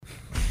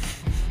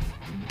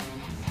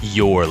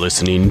You're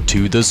listening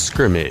to The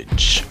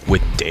Scrimmage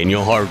with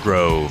Daniel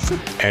Hargrove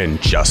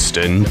and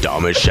Justin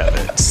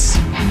Damashevitz.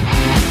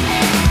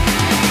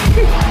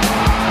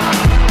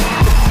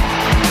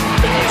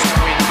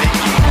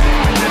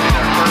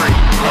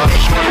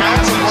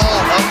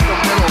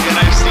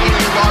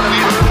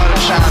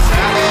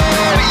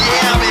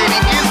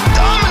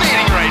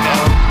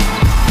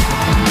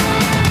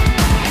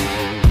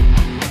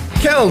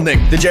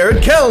 Kelenic, the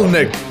Jared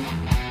Kelenic.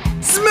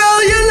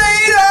 Smell you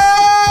later!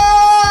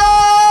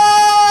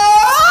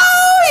 Oh,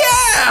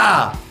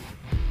 yeah!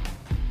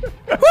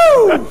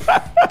 Woo!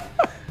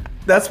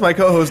 That's my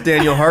co-host,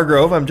 Daniel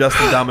Hargrove. I'm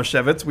Justin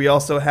Damashevitz. We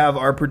also have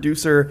our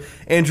producer,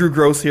 Andrew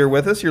Gross, here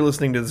with us. You're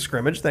listening to The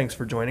Scrimmage. Thanks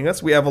for joining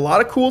us. We have a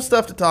lot of cool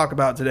stuff to talk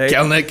about today.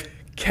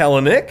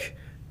 Kelenic.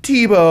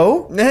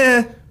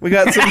 Tebow. We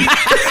got some...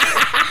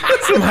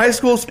 Some high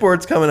school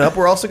sports coming up.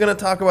 We're also going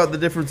to talk about the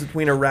difference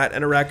between a rat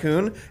and a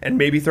raccoon and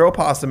maybe throw a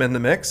possum in the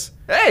mix.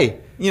 Hey,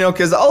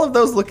 because all of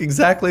those look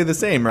exactly the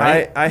same,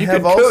 right?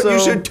 You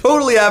should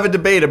totally have a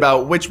debate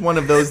about which one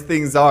of those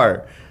things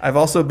are. I've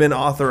also been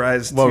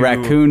authorized to...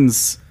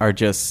 raccoons are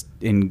just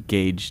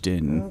engaged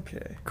in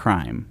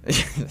crime.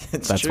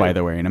 That's true. Why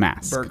they're wearing a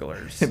mask.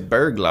 Burglars.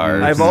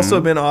 Burglars. I've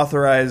also been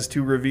authorized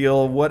to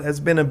reveal what has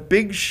been a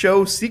big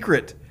show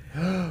secret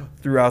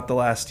throughout the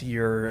last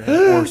year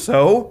or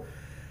so.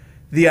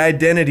 The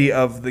identity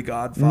of the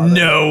Godfather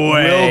No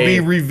way. will be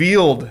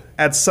revealed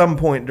at some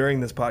point during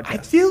this podcast. I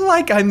feel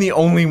like I'm the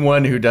only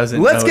one who doesn't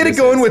Let's know get it this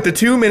going is. with the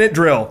 2-minute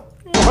drill.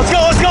 Let's go,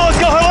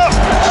 huddle up!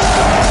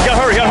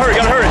 Gotta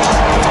hurry.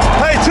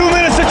 Hey,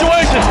 2-minute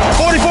situation,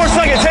 44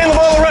 seconds, hand the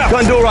ball to ref.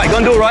 Gonna do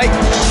it right.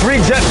 3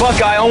 jet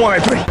Buckeye, don't worry,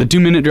 3. The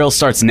 2-minute drill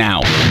starts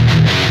now.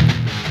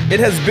 It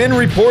has been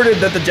reported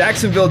that the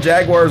Jacksonville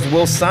Jaguars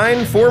will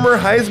sign former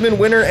Heisman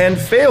winner and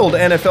failed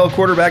NFL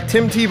quarterback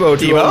Tim Tebow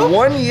to a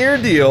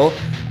 1-year deal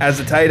as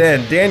a tight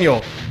end.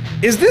 Daniel,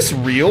 is this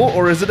real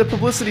or is it a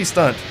publicity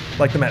stunt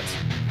like the Mets?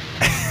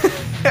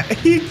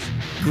 He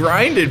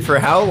grinded for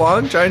how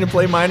long trying to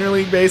play minor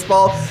league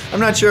baseball? I'm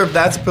not sure if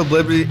that's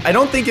publicity. I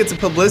don't think it's a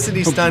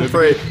publicity stunt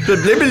for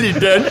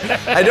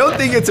I don't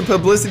think it's a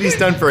publicity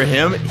stunt for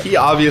him. He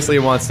obviously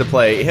wants to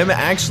play. Him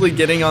actually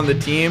getting on the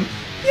team,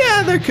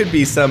 yeah, there could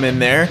be some in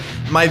there.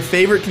 My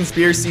favorite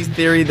conspiracy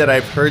theory that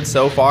I've heard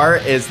so far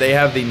is they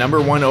have the number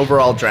 1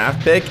 overall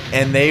draft pick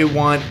and they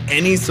want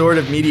any sort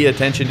of media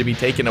attention to be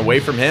taken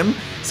away from him.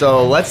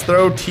 So let's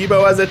throw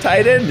Tebow as a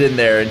tight end in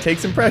there and take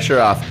some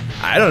pressure off.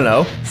 I don't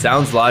know.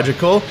 Sounds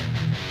logical.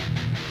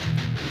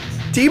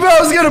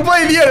 Tebow's going to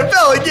play the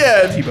NFL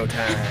again. Tebow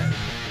time.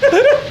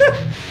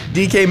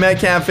 DK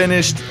Metcalf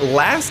finished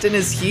last in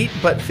his heat,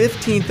 but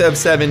 15th of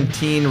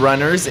 17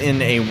 runners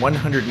in a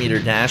 100-meter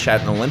dash at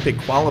an Olympic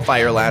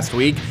qualifier last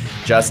week.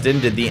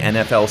 Justin, did the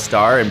NFL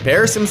star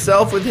embarrass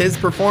himself with his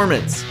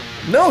performance?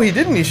 No, he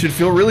didn't. He should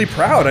feel really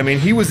proud. I mean,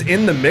 he was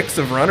in the mix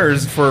of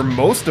runners for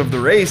most of the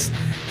race.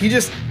 He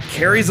just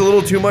carries a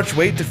little too much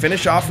weight to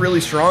finish off really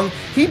strong.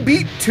 He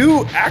beat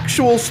 2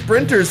 actual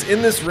sprinters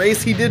in this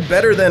race. He did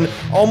better than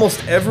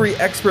almost every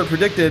expert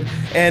predicted.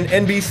 And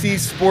NBC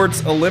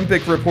Sports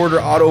Olympic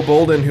reporter Otto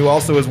Bolden, who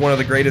also is one of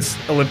the greatest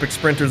Olympic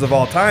sprinters of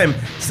all time,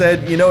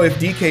 said, if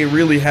DK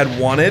really had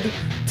wanted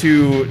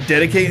to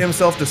dedicate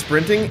himself to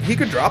sprinting, he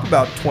could drop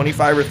about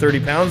 25 or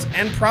 30 pounds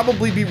and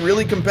probably be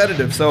really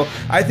competitive. So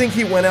I think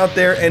he went out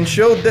there and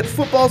showed that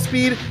football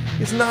speed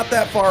is not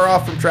that far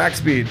off from track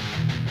speed.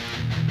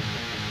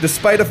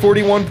 Despite a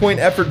 41-point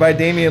effort by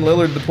Damian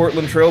Lillard, the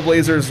Portland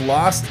Trailblazers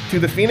lost to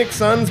the Phoenix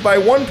Suns by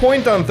 1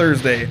 point on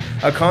Thursday.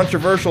 A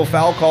controversial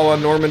foul call on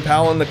Norman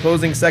Powell in the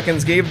closing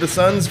seconds gave the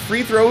Suns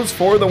free throws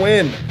for the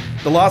win.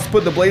 The loss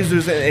put the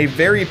Blazers in a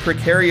very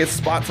precarious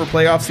spot for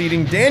playoff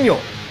seeding. Daniel,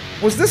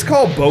 was this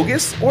call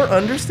bogus or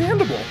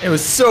understandable? It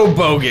was so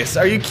bogus.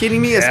 Are you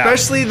kidding me? Yeah.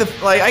 Especially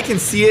I can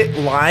see it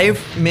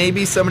live.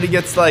 Maybe somebody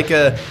gets like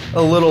a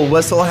little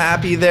whistle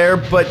happy there,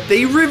 but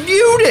they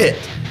reviewed it.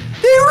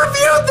 They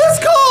reviewed this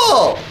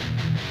call!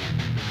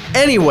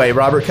 Anyway,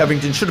 Robert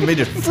Covington should have made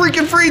a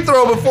freaking free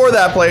throw before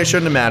that play. It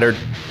shouldn't have mattered.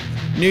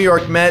 New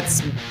York Mets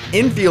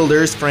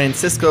infielders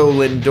Francisco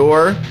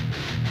Lindor?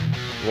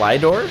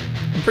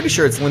 I'm pretty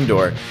sure it's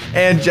Lindor.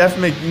 And Jeff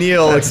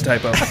McNeil That's a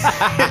typo.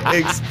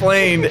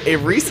 explained a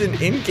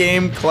recent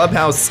in-game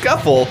clubhouse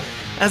scuffle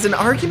as an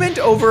argument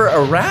over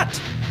a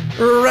rat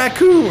or a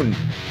raccoon.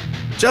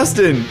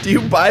 Justin, do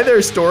you buy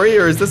their story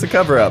or is this a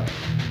cover-up?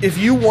 If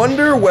you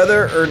wonder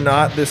whether or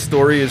not this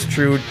story is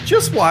true,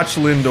 just watch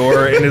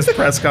Lindor in his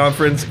press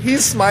conference.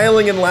 He's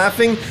smiling and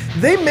laughing.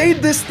 They made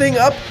this thing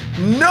up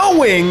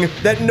knowing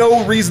that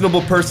no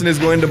reasonable person is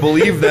going to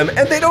believe them,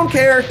 and they don't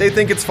care. They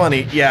think it's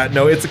funny. Yeah,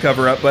 no, it's a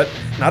cover-up, but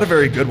not a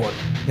very good one.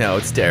 No,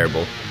 it's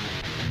terrible.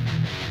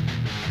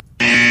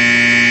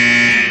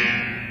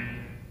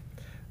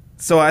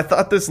 So I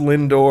thought this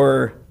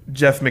Lindor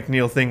Jeff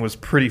McNeil thing was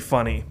pretty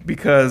funny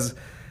because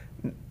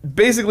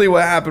basically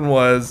what happened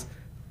was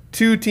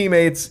 2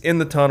 teammates in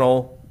the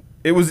tunnel.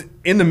 It was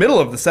in the middle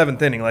of the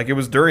 7th inning, like it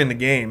was during the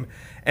game.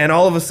 And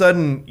all of a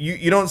sudden,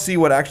 you don't see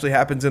what actually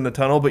happens in the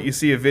tunnel, but you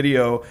see a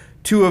video.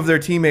 two of their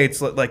teammates,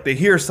 like, they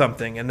hear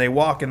something and they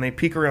walk and they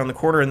peek around the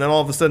corner, and then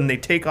all of a sudden they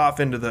take off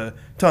into the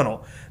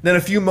tunnel. Then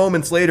a few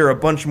moments later, a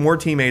bunch more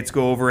teammates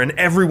go over and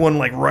everyone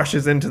like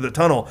rushes into the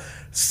tunnel.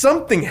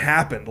 Something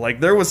happened. Like,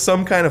 there was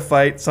some kind of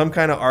fight, some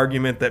kind of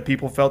argument that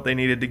people felt they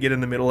needed to get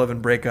in the middle of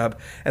and break up.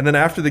 And then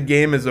after the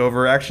game is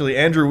over, actually,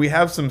 Andrew, we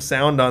have some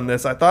sound on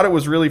this. I thought it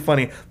was really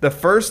funny. The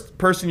first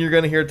person you're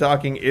going to hear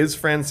talking is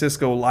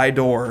Francisco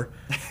Lindor.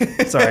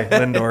 Sorry,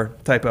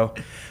 Lindor, typo.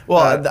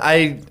 Well,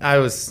 I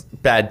was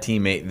bad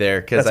teammate there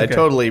because I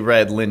totally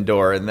read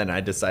Lindor, and then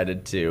I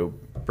decided to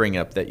bring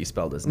up that you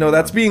spelled his name. No,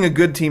 that's being a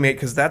good teammate,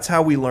 because that's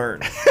how we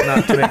learn,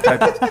 not to make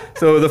typos.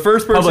 So the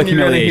first person you're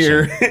going to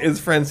hear is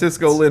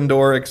Francisco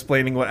Lindor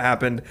explaining what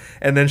happened,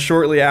 and then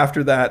shortly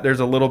after that, there's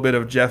a little bit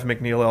of Jeff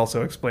McNeil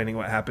also explaining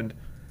what happened.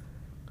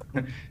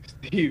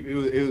 Steve,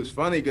 it was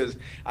funny because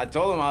I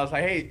told him, I was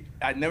like, hey,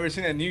 I'd never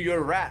seen a New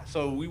York rat.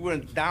 So we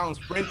went down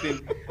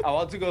sprinting. I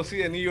want to go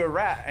see a New York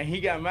rat. And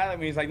he got mad at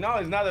me. He's like, no,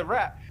 it's not a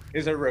rat.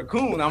 It's a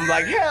raccoon. I'm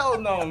like, hell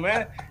no,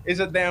 man. It's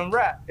a damn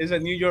rat. It's a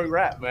New York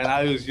rat, man.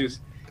 I was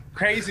just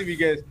crazy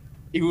because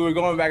we were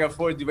going back and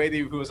forth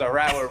debating if it was a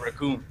rat or a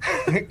raccoon.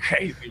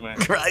 Crazy, man.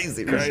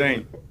 Crazy, man.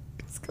 Insane.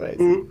 It's crazy.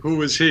 Who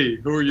was he?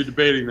 Who were you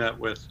debating that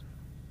with?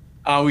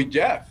 With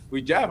Jeff.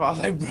 I was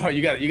like, bro,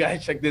 you gotta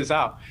check this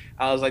out.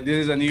 I was like, this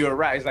is a New York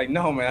rat. He's like,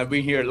 no, man, I've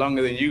been here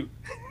longer than you.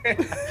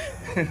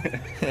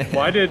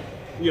 Why did,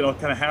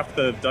 kind of half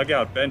the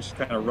dugout bench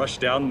kind of rush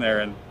down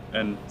there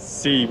and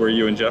see where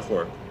you and Jeff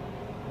were?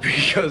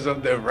 Because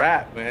of the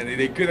rat, man.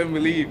 They couldn't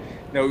believe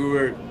we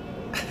were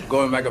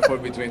going back and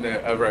forth between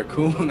a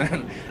raccoon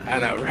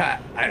and a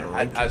rat.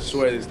 I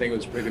swear this thing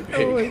was pretty big.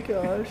 Oh my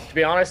gosh. To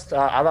be honest,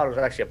 I thought it was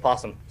actually a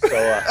possum. So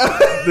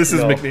this is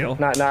McNeil.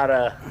 Not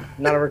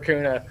a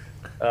raccoon,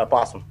 a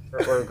possum.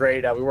 We're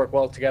great. We work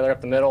well together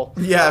up the middle.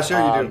 Yeah,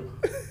 sure you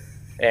do.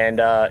 And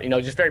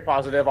just very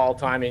positive all the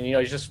time, and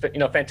it's just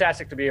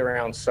fantastic to be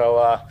around.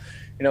 So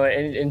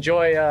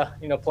enjoy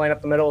playing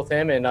up the middle with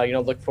him, and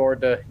look forward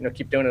to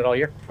keep doing it all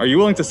year. Are you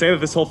willing to say that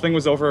this whole thing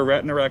was over a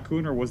rat and a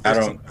raccoon, or was this? I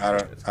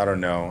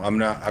don't know.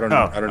 I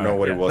don't know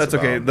what it was. That's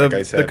okay.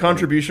 Like the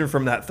contribution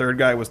from that third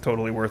guy was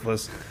totally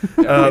worthless.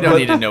 We don't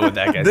need to know what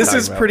that guy's This talking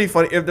is about. pretty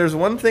funny. If there's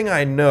one thing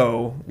I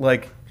know,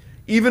 like,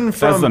 even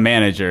from That's the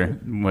manager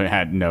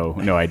had no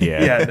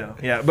idea.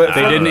 But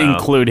they didn't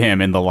include him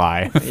in the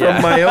lie.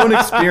 From my own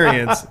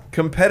experience,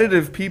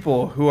 competitive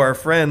people who are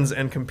friends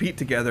and compete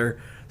together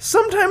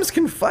sometimes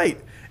can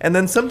fight. And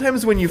then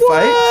sometimes when you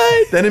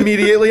fight, then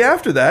immediately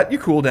after that, you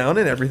cool down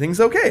and everything's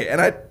okay. And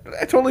I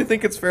totally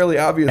think it's fairly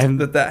obvious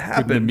that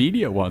happened. The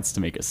media wants to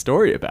make a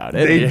story about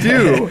it. They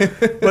do.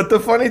 But the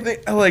funny thing,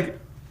 like,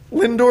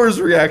 Lindor's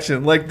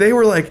reaction, like, they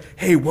were like,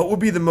 hey, what would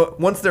be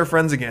once they're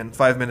friends again,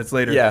 5 minutes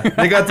later,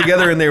 they got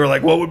together and they were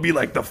like, what would be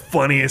like the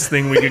funniest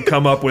thing we could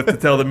come up with to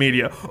tell the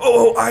media?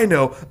 Oh, I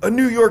know, a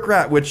New York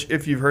rat, which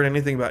if you've heard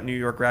anything about New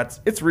York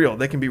rats, it's real.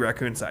 They can be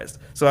raccoon sized.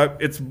 So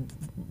it's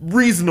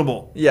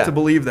reasonable to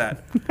believe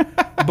that.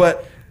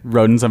 But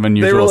rodents of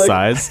unusual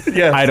size?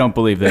 Yes. I don't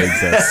believe they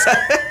exist.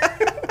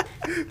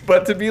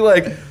 But to be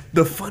like,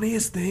 the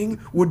funniest thing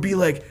would be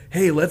like,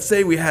 hey, let's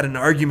say we had an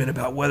argument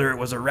about whether it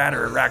was a rat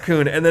or a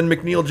raccoon, and then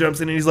McNeil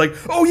jumps in and he's like,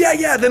 oh,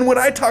 yeah, then when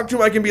I talk to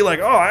him, I can be like,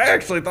 oh, I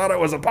actually thought it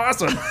was a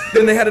possum.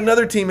 Then they had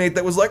another teammate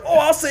that was like, oh,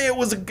 I'll say it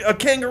was a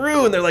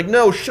kangaroo, and they're like,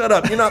 no, shut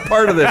up, you're not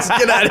part of this.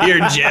 Get out of here,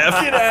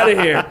 Jeff. Get out of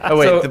here. Oh,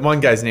 wait, the one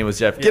guy's name was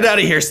Jeff. Get out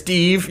of here,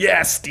 Steve.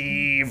 Yeah,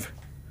 Steve.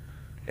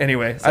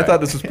 Anyway, I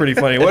thought this was pretty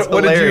funny.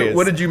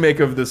 What did you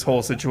make of this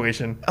whole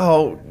situation?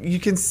 Oh, you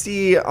can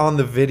see on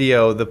the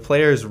video the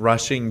players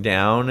rushing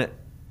down.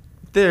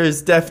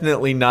 There's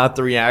definitely not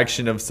the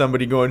reaction of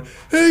somebody going,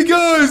 hey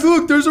guys,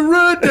 look, there's a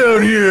rat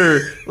down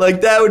here.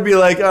 Like, that would be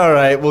like, all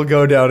right, we'll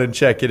go down and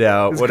check it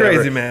out. It's whatever.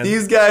 crazy, man.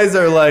 These guys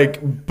are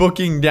like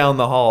booking down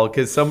the hall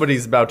because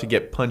somebody's about to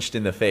get punched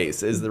in the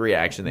face is the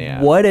reaction they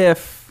have. What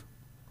if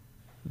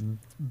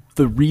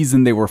the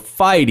reason they were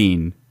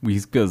fighting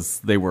was because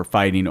they were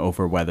fighting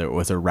over whether it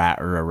was a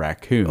rat or a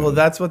raccoon? Well,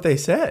 that's what they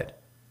said.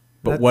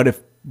 But what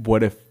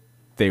if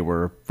they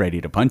were ready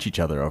to punch each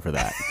other over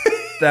that?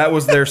 That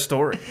was their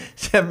story.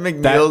 Jeff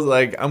McNeil's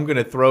like, I'm going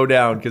to throw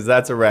down because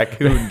that's a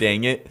raccoon,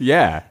 dang it.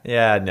 Yeah.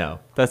 Yeah, no.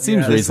 That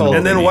seems reasonable.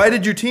 And then why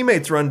did your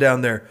teammates run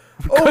down there?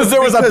 Because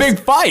there was a big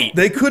fight.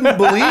 They couldn't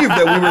believe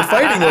that we were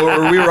fighting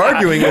over, or we were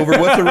arguing over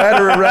what's a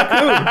rat or a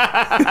raccoon.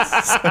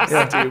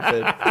 So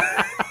stupid.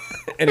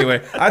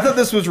 Anyway, I thought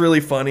this was really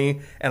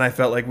funny, and I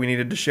felt like we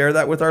needed to share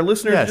that with our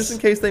listeners just in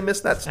case they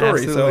missed that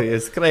story. Absolutely. So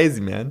It's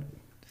crazy, man.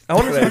 I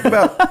want to talk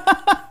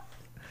about...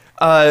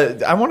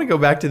 I want to go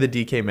back to the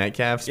DK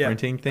Metcalf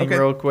sprinting thing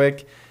real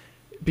quick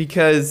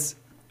because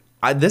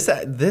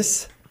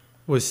this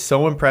was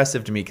so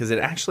impressive to me because it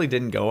actually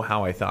didn't go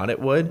how I thought it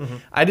would. Mm-hmm.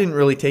 I didn't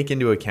really take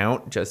into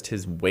account just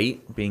his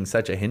weight being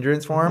such a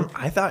hindrance for him.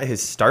 I thought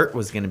his start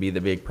was going to be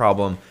the big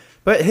problem,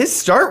 but his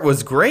start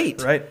was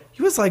great. Right.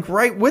 He was like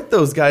right with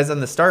those guys on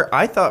the start.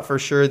 I thought for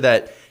sure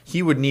that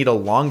he would need a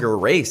longer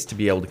race to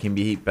be able to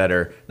compete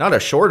better, not a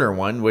shorter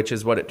one, which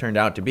is what it turned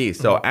out to be.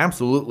 So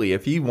absolutely,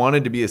 if he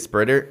wanted to be a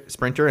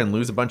sprinter and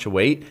lose a bunch of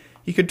weight,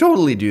 He could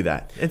totally do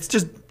that. It's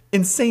just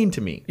insane to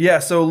me. Yeah,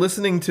 so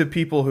listening to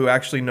people who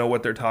actually know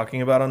what they're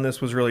talking about on this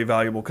was really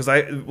valuable because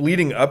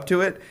leading up to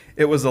it,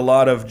 it was a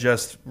lot of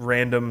just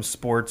random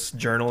sports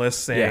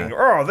journalists saying,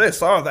 oh,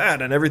 this, oh,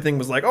 that, and everything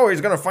was like, oh, he's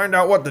going to find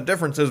out what the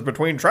difference is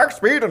between track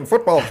speed and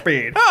football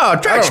speed. Oh,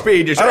 track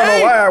speed, you say? I don't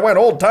know why I went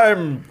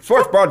old-time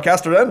sports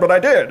broadcaster then, but I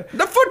did.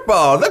 The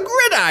football, the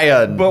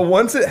gridiron. But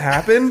once it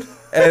happened,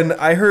 and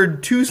I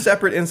heard 2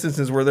 separate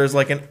instances where there's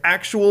like an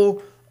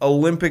actual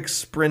Olympic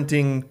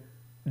sprinting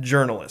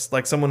journalist,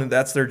 like someone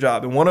that's their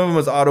job, and one of them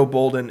was Otto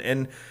Bolden.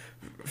 And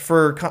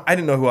I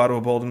didn't know who Otto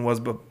Bolden was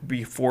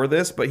before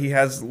this, but he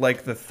has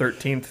like the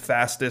 13th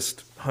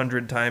fastest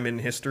 100 time in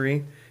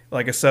history,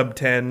 like a sub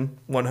 10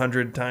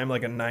 100 time,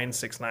 like a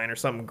 969 or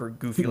something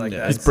goofy like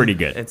that. It's pretty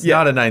good. It's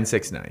not a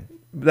 969.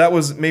 That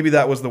was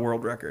the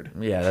world record.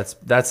 Yeah,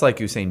 that's like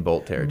Usain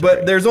Bolt territory.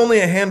 But there's only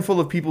a handful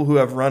of people who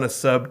have run a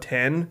sub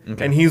 10,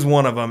 and he's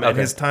one of them, and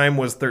his time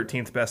was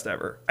 13th best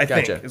ever, I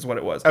think, is what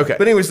it was. Okay.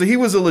 But anyway, so he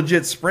was a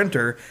legit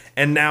sprinter,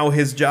 and now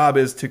his job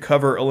is to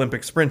cover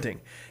Olympic sprinting.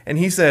 And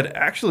he said,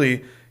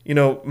 actually,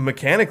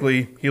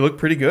 mechanically, he looked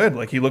pretty good.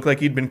 Like, he looked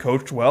like he'd been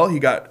coached well. He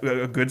got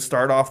a good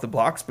start off the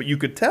blocks, but you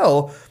could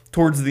tell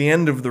towards the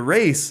end of the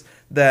race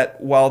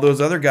that while those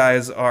other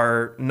guys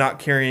are not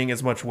carrying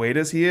as much weight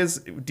as he is,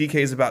 DK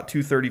is about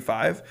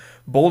 235.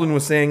 Bolden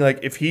was saying, like,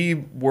 if he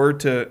were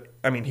to,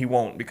 I mean, he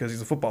won't because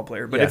he's a football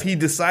player, but if he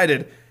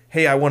decided,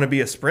 hey, I want to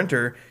be a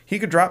sprinter, he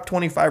could drop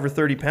 25 or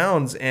 30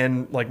 pounds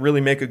and like really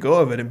make a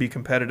go of it and be a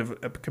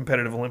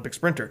competitive Olympic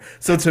sprinter.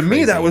 So to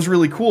me, that was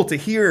really cool to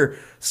hear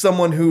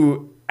someone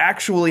who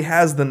actually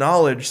has the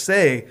knowledge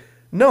say,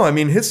 no, I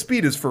mean, his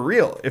speed is for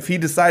real. If he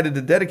decided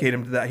to dedicate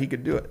him to that, he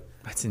could do it.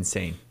 That's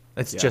insane.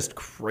 That's just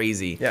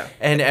crazy. Yeah.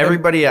 And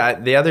everybody,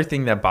 the other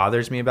thing that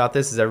bothers me about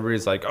this is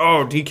everybody's like,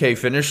 oh, DK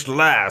finished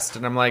last.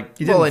 And I'm like,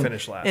 he didn't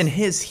finish last. In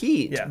his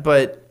heat. Yeah.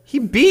 But he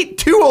beat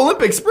 2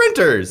 Olympic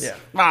sprinters. Yeah.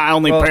 I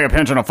only pay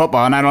attention to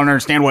football, and I don't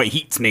understand what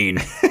heats mean.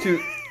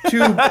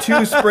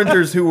 Two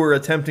sprinters who were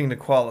attempting to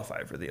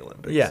qualify for the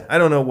Olympics. Yeah. I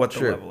don't know what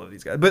the level of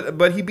these guys.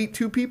 But he beat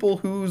 2 people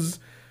whose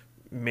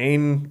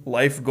main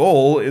life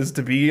goal is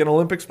to be an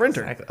Olympic sprinter.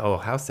 Exactly. Oh,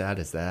 how sad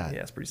is that? Yeah,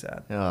 it's pretty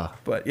sad. Oh.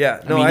 But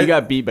yeah, no, he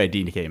got beat by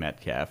DK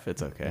Metcalf.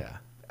 It's okay.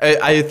 Yeah.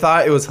 I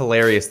thought it was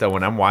hilarious though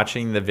when I'm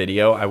watching the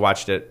video. I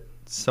watched it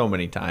so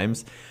many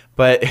times,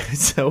 but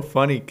it's so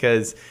funny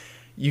because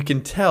you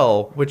can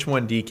tell which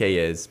one DK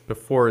is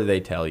before they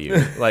tell you.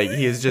 Like,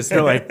 he is just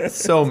like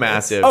so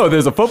massive. Oh,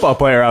 there's a football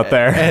player out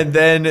there. And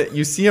then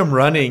you see him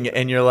running,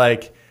 and you're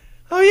like,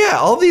 oh yeah,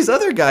 all these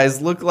other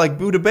guys look like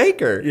Buda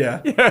Baker. Yeah.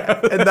 And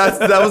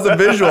that was the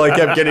visual I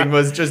kept getting,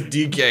 was just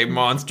DK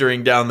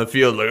monstering down the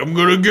field like, I'm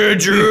gonna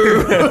get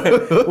you.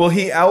 Well,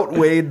 he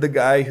outweighed the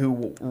guy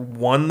who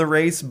won the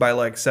race by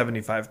like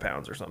 75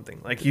 pounds or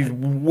something. Like, he's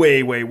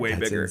way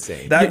bigger.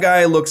 Insane. That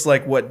guy looks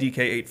like what DK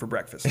ate for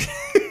breakfast.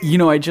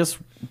 I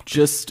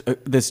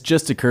this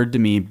just occurred to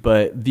me,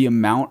 but the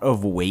amount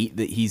of weight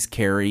that he's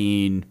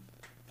carrying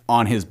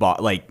on his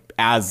body, like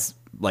as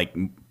like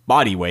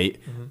body weight,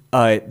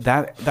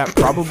 that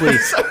probably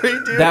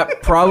that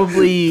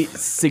probably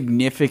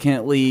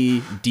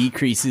significantly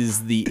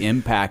decreases the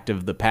impact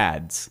of the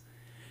pads.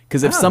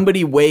 Because if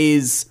somebody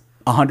weighs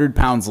 100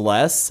 pounds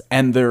less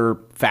and they're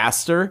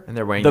faster, and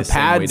they're wearing the the same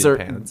pads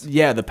weighted are pants.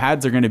 the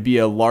pads are going to be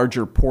a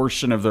larger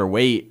portion of their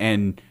weight,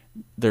 and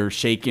they're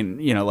shaking.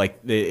 Like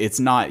it's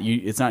not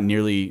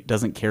nearly,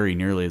 doesn't carry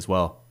nearly as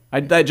well.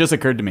 That just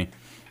occurred to me.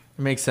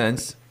 It makes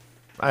sense.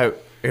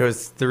 It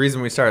was the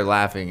reason we started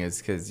laughing is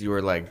because you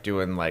were like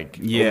doing like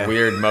a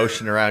weird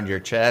motion around your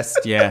chest.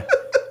 Yeah.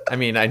 I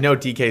mean, I know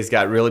DK's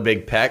got really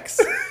big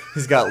pecs.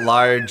 He's got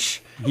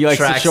large. He likes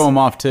to show them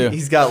off too.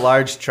 He's got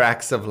large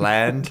tracts of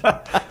land.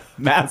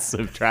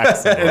 Massive tracts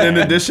of land. And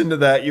in addition to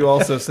that, you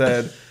also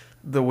said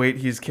the weight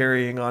he's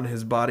carrying on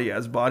his body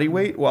as body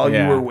weight while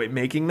you were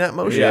making that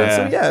motion. Yeah.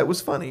 So yeah, it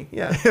was funny.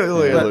 Yeah. It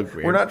looked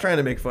weird. We're not trying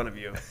to make fun of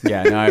you.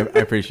 Yeah, no, I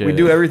appreciate it. We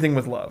do everything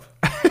with love.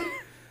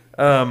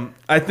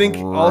 I think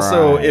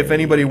also, if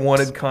anybody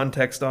wanted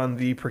context on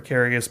the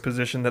precarious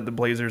position that the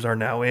Blazers are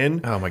now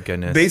in, oh my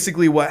goodness,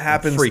 basically what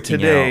happens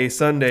today,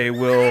 Sunday,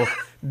 will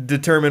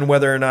determine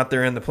whether or not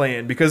they're in the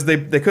play-in, because they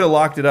could have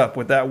locked it up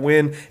with that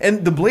win.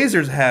 And the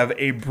Blazers have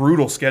a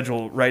brutal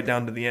schedule right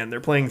down to the end. They're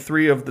playing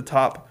 3 of the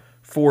top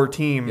 4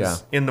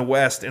 teams in the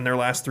West in their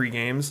last 3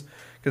 games,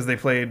 because they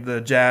played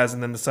the Jazz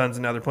and then the Suns,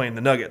 and now they're playing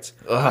the Nuggets.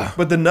 Ugh.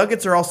 But the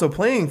Nuggets are also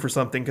playing for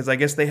something, because I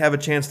guess they have a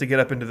chance to get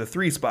up into the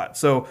 3 spot.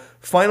 So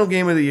final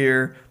game of the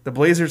year, the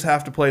Blazers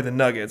have to play the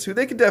Nuggets, who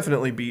they could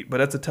definitely beat, but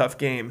that's a tough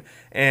game.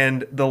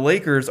 And the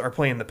Lakers are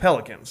playing the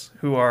Pelicans,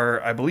 who are,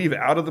 I believe,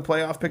 out of the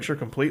playoff picture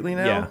completely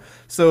now. Yeah.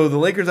 So the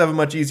Lakers have a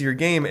much easier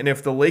game, and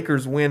if the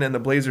Lakers win and the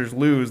Blazers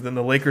lose, then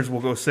the Lakers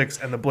will go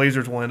 6, and the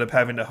Blazers will end up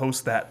having to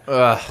host that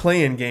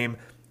play-in game,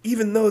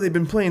 even though they've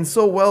been playing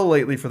so well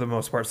lately for the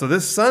most part. So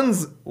this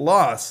Suns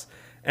loss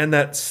and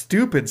that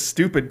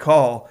stupid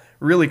call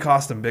really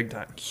cost them big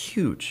time.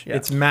 Huge. Yeah.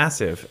 It's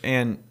massive.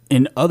 And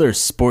in other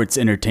sports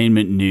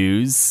entertainment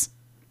news,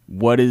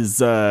 what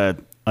is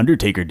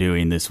Undertaker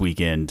doing this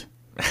weekend?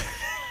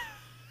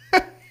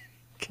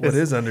 What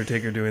is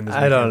Undertaker doing this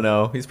I don't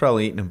know. He's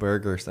probably eating a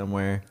burger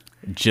somewhere.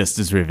 Just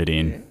as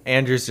riveting.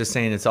 Andrew's just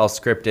saying it's all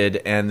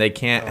scripted, and they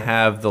can't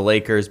have the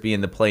Lakers be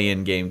in the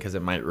play-in game because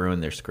it might ruin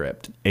their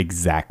script.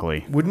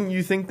 Exactly. Wouldn't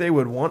you think they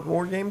would want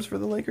more games for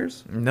the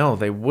Lakers? No,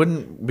 they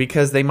wouldn't,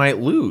 because they might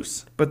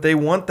lose. But they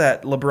want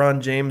that LeBron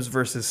James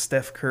versus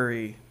Steph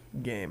Curry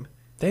game.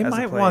 They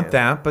might want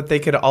that, but they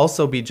could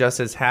also be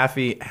just as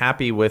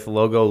happy with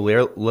Logo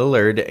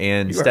Lillard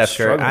and Steph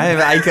Curry.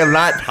 I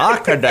cannot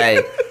talk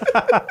today.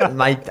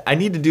 I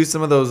need to do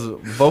some of those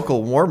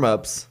vocal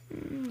warm-ups.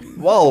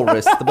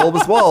 Walrus, the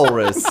bulbous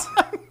walrus.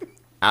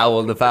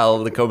 Owl, the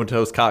fowl, the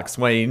comatose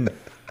coxswain.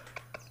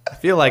 I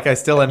feel like I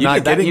still am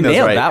not getting those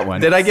right. That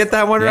one. Did I get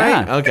that one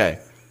right? Yeah. Okay.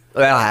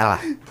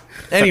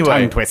 Anyway,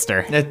 tongue twister.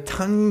 A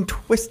tongue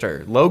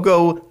twister.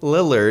 Logo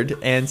Lillard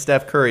and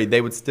Steph Curry,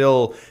 they would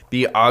still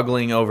be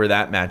ogling over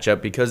that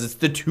matchup because it's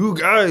the two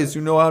guys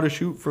who know how to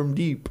shoot from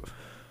deep.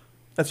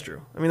 That's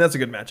true. I mean, that's a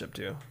good matchup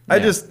too.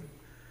 Yeah.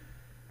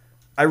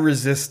 I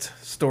resist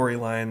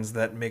storylines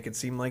that make it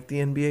seem like the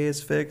NBA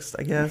is fixed,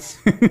 I guess.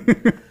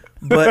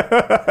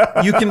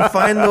 But you can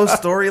find those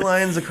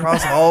storylines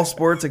across all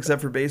sports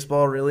except for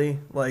baseball, really.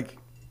 Like,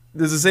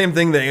 there's the same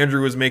thing that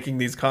Andrew was making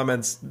these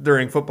comments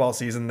during football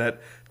season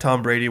that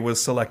Tom Brady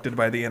was selected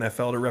by the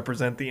NFL to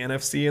represent the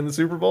NFC in the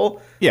Super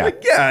Bowl. Yeah.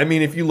 Like, yeah, I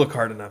mean, if you look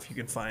hard enough, you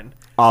can find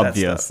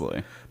obviously that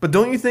stuff. But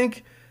don't you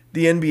think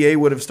the NBA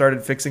would have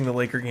started fixing the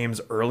Laker games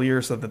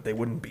earlier so that they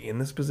wouldn't be in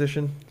this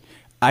position?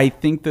 I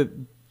think that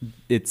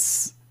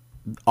it's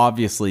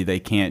obviously they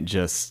can't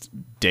just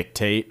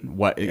dictate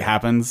what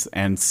happens,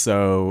 and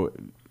so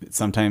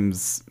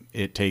sometimes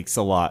it takes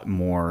a lot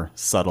more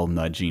subtle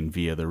nudging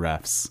via the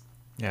refs.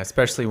 Yeah,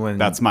 especially when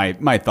that's my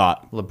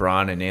thought.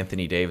 LeBron and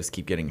Anthony Davis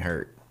keep getting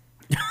hurt.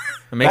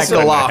 It makes it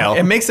a lot.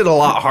 It makes it a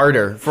lot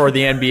harder for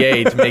the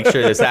NBA to make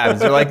sure this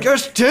happens. They're like,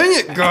 gosh dang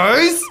it,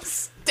 guys,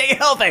 stay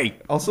healthy.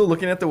 Also,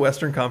 looking at the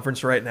Western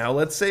Conference right now,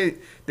 let's say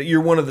that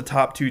you're one of the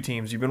top two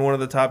teams. You've been one of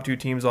the top two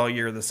teams all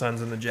year, the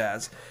Suns and the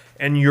Jazz.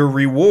 And your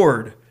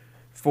reward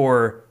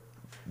for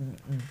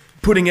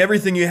putting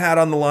everything you had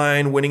on the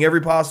line, winning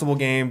every possible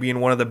game, being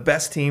one of the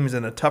best teams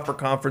in a tougher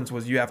conference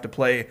was you have to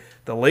play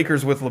the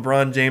Lakers with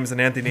LeBron James and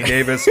Anthony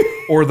Davis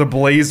or the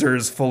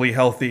Blazers fully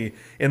healthy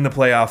in the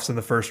playoffs in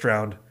the first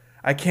round.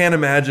 I can't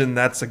imagine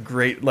that's a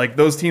great... Like,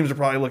 those teams are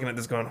probably looking at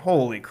this going,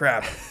 holy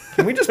crap,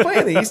 can we just play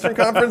in the Eastern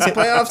Conference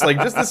playoffs, like,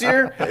 just this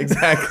year?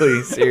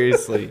 Exactly,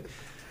 seriously.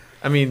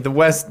 I mean, the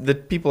West, the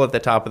people at the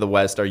top of the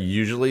West are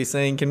usually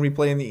saying, can we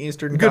play in the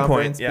Eastern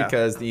Conference? Good point, yeah.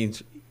 Because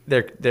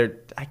they're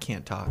I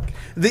can't talk.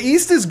 The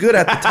East is good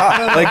at the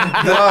top.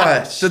 Like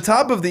the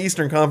top of the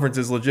Eastern Conference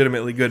is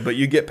legitimately good, but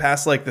you get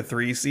past like the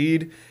 3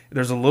 seed,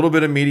 there's a little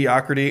bit of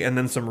mediocrity and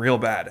then some real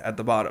bad at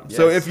the bottom. Yes.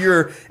 So if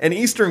you're an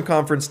Eastern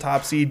Conference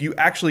top seed, you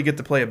actually get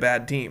to play a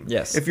bad team.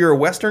 Yes. If you're a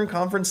Western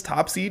Conference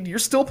top seed, you're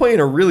still playing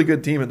a really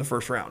good team in the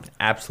first round.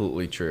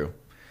 Absolutely true.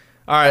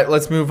 All right,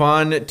 let's move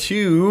on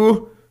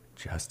to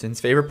Justin's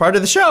favorite part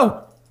of the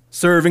show.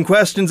 Serving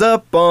questions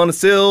up on a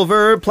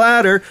silver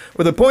platter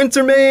where the points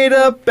are made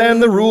up and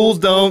the rules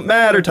don't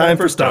matter. Time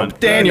for Stump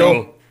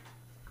Daniel.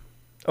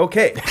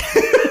 Okay.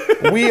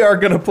 We are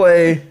going to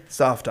play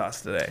Soft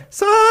Toss today.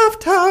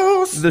 Soft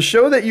Toss. The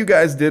show that you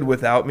guys did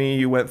without me,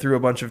 you went through a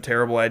bunch of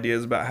terrible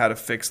ideas about how to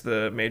fix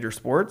the major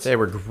sports. They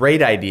were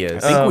great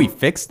ideas. I think we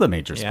fixed the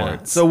major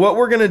sports. So what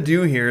we're going to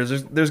do here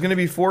is there's going to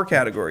be 4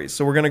 categories.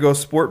 So we're going to go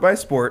sport by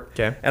sport.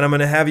 Okay. And I'm going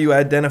to have you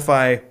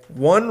identify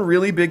one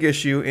really big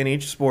issue in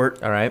each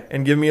sport. All right.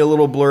 And give me a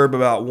little blurb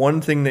about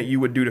one thing that you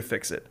would do to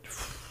fix it.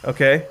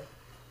 Okay?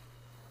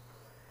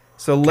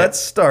 So let's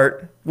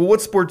start. Well,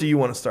 what sport do you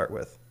want to start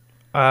with?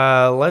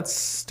 Let's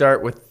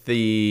start with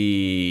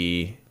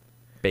the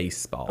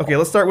baseball. Okay,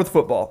 let's start with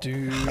football.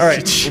 All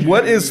right,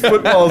 what is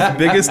football's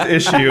biggest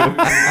issue,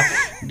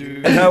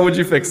 and how would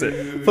you fix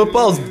it?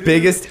 Football's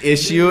biggest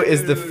issue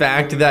is the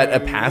fact that a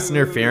pass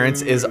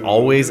interference is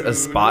always a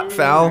spot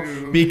foul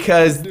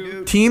because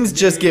teams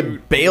just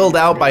get bailed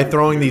out by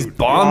throwing these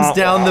bombs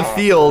down the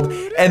field,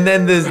 and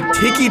then the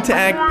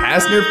ticky-tack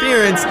pass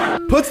interference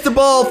puts the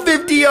ball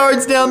 50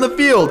 yards down the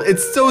field.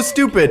 It's so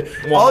stupid.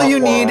 All you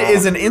need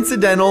is an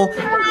incidental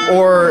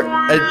or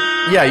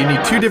you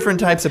need 2 different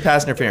types of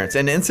pass interference.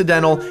 An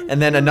incidental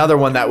and then another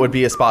one that would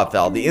be a spot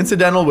foul. The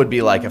incidental would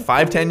be like a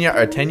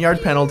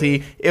 10-yard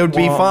penalty. It would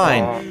be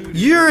fine.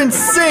 You're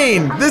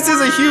insane. This is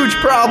a huge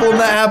problem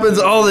that happens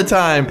all the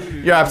time.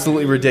 You're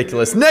absolutely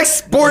ridiculous. Next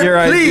sport,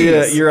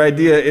 please. Your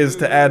idea is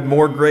to add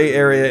more gray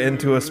area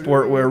into a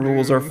sport where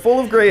rules are full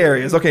of gray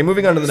areas. Okay,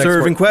 moving on to the next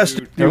Serving sport.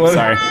 question.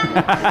 Sorry.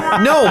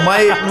 No,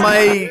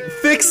 my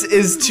fix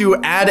is to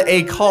add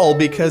a call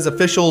because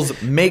officials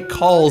make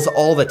calls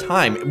all the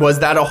time. Was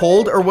that a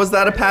hold or was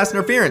that a pass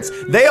interference?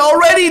 They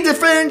already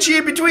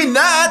differentiate between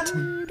that.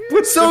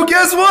 So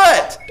guess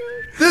what?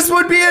 This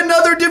would be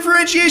another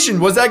differentiation.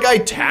 Was that guy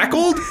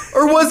tackled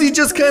or was he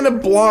just kind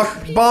of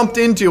bumped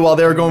into while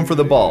they were going for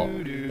the ball?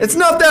 It's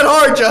not that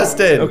hard,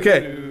 Justin.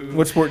 Okay.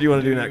 What sport do you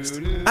want to do next?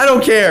 I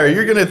don't care.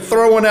 You're going to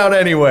throw one out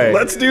anyway.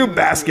 Let's do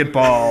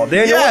basketball.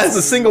 Daniel, what's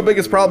the single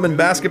biggest problem in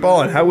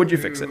basketball, and how would you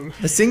fix it?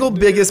 The single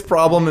biggest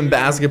problem in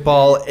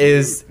basketball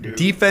is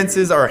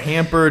defenses are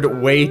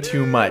hampered way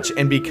too much.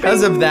 And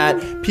because of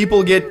that,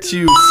 people get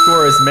to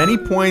score as many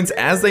points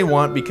as they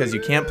want because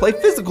you can't play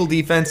physical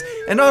defense.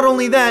 And not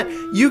only that,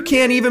 you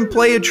can't even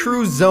play a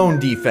true zone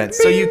defense.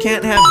 So you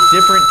can't have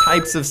different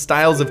types of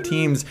styles of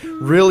teams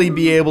really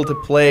be able to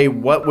play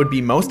what would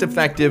be most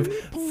effective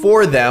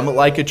for them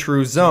like a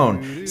true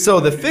zone. So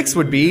the fix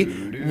would be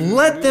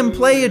let them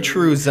play a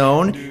true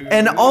zone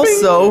and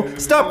also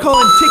stop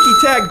calling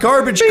ticky-tack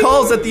garbage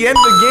calls at the end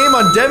of the game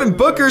on Devin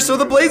Booker so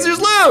the Blazers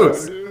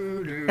lose.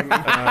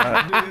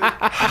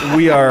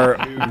 We are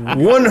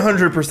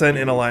 100%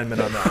 in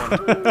alignment on that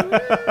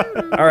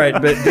one. All right,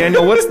 but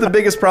Daniel, what's the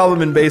biggest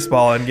problem in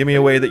baseball? And give me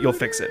a way that you'll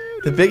fix it.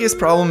 The biggest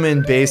problem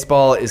in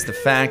baseball is the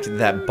fact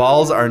that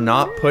balls are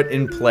not put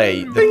in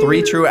play. The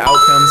three true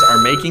outcomes are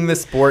making the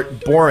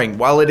sport boring.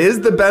 While it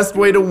is the best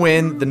way to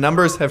win, the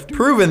numbers have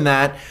proven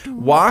that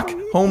walk,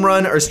 home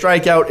run, or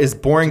strikeout is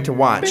boring to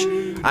watch.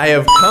 I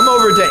have come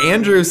over to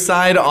Andrew's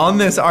side on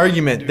this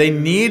argument. They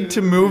need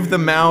to move the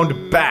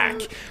mound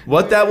back.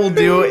 What that will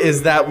do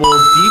is that will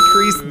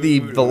decrease the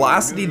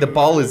velocity the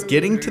ball is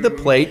getting to the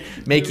plate,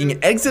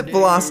 making exit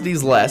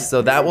velocities less,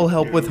 so that will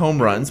help with home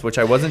runs, which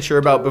I wasn't sure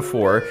about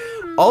before.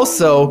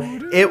 Also,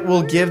 it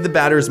will give the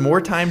batters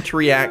more time to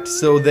react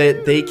so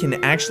that they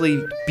can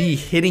actually be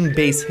hitting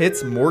base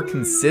hits more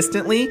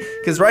consistently.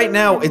 Because right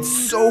now,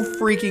 it's so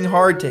freaking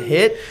hard to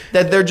hit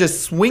that they're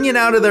just swinging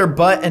out of their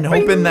butt and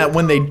hoping that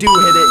when they do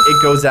hit it,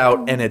 it goes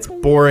out, and it's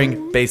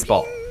boring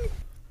baseball.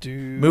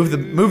 Move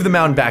the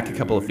mound back a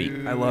couple of feet.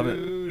 I love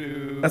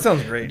it. That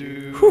sounds great.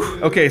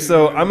 Whew. Okay,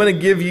 so I'm gonna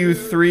give you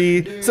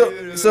three.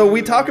 So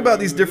we talk about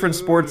these different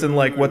sports and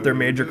like what their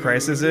major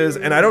crisis is,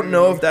 and I don't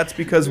know if that's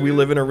because we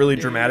live in a really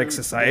dramatic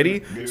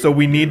society, so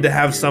we need to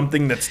have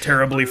something that's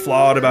terribly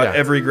flawed about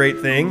every great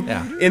thing.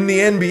 Yeah. In the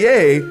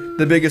NBA,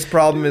 the biggest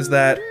problem is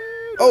that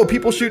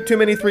people shoot too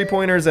many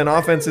three-pointers and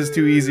offense is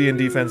too easy and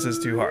defense is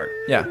too hard.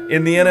 Yeah.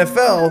 In the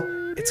NFL,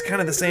 it's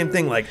kind of the same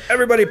thing. Like,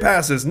 everybody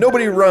passes,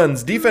 nobody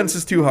runs, defense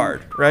is too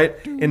hard, right?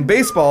 In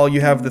baseball,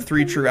 you have the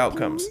three true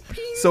outcomes.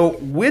 So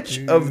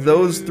which of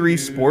those three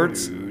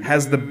sports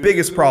has the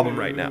biggest problem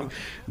right now?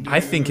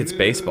 I think it's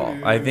baseball.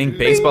 I think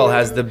baseball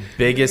has the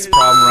biggest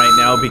problem right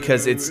now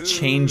because it's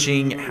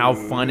changing how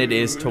fun it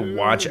is to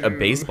watch a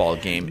baseball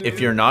game.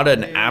 If you're not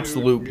an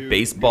absolute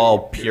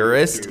baseball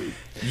purist,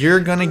 you're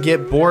going to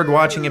get bored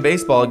watching a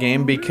baseball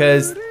game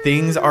because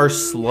things are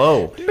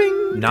slow.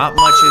 Not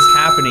much is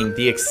happening.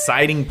 The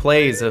exciting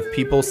plays of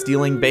people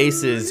stealing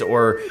bases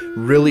or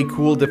really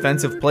cool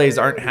defensive plays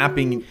aren't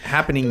happening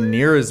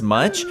near as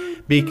much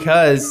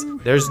because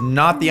there's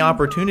not the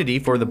opportunity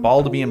for the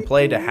ball to be in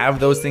play to have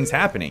those things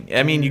happening.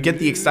 I mean, you get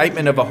the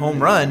excitement of a home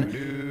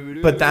run,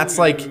 but that's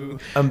like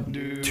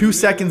 2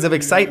 seconds of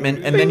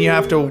excitement, and then you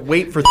have to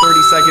wait for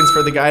 30 seconds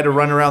for the guy to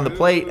run around the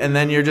plate, and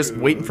then you're just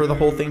waiting for the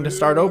whole thing to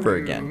start over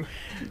again.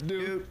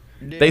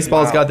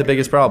 Baseball's got the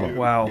biggest problem.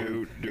 Wow.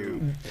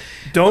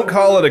 Don't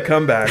call it a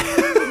comeback.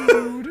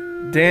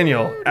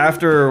 Daniel,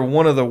 after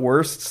one of the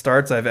worst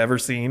starts I've ever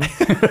seen,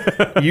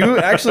 you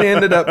actually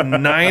ended up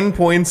 9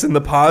 points in the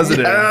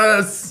positive.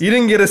 Yes! You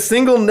didn't get a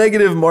single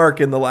negative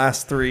mark in the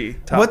last three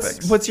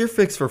topics. What's your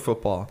fix for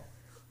football?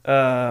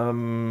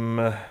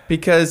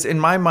 Because in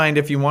my mind,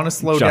 if you want to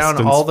slow Justin's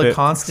down all the fix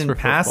constant for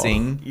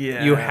passing,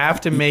 Yeah. you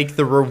have to make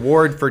the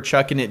reward for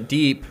chucking it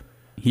deep.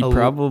 He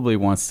probably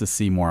wants to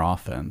see more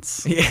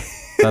offense.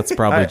 That's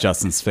probably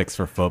Justin's fix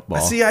for football.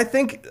 See, I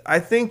think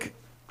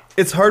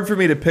it's hard for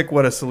me to pick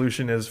what a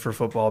solution is for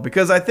football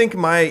because I think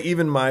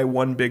my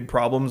one big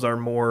problems are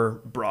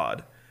more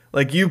broad.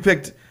 Like you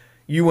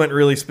went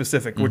really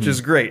specific, which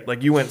is great.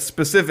 Like you went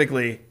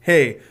specifically,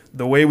 hey,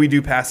 the way we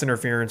do pass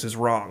interference is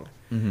wrong.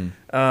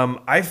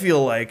 I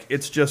feel like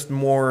it's just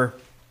more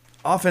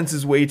offense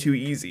is way too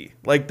easy.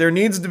 Like there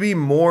needs to be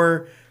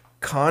more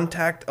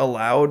contact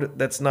allowed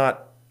that's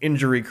not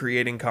injury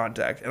creating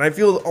contact. And I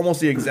feel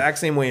almost the exact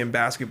same way in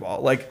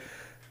basketball. Like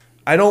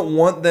I don't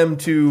want them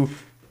to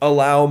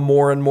allow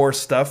more and more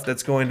stuff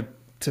that's going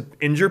to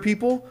injure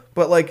people,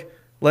 but like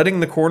letting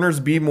the corners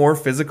be more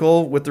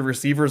physical with the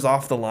receivers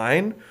off the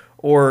line,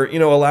 or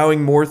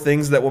allowing more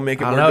things that will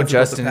make it more difficult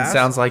Justin, to pass. it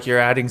sounds like you're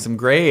adding some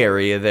gray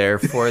area there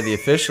for the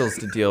officials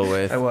to deal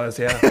with. I was.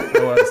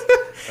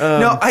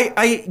 No,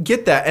 I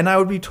get that, and I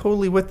would be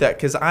totally with that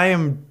because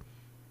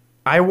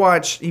I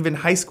watch even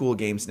high school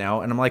games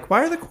now, and I'm like,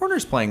 why are the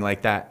corners playing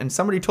like that? And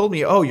somebody told me,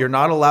 you're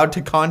not allowed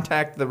to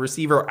contact the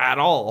receiver at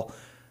all,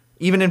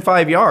 even in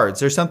 5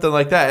 yards or something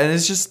like that. And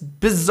it's just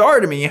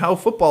bizarre to me how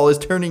football is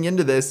turning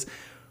into this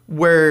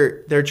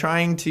where they're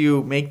trying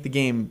to make the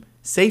game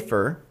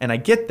safer, and I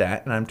get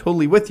that, and I'm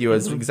totally with you.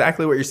 It's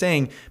exactly what you're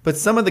saying. But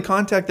some of the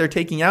contact they're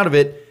taking out of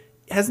it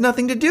has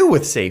nothing to do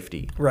with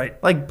safety.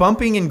 Right. Like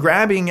bumping and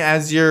grabbing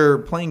as you're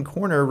playing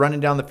corner,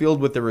 running down the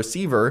field with the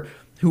receiver,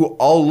 who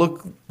all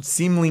look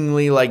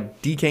seemingly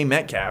like DK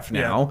Metcalf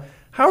now.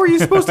 How are you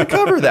supposed to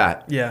cover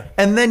that? Yeah.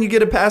 And then you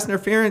get a pass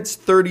interference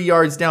 30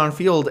 yards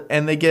downfield,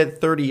 and they get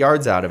 30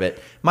 yards out of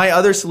it. My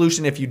other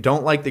solution, if you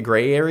don't like the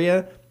gray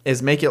area,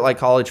 is make it like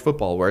college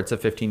football, where it's a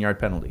 15-yard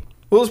penalty.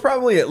 Well, it's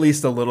probably at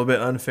least a little bit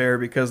unfair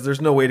because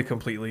there's no way to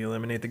completely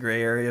eliminate the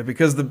gray area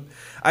because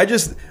I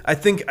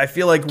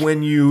feel like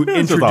when you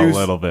It's introduce a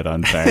little bit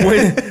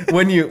unfair.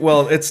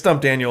 well, it's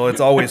Stump Daniel, it's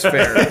always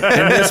fair.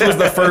 And this was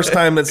the first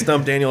time that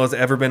Stump Daniel has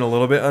ever been a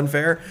little bit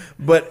unfair,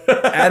 but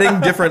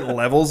adding different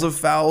levels of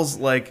fouls,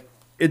 like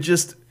it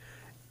just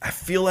I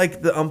feel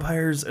like the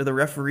umpires or the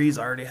referees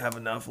already have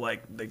enough,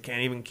 like they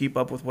can't even keep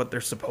up with what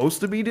they're supposed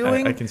to be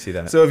doing. I can see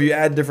that. So if you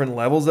add different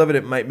levels of it,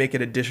 it might make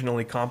it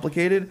additionally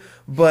complicated.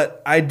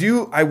 But I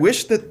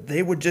wish that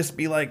they would just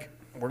be like,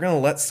 we're going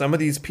to let some of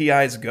these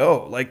PIs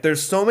go. Like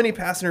there's so many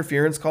pass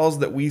interference calls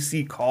that we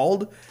see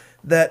called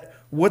that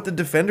what the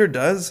defender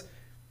does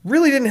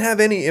really didn't have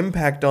any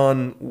impact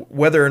on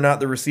whether or not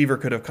the receiver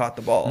could have caught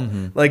the ball.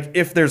 Mm-hmm. Like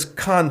if there's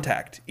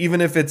contact,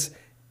 even if it's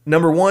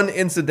number one,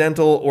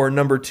 incidental, or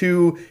number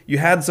two, you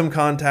had some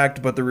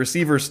contact, but the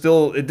receiver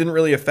still, it didn't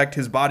really affect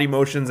his body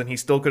motions and he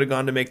still could have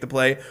gone to make the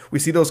play. We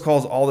see those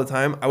calls all the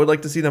time. I would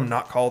like to see them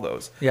not call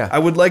those. Yeah. I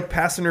would like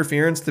pass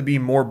interference to be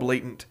more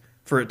blatant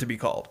for it to be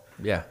called.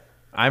 Yeah.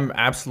 I'm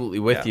absolutely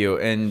with you.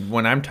 And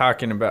when I'm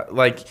talking about,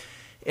 like,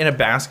 in a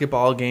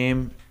basketball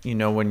game, you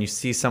know, when you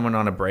see someone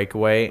on a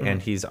breakaway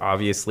and he's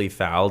obviously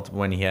fouled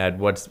when he had,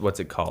 what's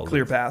it called?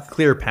 Clear path.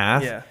 Clear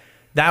path. Yeah.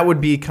 That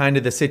would be kind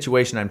of the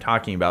situation I'm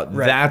talking about.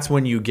 Right. That's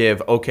when you give,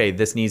 okay,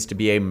 this needs to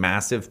be a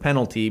massive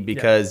penalty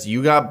because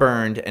you got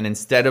burned, and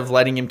instead of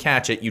letting him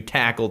catch it, you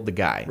tackled the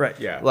guy. Right.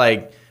 Yeah.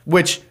 Like,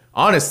 which,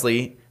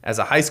 honestly, as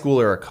a high school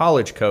or a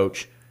college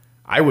coach,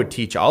 I would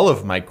teach all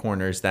of my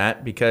corners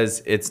that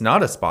because it's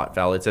not a spot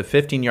foul. It's a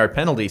 15-yard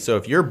penalty. So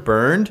if you're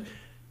burned,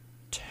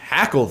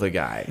 tackle the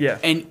guy. Yeah.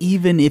 And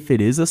even if it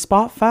is a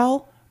spot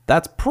foul,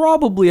 that's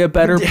probably a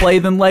better play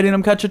than letting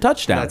him catch a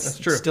touchdown. That's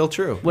true. Still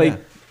true. Like, Yeah.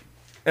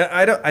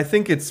 I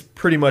think it's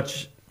pretty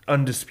much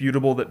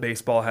undisputable that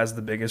baseball has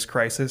the biggest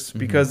crisis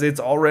because it's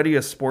already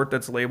a sport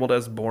that's labeled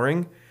as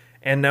boring,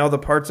 and now the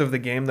parts of the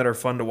game that are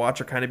fun to watch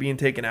are kind of being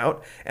taken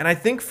out. And I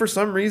think for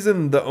some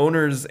reason the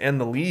owners and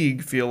the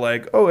league feel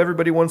like, oh,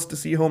 everybody wants to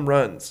see home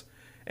runs,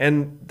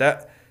 and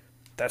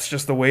that's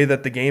just the way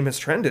that the game has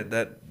trended.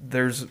 That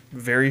there's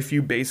very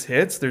few base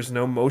hits, there's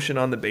no motion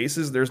on the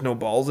bases, there's no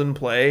balls in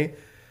play.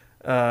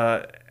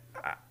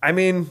 I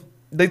mean,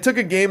 they took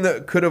a game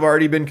that could have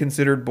already been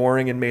considered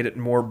boring and made it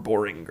more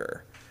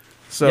boringer.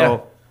 So, yeah.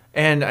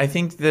 And I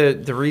think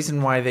the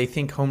reason why they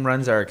think home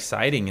runs are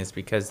exciting is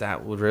because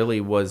that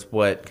really was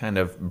what kind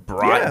of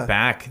brought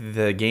back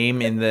the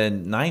game in the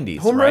 90s.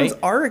 Home right? runs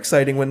are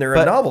exciting when they're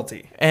a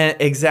novelty.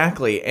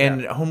 Exactly.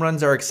 And home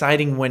runs are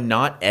exciting when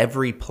not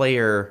every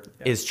player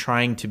is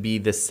trying to be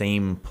the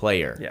same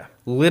player. Yeah.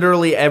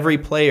 Literally every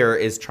player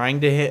is trying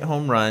to hit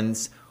home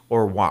runs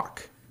or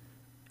walk.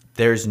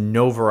 There's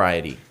no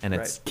variety, and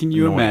it's can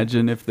you annoying.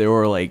 imagine if there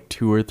were like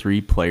 2 or 3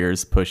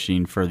 players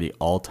pushing for the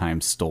all-time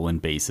stolen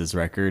bases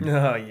record?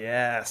 Oh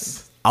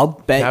yes, I'll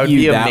bet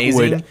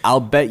I'll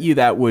bet you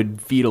that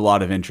would feed a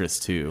lot of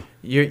interest too.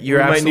 You're might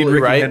need absolutely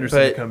Ricky right, Henderson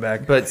to come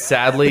back. but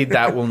sadly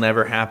that will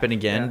never happen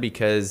again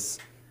because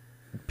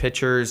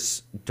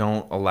pitchers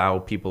don't allow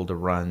people to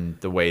run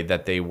the way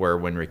that they were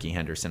when Ricky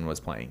Henderson was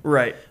playing.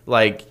 Right.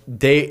 Like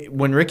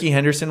when Ricky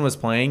Henderson was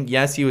playing,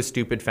 yes, he was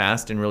stupid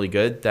fast and really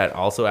good. That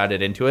also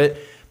added into it.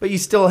 But you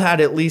still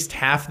had at least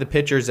half the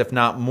pitchers, if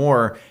not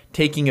more,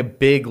 taking a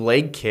big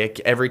leg kick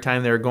every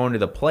time they were going to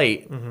the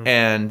plate. Mm-hmm.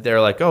 And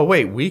they're like, oh,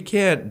 wait, we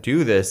can't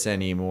do this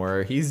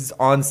anymore. He's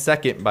on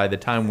second by the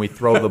time we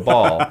throw the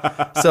ball.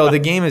 So the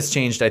game has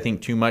changed, I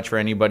think, too much for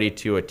anybody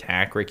to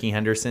attack Ricky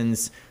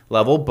Henderson's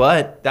level.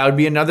 But that would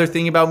be another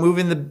thing about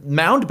moving the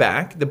mound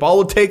back. The ball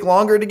would take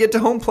longer to get to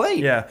home plate.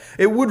 Yeah,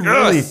 it would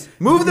really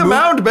move the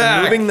mound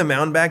back. Moving the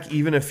mound back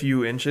even a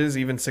few inches,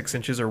 even 6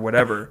 inches or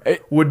whatever,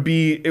 would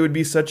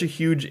be such a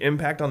huge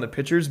impact on the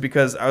pitchers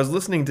because I was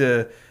listening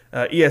to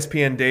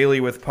ESPN Daily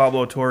with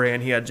Pablo Torre,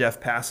 and he had Jeff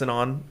Passan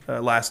on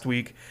last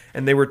week,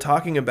 and they were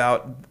talking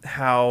about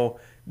how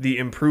the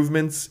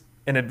improvements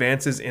and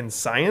advances in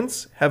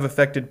science have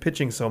affected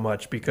pitching so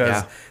much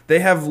because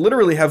they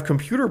literally have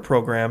computer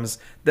programs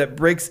that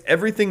breaks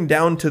everything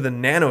down to the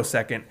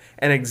nanosecond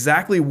and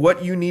exactly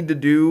what you need to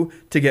do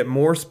to get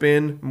more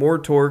spin, more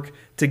torque,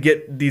 to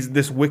get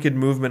this wicked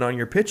movement on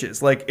your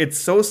pitches. Like, it's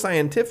so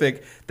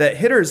scientific that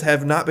hitters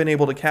have not been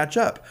able to catch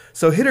up.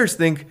 So hitters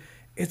think,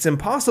 it's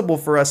impossible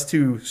for us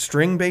to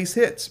string base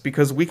hits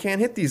because we can't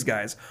hit these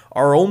guys.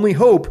 Our only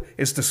hope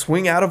is to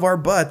swing out of our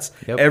butts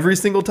every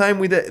single time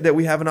that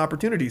we have an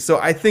opportunity. So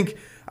I think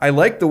I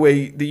like the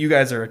way that you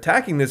guys are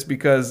attacking this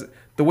because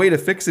the way to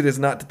fix it is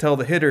not to tell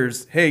the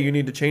hitters, hey, you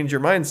need to change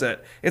your mindset.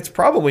 It's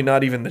probably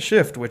not even the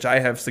shift, which I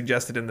have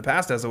suggested in the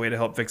past as a way to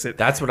help fix it.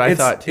 That's what I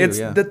thought too. It's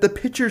that the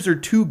pitchers are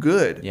too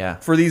good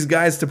for these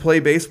guys to play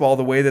baseball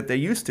the way that they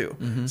used to.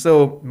 Mm-hmm.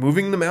 So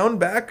moving the mound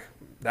back,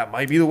 that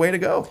might be the way to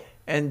go.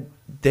 And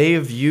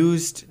they've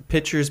used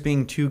pitchers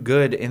being too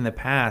good in the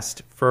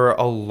past for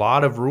a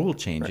lot of rule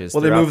changes.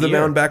 Well, they moved the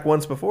mound back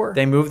once before.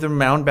 They moved the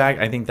mound back.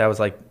 I think that was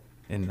like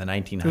in the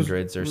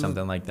 1900s or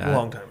something like that. A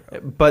long time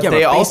ago. But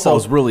they also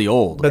was really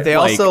old. But they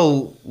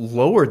also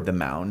lowered the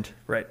mound.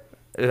 Right.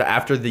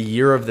 After the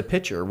year of the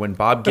pitcher, when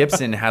Bob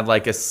Gibson had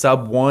like a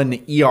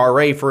sub-1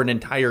 ERA for an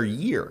entire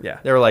year. Yeah.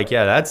 They were like,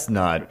 yeah, that's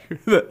not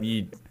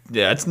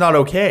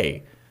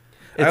okay.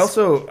 I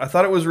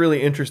thought it was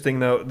really interesting,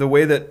 though, the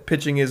way that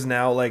pitching is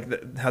now,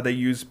 like how they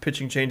use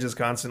pitching changes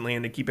constantly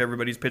and to keep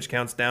everybody's pitch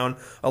counts down.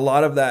 A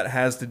lot of that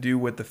has to do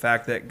with the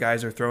fact that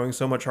guys are throwing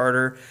so much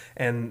harder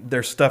and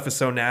their stuff is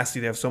so nasty.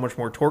 They have so much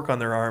more torque on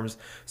their arms.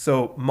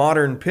 So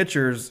modern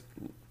pitchers,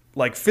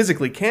 like,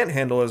 physically can't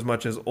handle as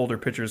much as older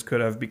pitchers could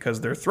have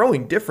because they're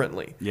throwing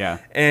differently. Yeah.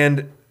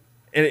 And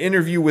an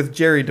interview with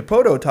Jared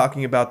Kelenic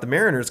talking about the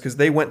Mariners, because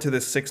they went to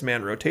this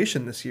 6-man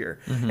rotation this year.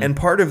 Mm-hmm. And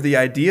part of the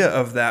idea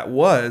of that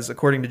was,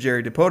 according to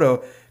Jared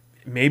Kelenic,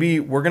 maybe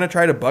we're going to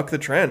try to buck the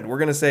trend. We're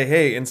going to say,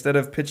 hey, instead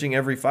of pitching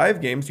every 5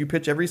 games, you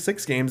pitch every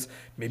 6 games.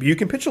 Maybe you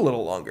can pitch a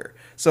little longer.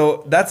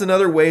 So that's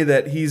another way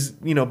that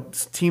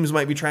teams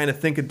might be trying to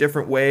think a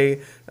different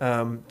way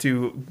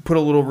to put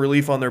a little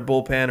relief on their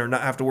bullpen or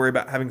not have to worry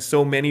about having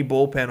so many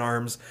bullpen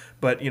arms,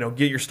 but,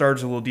 get your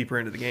starters a little deeper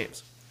into the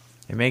games.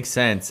 It makes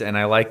sense, and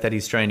I like that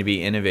he's trying to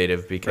be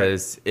innovative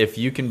because if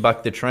you can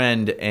buck the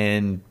trend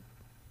and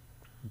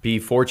be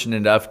fortunate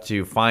enough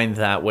to find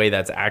that way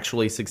that's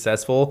actually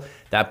successful,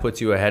 that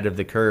puts you ahead of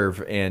the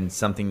curve and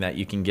something that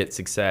you can get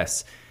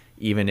success,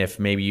 even if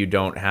maybe you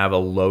don't have a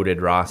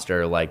loaded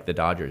roster like the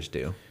Dodgers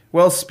do.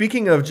 Well,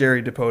 speaking of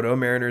Jerry Dipoto,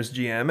 Mariners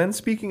GM, and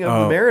speaking of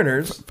the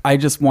Mariners... I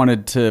just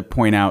wanted to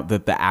point out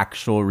that the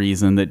actual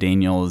reason that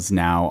Daniel is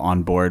now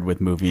on board with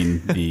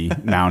moving the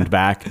mound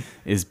back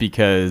is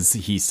because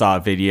he saw a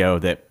video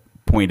that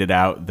pointed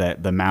out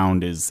that the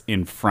mound is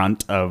in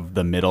front of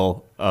the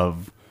middle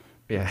of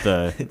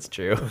the it's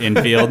true.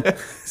 infield.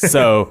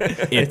 So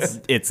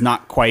it's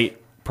not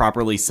quite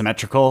properly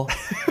symmetrical.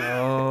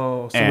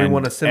 Oh, so we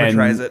want to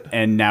symmetrize it.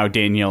 And now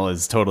Daniel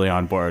is totally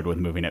on board with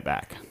moving it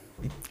back.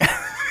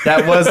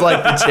 That was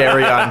like the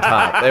cherry on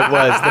top. It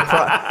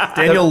was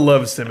Daniel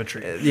loves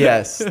symmetry.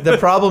 Yes. The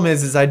problem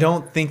is I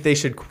don't think they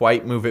should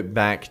quite move it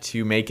back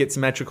to make it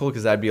symmetrical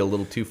because that'd be a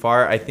little too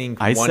far. I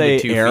think I 1 say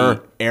to 2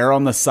 feet. Err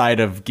on the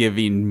side of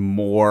giving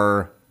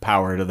more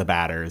power to the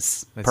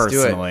batters. Let's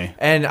personally. do it.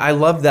 And I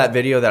love that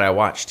video that I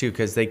watched too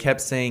because they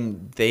kept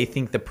saying they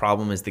think the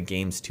problem is the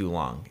game's too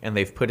long, and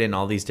they've put in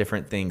all these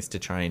different things to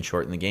try and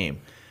shorten the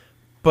game.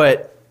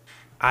 But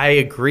I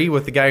agree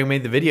with the guy who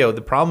made the video. The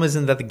problem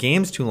isn't that the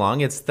game's too long,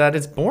 it's that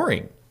it's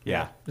boring.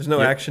 Yeah. There's no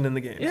action in the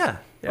game. Yeah.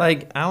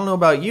 Like, I don't know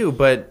about you,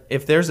 but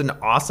if there's an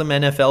awesome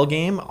NFL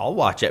game, I'll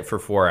watch it for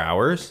 4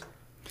 hours.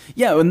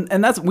 Yeah,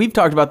 and we've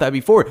talked about that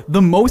before.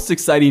 The most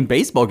exciting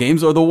baseball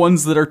games are the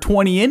ones that are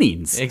 20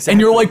 innings. Exactly. And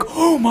you're like,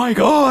 oh my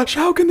gosh,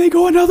 how can they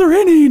go another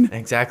inning?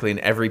 Exactly. And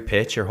every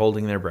pitch, you're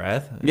holding their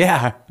breath.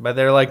 Yeah. But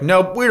they're like,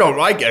 nope, we don't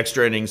like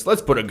extra innings.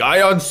 Let's put a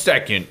guy on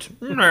second.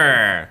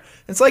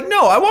 It's like,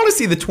 no, I want to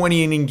see the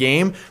 20-inning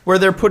game where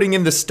they're putting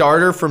in the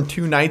starter from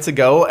 2 nights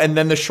ago and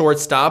then the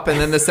shortstop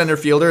and then the center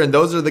fielder, and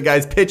those are the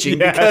guys pitching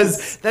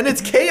because then it's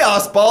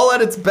chaos ball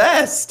at its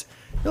best.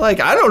 You're like,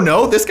 I don't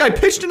know. This guy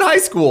pitched in high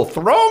school.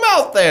 Throw him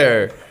out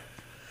there.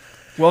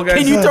 Well, guys,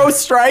 can you throw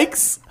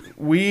strikes?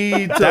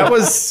 That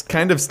was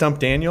kind of Stump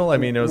Daniel. I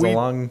mean, it was a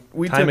long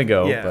time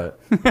ago.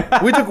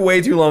 But we took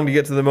way too long to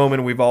get to the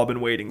moment we've all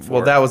been waiting for.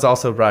 Well, that was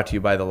also brought to you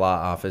by the law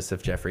office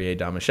of Jeffrey A.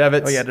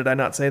 Domashevitz. Oh yeah, did I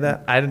not say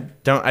that? I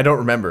don't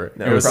remember.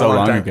 No, it was so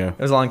long ago.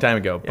 It was a long time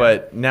ago. Yeah.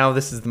 But now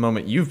this is the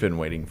moment you've been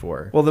waiting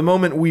for. Well, the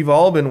moment we've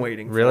all been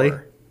waiting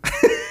for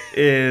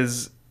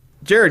is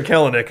Jared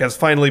Kelenic has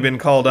finally been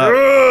called up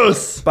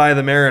by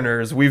the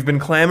Mariners. We've been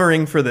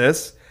clamoring for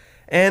this,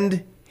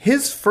 and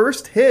his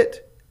first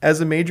hit as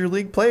a major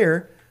league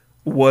player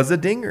was a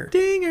dinger.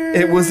 Dinger.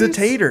 It was a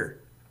tater.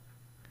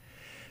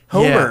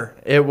 Homer.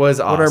 Yeah, it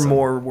was awesome. What are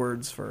more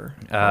words for?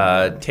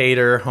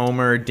 Tater,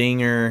 homer,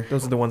 dinger.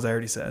 Those are the ones I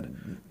already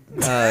said.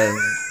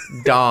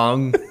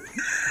 Dong.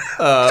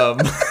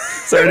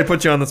 Sorry to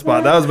put you on the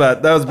spot. That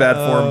was bad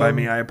form by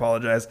me. I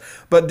apologize.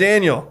 But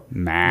Daniel,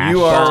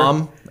 you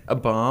are a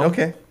bomb.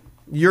 Okay,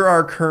 you're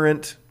our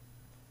current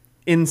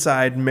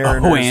inside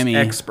Mariners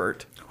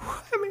expert.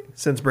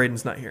 Since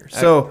Braden's not here,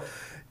 so.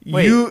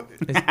 Wait, you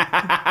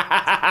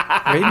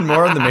Braden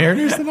more on the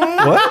Mariners than I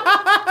am?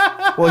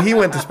 What? Well, he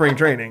went to spring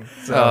training.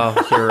 So,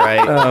 oh, you're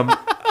right.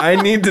 I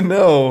need to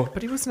know.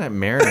 But he wasn't at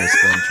Mariners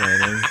spring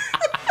training.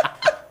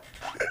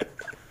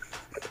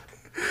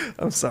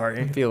 I'm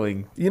sorry. I'm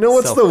feeling. You know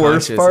what's the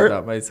worst part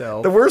about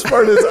myself? The worst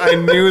part is I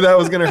knew that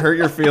was going to hurt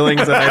your feelings,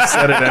 and I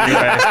said it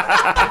anyway.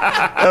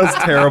 That was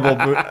terrible.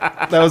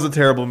 That was a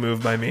terrible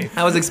move by me.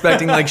 I was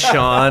expecting like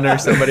Sean or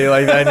somebody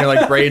like that, and you're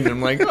like Braden.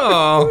 I'm like,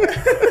 oh.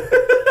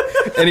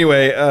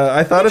 Anyway,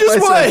 I thought if I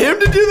want him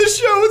to do the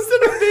show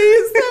instead of me.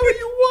 Is that what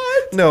you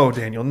want? No,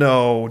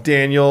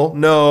 Daniel,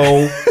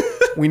 no.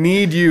 We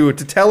need you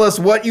to tell us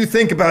what you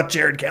think about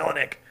Jared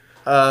Kelenic.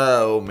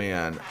 Oh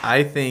man,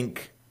 I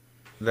think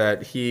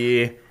that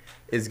he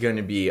is going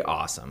to be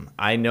awesome.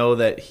 I know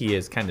that he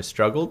has kind of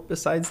struggled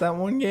besides that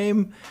one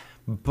game,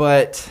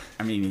 but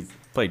I mean, he's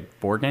played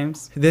 4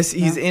 games.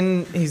 He's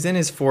in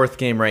his 4th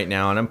game right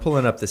now, and I'm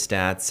pulling up the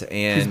stats.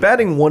 And he's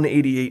batting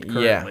 188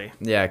 currently.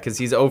 Yeah, because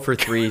he's 0 for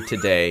 3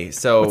 today.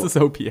 So what's his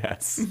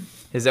OPS?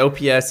 His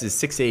OPS is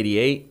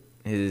 688.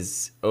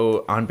 His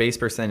on base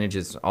percentage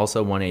is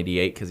also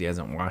 188 because he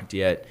hasn't walked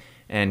yet,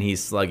 and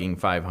he's slugging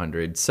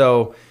 500.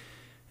 So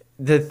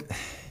that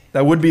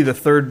would be the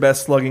 3rd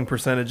best slugging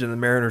percentage in the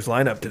Mariners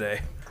lineup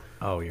today.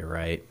 Oh, you're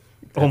right.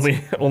 Only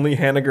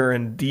Haniger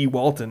and D.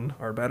 Walton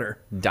are better.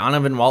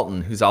 Donovan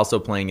Walton, who's also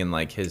playing in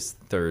like his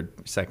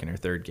second or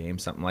third game,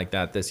 something like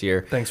that this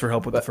year. Thanks for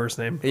help with the first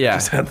name. Yeah,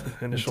 just had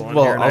the initial on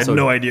here, and also, I had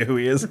no idea who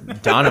he is.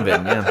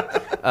 Donovan,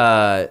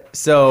 yeah.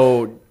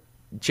 So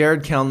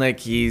Jared Kelenic,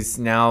 he's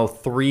now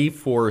 3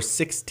 for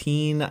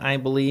 16, I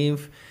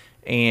believe,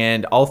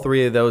 and all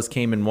 3 of those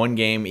came in one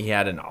game. He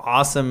had an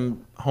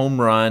awesome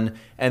home run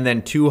and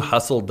then 2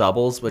 hustle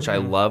doubles, which I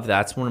love.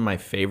 That's one of my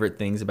favorite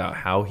things about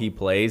how he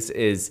plays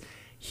is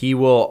he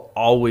will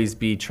always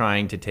be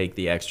trying to take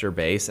the extra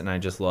base, and I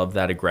just love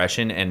that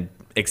aggression and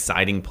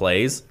exciting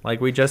plays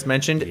like we just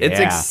mentioned. Yeah. It's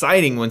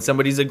exciting when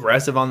somebody's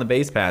aggressive on the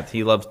base path.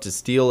 He loves to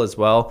steal as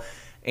well,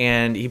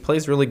 and he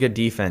plays really good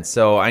defense.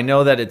 So I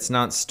know that it's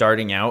not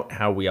starting out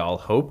how we all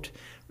hoped.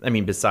 I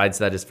mean, besides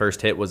that his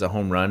first hit was a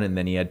home run, and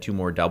then he had 2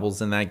 more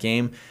doubles in that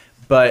game.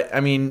 But, I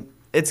mean,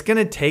 it's going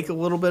to take a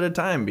little bit of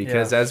time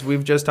because, as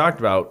we've just talked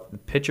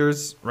about,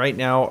 pitchers right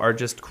now are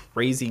just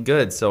crazy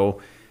good.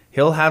 So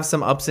he'll have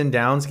some ups and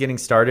downs getting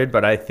started,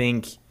 but I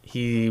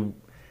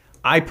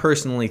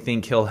personally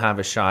think he'll have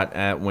a shot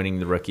at winning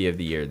the Rookie of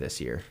the Year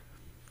this year.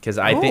 Because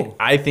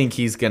I think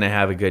he's going to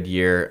have a good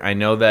year. I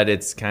know that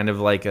it's kind of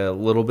like a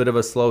little bit of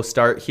a slow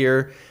start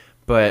here,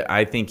 but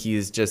I think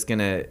he's just going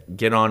to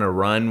get on a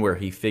run where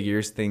he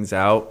figures things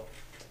out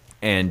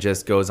and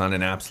just goes on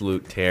an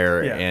absolute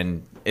tear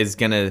and is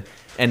going to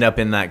end up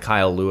in that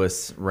Kyle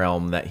Lewis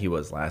realm that he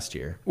was last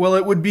year. Well,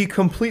 it would be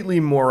completely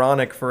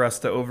moronic for us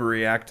to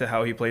overreact to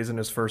how he plays in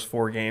his first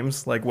 4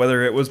 games, like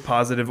whether it was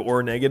positive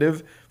or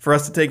negative. For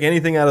us to take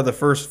anything out of the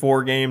first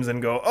 4 games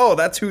and go, oh,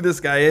 that's who this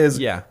guy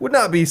is, would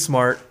not be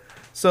smart.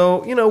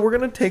 So, we're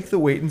going to take the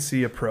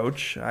wait-and-see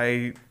approach.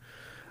 I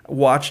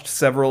watched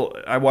several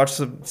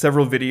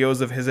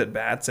videos of his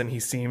at-bats, and he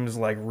seems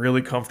like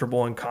really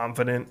comfortable and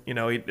confident.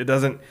 It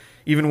doesn't,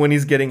 even when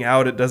he's getting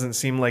out, it doesn't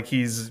seem like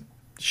he's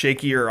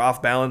shaky or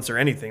off balance or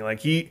anything. Like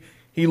he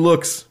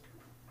looks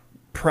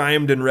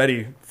primed and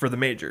ready for the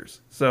majors.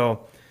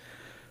 So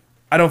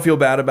I don't feel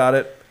bad about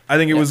it. I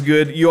think it was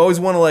good. You always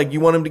want to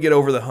you want him to get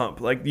over the hump.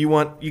 Like you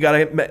got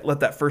to let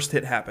that first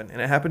hit happen, and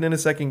it happened in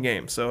his second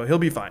game, so he'll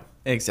be fine.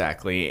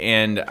 Exactly.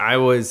 And it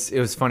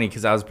was funny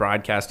because I was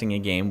broadcasting a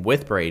game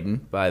with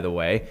Braden, by the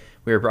way.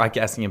 We were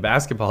broadcasting a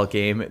basketball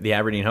game, the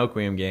Aberdeen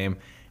Hoquiam game,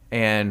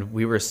 and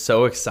we were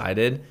so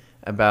excited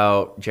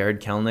about Jared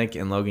Kelenic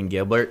and Logan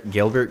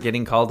Gilbert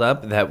getting called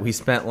up that we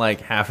spent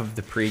half of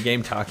the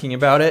pregame talking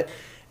about it.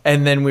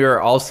 And then we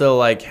were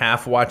also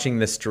half watching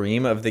the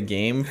stream of the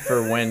game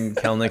for when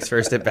Kelenic's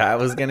first at bat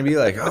was going to be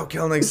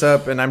Kelenic's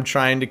up, and I'm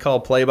trying to call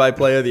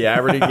play-by-play of the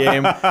Aberdeen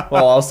game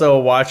while also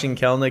watching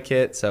Kelenic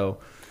hit. So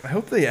I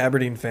hope the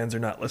Aberdeen fans are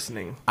not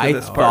listening to I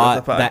this part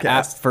of the podcast.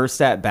 That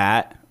first at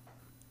bat,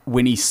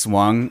 when he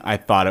swung, I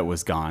thought it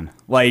was gone.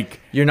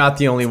 You're not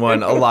the only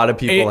one. A lot of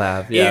people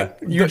have. Yeah.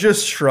 You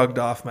just shrugged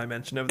off my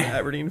mention of the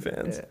Aberdeen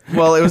fans.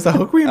 Well, it was the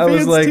Hoquiam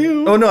fans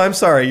too. Oh no, I'm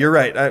sorry. You're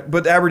right.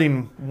 But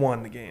Aberdeen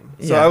won the game.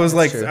 So I was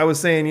I was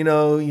saying,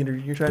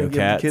 you're trying to give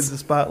the kids the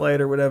spotlight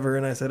or whatever,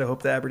 and I said I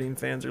hope the Aberdeen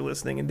fans are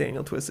listening. And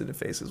Daniel twisted his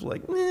faces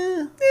like,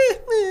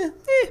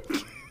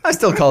 I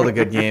still call it a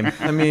good game.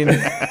 I mean,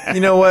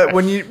 you know what?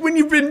 When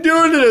you've been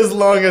doing it as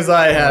long as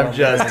I have,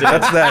 Justin,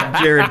 that's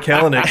that Jared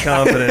Kelenic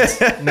confidence.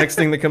 Next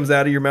thing that comes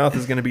out of your mouth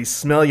is going to be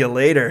 "smell you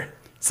later."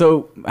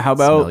 So how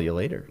about smell you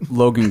later,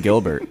 Logan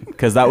Gilbert?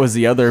 Because that was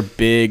the other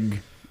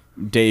big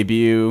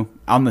debut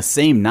on the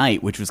same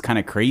night, which was kind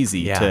of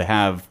crazy to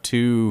have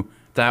 2.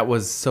 That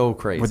was so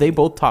crazy. Were they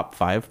both top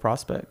 5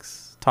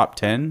 prospects? Top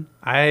 10?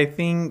 I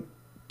think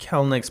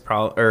Kelenic's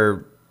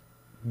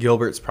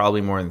Gilbert's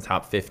probably more in the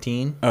top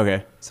 15.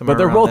 Okay. But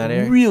they're both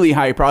really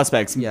high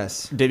prospects.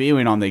 Yes.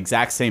 Debuting on the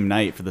exact same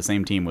night for the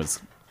same team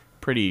was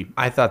pretty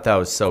I thought that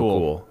was so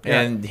cool.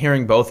 Yeah. And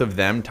hearing both of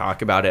them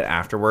talk about it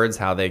afterwards,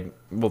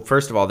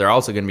 first of all, they're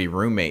also going to be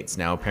roommates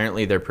now.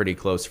 Apparently they're pretty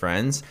close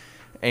friends.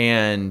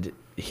 And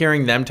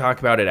hearing them talk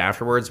about it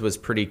afterwards was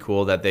pretty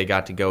cool that they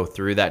got to go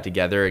through that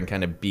together and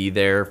kind of be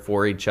there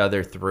for each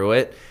other through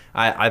it.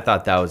 I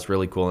thought that was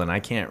really cool. And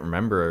I can't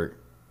remember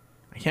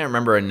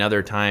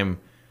another time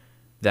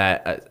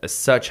that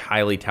such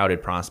highly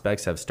touted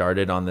prospects have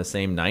started on the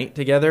same night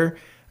together.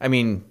 I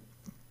mean,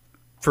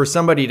 for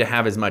somebody to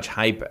have as much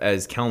hype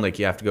as Kelenic,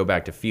 you have to go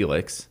back to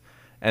Felix.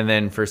 And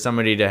then for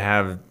somebody to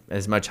have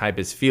as much hype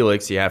as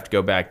Felix, you have to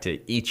go back to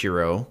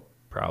Ichiro,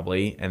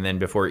 probably. And then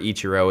before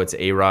Ichiro, it's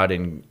A-Rod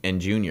and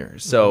Junior.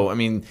 So, I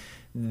mean,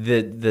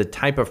 the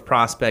type of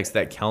prospects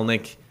that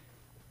Kelenic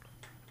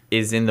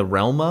is in the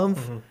realm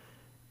of,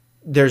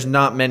 there's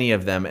not many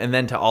of them. And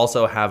then to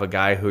also have a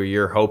guy who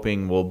you're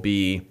hoping will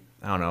be,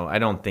 I don't know, I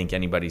don't think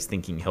anybody's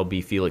thinking he'll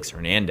be Felix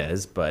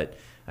Hernandez, but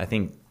I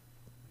think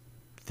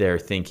they're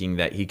thinking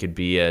that he could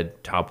be a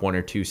top 1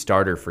 or 2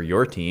 starter for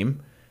your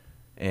team.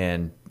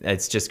 And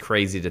it's just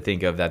crazy to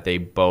think of that they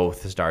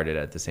both started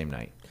at the same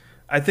night.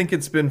 I think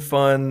it's been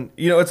fun.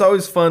 It's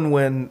always fun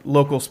when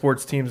local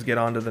sports teams get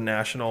onto the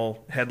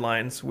national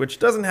headlines, which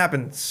doesn't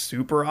happen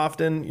super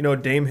often.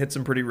 Dame hits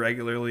them pretty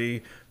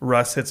regularly.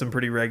 Russ hits them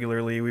pretty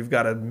regularly. We've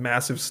got a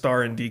massive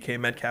star in DK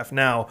Metcalf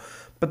now.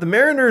 But the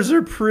Mariners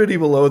are pretty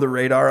below the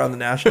radar on the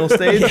national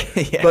stage.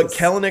 Yes. But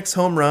Kelenic's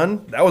home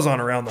run, that was on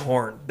Around the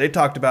Horn. They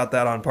talked about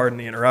that on Pardon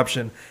the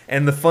Interruption.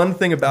 And the fun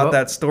thing about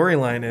that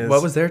storyline is...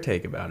 What was their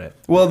take about it?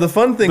 Well, the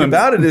fun thing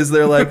about it is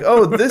they're like,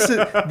 oh, this is...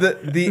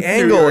 The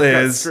angle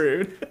is...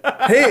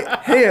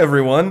 hey,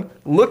 everyone,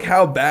 look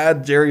how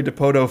bad Jerry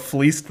DiPoto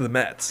fleeced the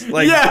Mets.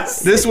 Yes!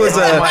 This was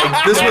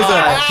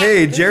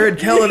hey, Jared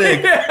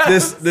Kelenic,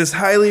 this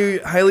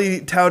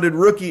highly touted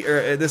rookie,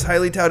 this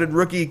highly touted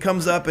rookie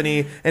comes up and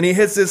he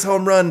hits this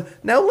home run.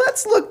 Now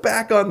let's look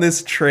back on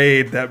this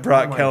trade that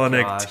brought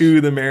Kelenic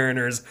to the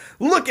Mariners.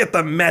 Look at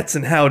the Mets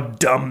and how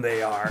dumb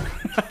they are.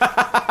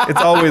 It's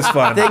always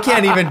fun. They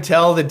can't even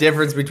tell the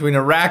difference between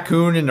a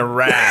raccoon and a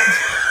rat.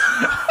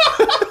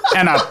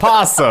 And a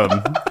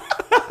possum.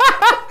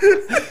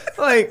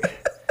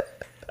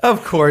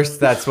 Of course,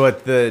 that's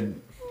what the...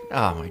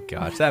 Oh my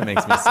gosh, that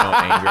makes me so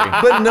angry.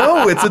 But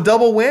no, it's a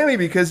double whammy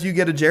because you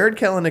get a Jared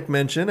Kelenic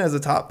mention as a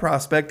top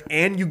prospect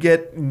and you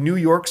get New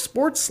York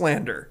sports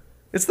slander.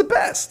 It's the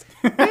best.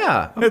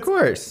 Yeah, of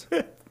course.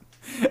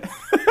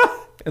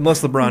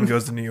 Unless LeBron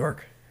goes to New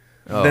York.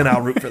 Then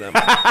I'll root for them.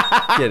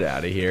 Get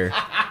out of here.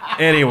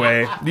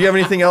 Anyway, do you have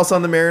anything else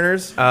on the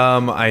Mariners?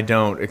 I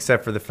don't,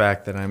 except for the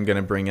fact that I'm going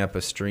to bring up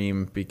a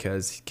stream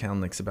because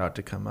Kelenic's about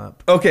to come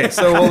up. Okay,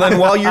 so then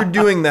while you're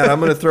doing that, I'm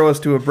going to throw us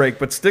to a break.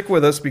 But stick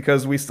with us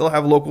because we still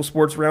have local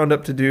sports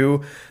roundup to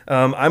do.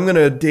 I'm going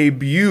to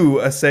debut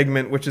a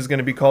segment which is going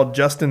to be called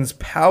Justin's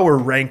Power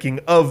Ranking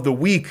of the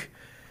Week.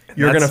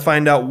 You're going to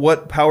find out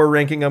what power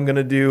ranking I'm going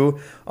to do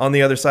on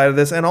the other side of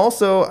this. And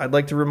also, I'd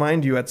like to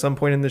remind you at some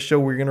point in the show,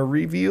 we're going to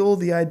reveal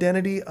the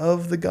identity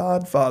of the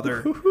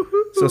Godfather.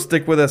 So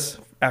stick with us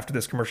after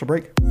this commercial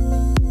break.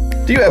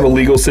 Do you have a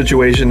legal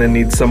situation and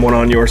need someone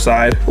on your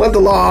side? Let the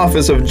law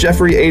office of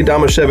Jeffrey A.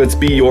 Damashevitz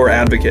be your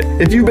advocate.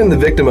 If you've been the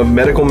victim of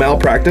medical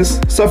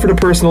malpractice, suffered a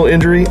personal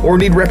injury, or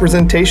need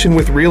representation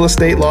with real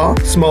estate law,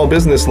 small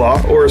business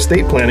law, or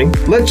estate planning,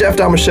 let Jeff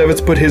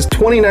Damashevitz put his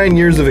 29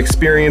 years of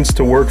experience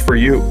to work for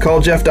you.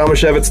 Call Jeff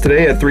Damashevitz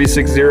today at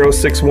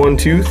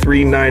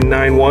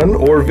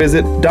 360-612-3991 or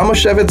visit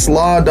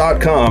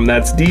damashevitzlaw.com.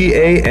 That's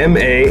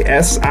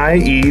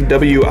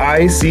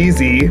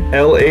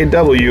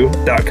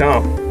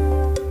DAMASIEWICZLAW.com.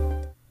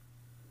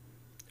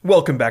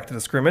 Welcome back to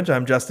The Scrimmage.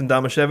 I'm Justin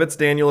Damashevitz.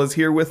 Daniel is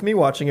here with me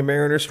watching a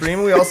Mariner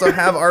stream. We also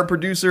have our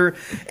producer,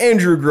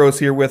 Andrew Gross,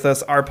 here with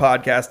us. Our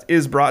podcast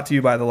is brought to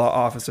you by the law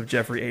office of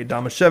Jeffrey A.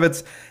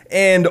 Damashevitz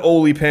and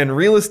Ole Penn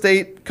Real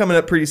Estate. Coming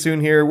up pretty soon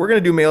here. We're going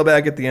to do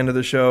mailbag at the end of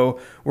the show.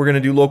 We're going to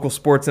do local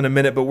sports in a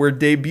minute, but we're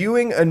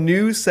debuting a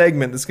new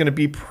segment that's going to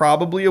be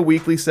probably a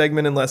weekly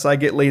segment unless I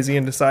get lazy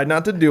and decide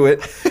not to do it.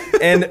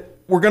 And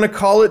we're going to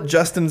call it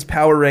Justin's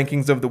Power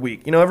Rankings of the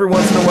Week. Every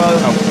once in a while...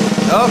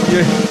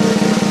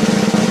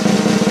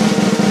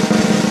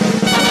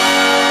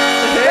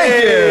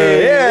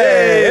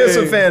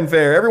 Some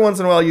fanfare. Every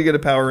once in a while you get a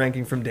power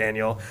ranking from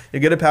Daniel.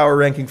 You get a power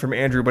ranking from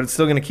Andrew, but it's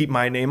still going to keep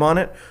my name on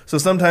it. So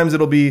sometimes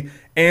it'll be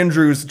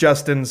Andrew's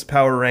Justin's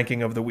Power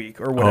Ranking of the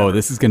Week or whatever. Oh,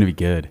 this is going to be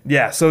good.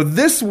 Yeah, so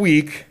this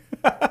week,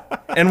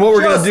 and what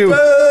we're going to do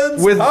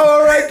with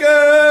Power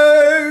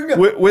Ranking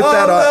with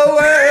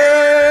that...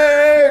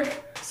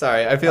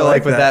 Sorry, I feel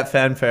like with that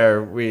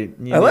fanfare, I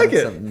like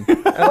it.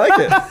 I like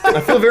it. I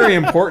feel very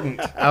important.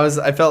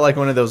 I felt like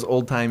one of those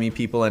old timey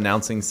people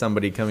announcing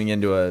somebody coming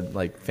into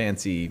a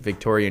fancy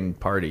Victorian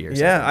party or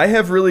something. Yeah, I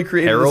have really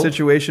created a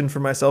situation for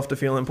myself to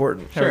feel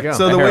important. There we go.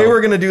 So the way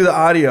we're going to do the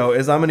audio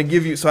is I'm going to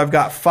give you. So I've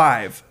got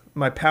 5.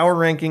 My power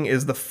ranking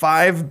is the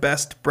 5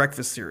 best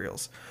breakfast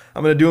cereals.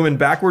 I'm going to do them in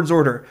backwards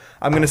order.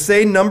 I'm going to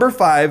say number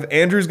 5.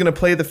 Andrew's going to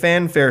play the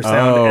fanfare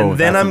sound, and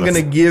then I'm going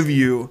to give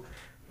you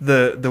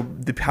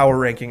the power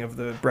ranking of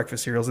the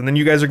breakfast cereals, and then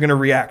you guys are going to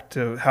react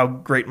to how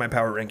great my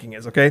power ranking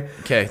is, okay?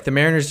 Okay, the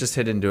Mariners just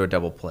hit into a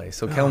double play,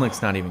 so Kelenic's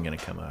not even going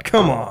to come up.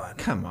 Come on.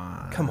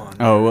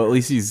 Oh, well, at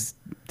least he's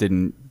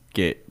didn't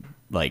get,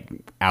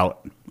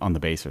 out on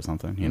the base or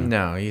something,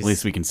 No, at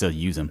least we can still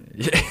use him.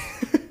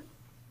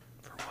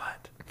 For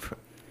what?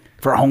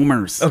 For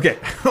homers. Okay.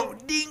 Oh,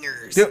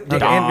 dingers.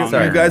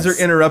 Andrew, you guys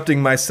are interrupting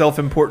my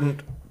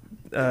self-important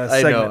segment.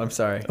 I know, I'm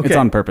sorry. Okay. It's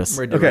on purpose.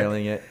 We're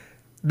derailing it.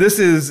 This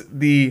is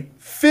the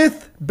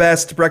 5th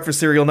best breakfast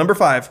cereal, number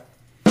 5.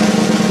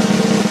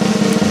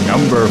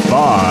 Number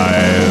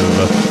 5.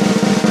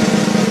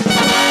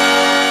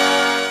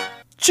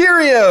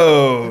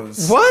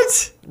 Cheerios.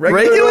 What?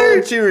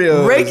 Regular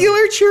Cheerios.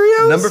 Regular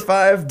Cheerios? Number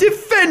 5.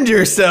 Defend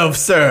yourself,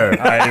 sir.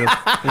 I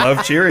love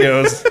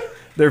Cheerios.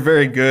 They're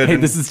very good. Hey,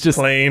 this is just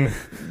plain.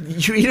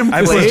 You eat them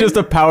This plain? is just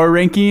a power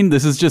ranking.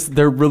 This is just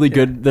they're really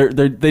good.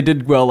 They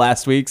did well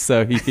last week,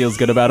 so he feels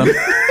good about them.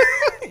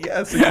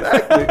 Yes,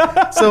 exactly.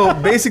 So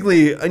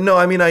basically, no,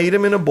 I mean, I eat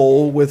them in a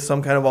bowl with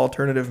some kind of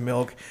alternative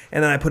milk,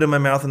 and then I put it in my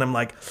mouth, and I'm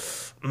like,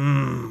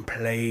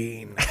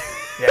 plain.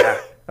 Yeah.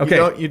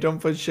 Okay. You don't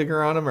put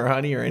sugar on them or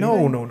honey or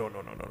anything? No.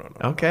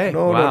 Okay.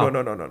 No. Wow. No.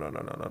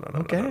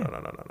 Okay. No.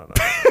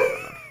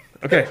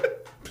 Okay.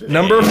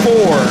 Number 4.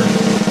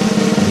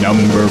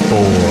 Number 4.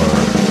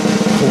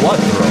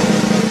 Cuatro.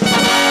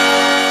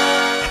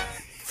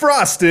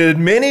 Frosted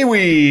mini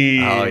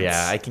wheats. Oh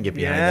yeah, I can get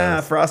behind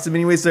those. Frosted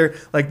mini wheats.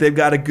 They've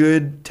got a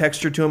good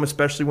texture to them,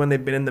 especially when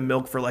they've been in the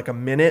milk for like a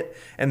minute,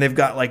 and they've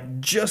got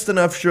like just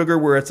enough sugar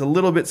where it's a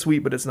little bit sweet,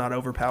 but it's not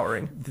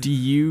overpowering. Do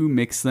you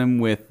mix them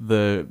with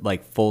the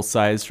like full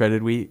size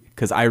shredded wheat?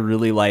 Because I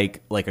really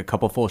like a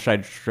couple full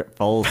size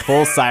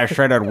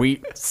shredded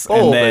wheat,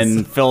 and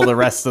then fill the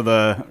rest of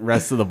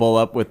the bowl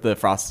up with the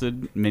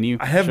frosted mini.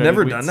 I have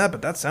never done that,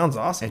 but that sounds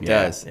awesome. It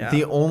does. Yeah.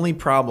 The only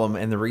problem,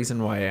 and the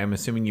reason why I'm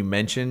assuming you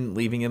mentioned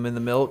leaving them in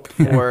the milk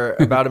for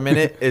about a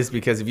minute, is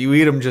because if you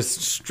eat them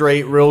just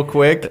straight real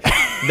quick,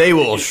 they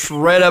will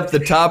shred up the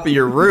top of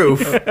your roof.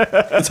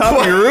 The top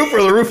of your roof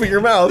or the roof of your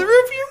mouth? The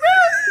roof of your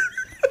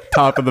mouth.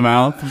 Top of the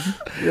mouth.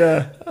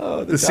 Yeah.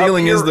 Oh, the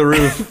ceiling is the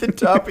roof. The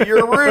top of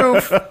your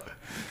roof.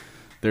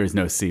 There is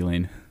no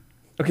ceiling.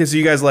 Okay, so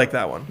you guys like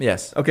that one?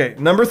 Yes. Okay,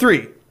 number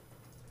 3.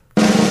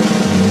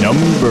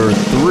 Number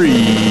 3.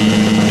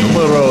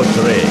 Numero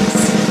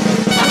tres.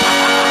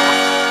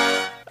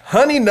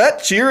 Honey Nut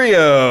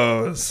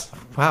Cheerios.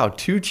 Wow,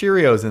 2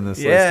 Cheerios in this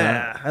list.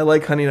 Yeah, I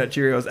like Honey Nut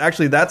Cheerios.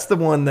 Actually, that's the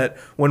one that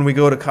when we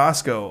go to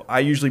Costco, I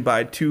usually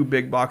buy 2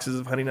 big boxes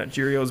of Honey Nut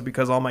Cheerios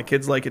because all my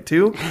kids like it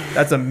too.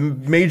 That's a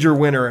major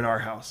winner in our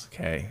house.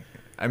 Okay.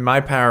 In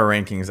my power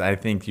rankings, I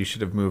think you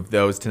should have moved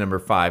those to number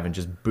 5 and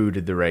just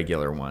booted the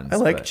regular ones. I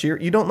like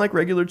You don't like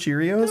regular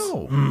Cheerios?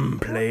 No.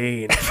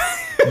 Plain.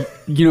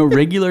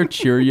 Regular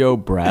Cheerio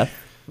breath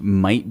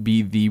might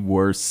be the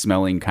worst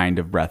smelling kind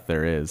of breath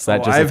there is.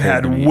 That just I've occurred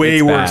had to me. way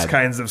It's worse bad.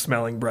 kinds of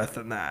smelling breath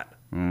than that.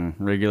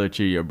 Regular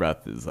Cheerio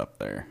breath is up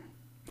there.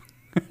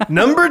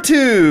 Number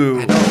 2.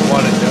 I don't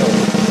want to know.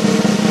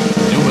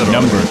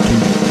 Number 2.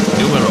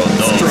 Numero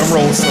dos. Drum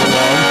roll so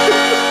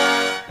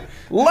long.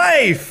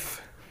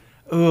 Life.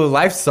 Ooh,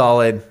 Life's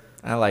solid.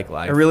 I like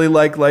Life. I really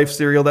like Life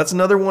cereal. That's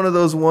another one of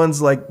those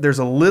ones like there's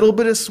a little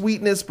bit of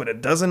sweetness, but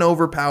it doesn't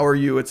overpower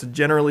you. It's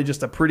generally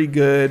just a pretty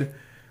good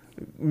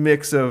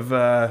mix of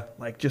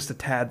like just a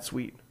tad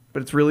sweet,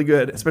 but it's really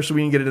good, especially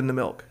when you get it in the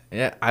milk.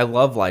 Yeah, I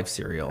love Life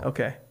cereal.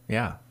 Okay.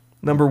 Yeah.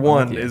 Number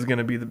 1 is going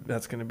to be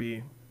it's going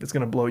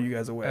to blow you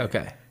guys away.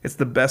 Okay. It's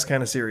the best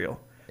kind of cereal.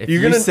 If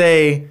you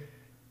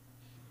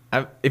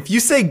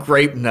say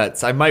grape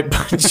nuts, I might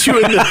punch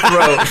you in the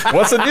throat.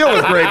 What's the deal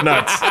with grape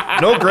nuts?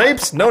 No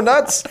grapes, no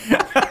nuts.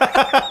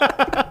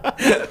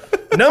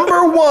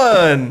 Number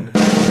 1.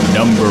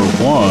 Number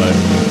 1.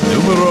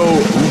 Numero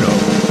uno.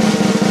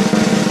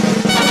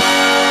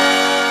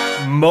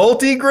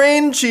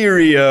 Multigrain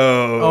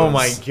Cheerios. Oh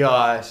my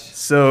gosh.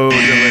 So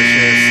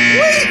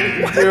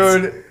delicious.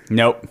 Dude.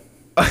 Nope.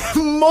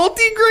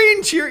 Multigrain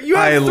Cheerios. You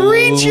have I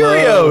 3 love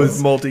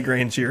Cheerios.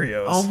 Multigrain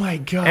Cheerios. Oh my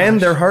gosh. And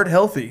they're heart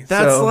healthy.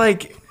 That's so.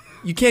 like,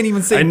 you can't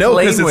even say I know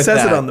plain because it with says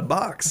that. it on the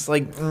box. It's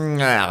like,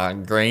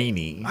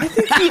 grainy.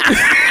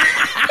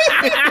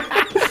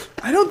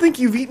 I don't think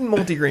you've eaten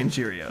multigrain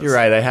Cheerios. You're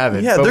right, I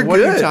haven't. Yeah, but they're what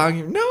are you good.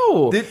 talking?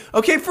 No.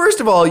 Okay, first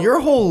of all, your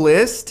whole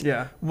list,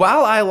 Yeah.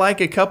 while I like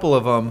a couple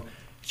of them,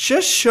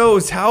 just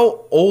shows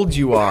how old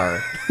you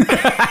are.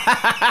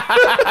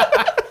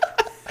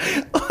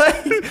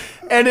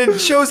 And it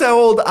shows how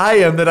old I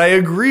am that I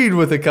agreed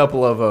with a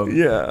couple of them.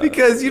 Yeah.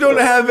 Because you don't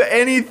have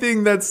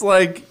anything that's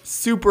like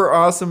super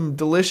awesome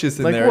delicious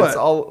in Like there. what? It's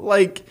all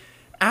like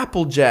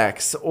Apple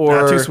Jacks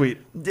or Not too sweet.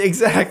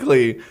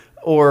 Exactly.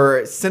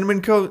 Or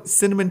cinnamon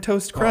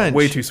toast crunch.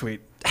 Way too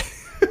sweet.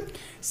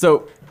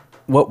 So,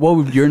 what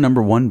would your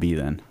number 1 be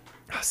then?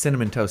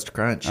 Cinnamon toast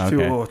crunch.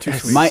 Too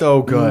sweet.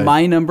 So good.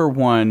 My number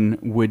 1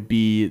 would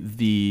be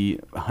the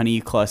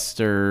Honey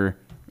Cluster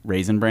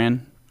Raisin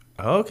Bran.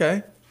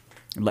 Okay.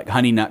 Like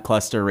Honey Nut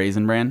Cluster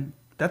Raisin Bran.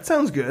 That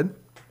sounds good.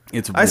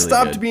 It's really I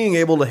stopped good. being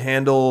able to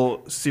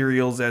handle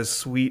cereals as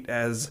sweet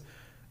as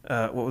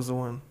what was the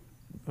one?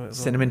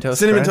 Cinnamon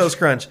Toast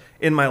Crunch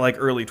in my like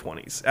early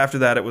 20s. After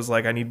that, it was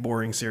like I need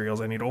boring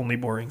cereals. I need only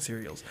boring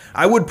cereals.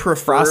 I would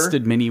prefer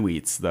Frosted Mini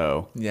Wheats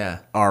though. Yeah.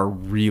 Are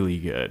really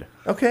good.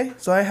 Okay,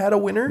 so I had a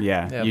winner.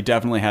 Yeah, you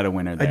definitely had a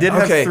winner there. I did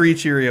have 3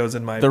 Cheerios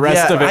in my. The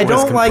rest of it I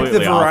was don't like the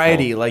completely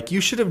variety. awful. Like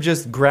you should have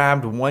just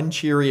grabbed 1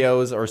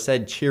 Cheerios or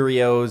said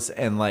Cheerios,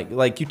 and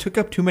like you took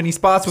up too many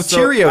spots with So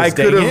Cheerios. I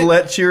could dang have it.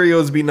 let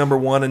Cheerios be number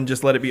 1 and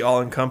just let it be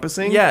all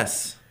encompassing.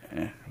 Yes.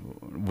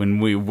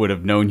 When we would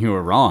have known you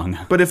were wrong.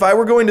 But if I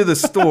were going to the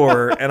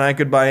store and I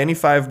could buy any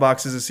 5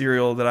 boxes of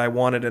cereal that I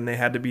wanted and they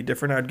had to be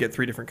different, I'd get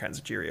 3 different kinds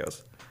of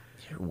Cheerios.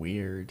 You're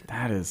weird.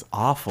 That is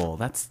awful.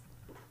 That's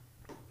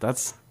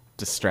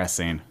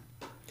distressing.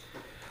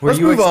 Were Let's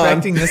you move on.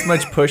 expecting this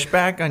much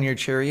pushback on your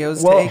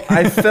Cheerios Well, take?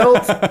 I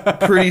felt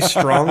pretty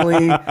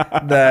strongly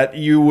that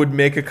you would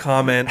make a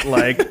comment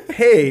like,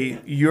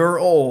 hey, you're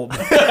old.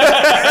 I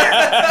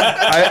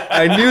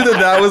knew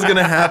that was going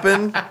to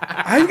happen.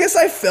 I guess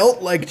I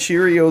felt like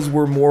Cheerios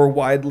were more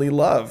widely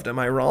loved. Am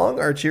I wrong?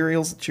 Are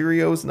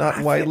Cheerios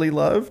not widely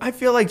loved? I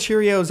feel like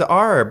Cheerios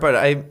are, but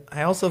I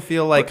also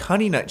feel like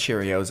Honey Nut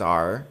Cheerios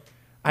are.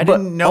 I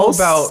didn't know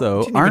about...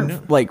 So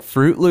aren't like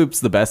Fruit Loops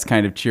the best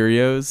kind of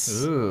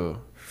Cheerios? Ooh.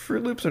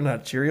 Fruit Loops are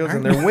not Cheerios,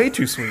 and they're way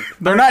too sweet.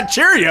 They're not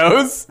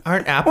Cheerios.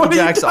 Aren't Apple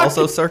Jacks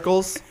also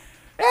circles?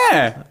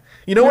 Yeah.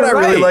 You know what I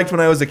really right. liked when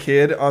I was a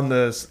kid on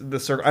the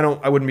circle?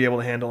 I wouldn't be able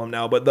to handle them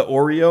now, but the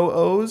Oreo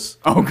O's.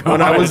 Oh, God.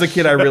 When I was a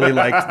kid, I really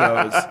liked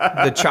those.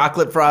 The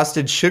chocolate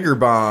frosted sugar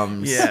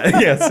bombs. Yeah.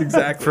 Yes.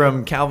 Exactly.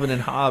 From Calvin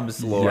and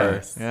Hobbes lore.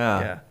 Yes.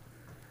 Yeah.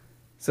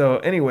 So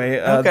anyway,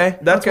 Okay,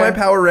 that's okay. my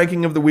power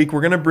ranking of the week.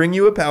 We're going to bring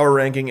you a power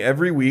ranking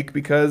every week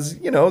because,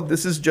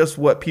 this is just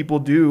what people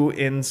do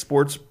in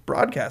sports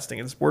broadcasting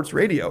and sports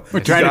radio.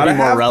 We're trying to be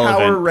more relevant.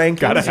 Power rankings.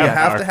 Gotta You have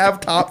have to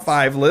have top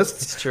 5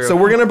 lists. It's true. So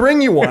we're going to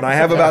bring you one. I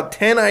have about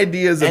 10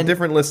 ideas of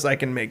different lists I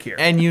can make here.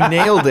 And you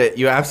nailed it.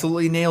 You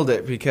absolutely nailed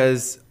it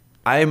because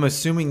I am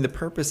assuming the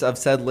purpose of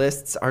said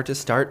lists are to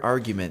start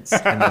arguments.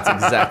 And that's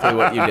exactly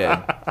what you did.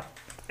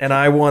 And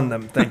I won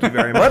them. Thank you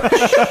very much.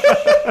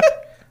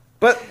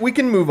 But we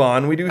can move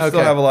on. We do still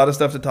Okay. have a lot of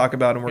stuff to talk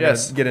about, and we're going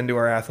Yes. to get into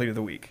our athlete of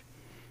the week.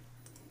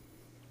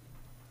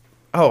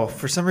 Oh,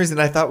 for some reason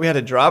I thought we had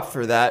a drop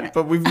for that,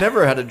 but we've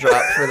never had a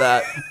drop for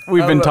that.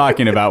 We've been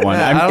talking about one.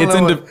 Yeah, I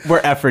don't know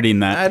We're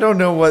efforting that. I don't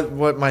know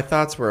what my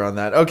thoughts were on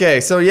that.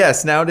 Okay, so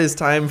yes, now it is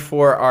time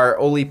for our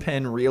Oli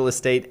Penn Real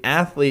Estate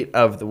Athlete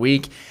of the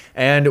Week,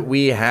 and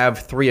we have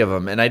 3 of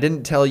them. And I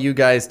didn't tell you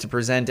guys to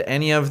present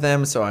any of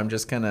them, so I'm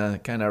just gonna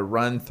kind of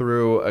run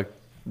through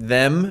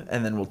them,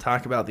 and then we'll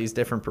talk about these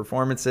different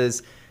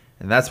performances,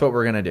 and that's what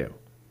we're gonna do.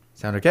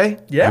 Sound okay?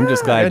 Yeah. I'm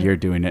just glad you're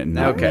doing it and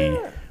not me.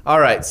 All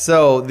right,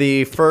 so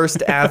the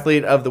first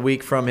athlete of the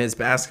week from his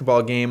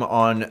basketball game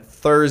on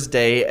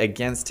Thursday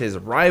against his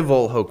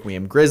rival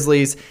Hoquiam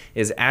Grizzlies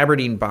is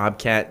Aberdeen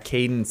Bobcat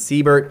Caden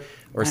Siebert,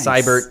 or Nice.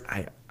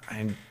 Seibert.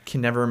 I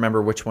can never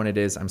remember which one it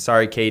is. I'm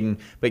sorry, Caden.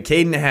 But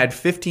Caden had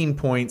 15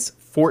 points,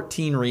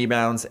 14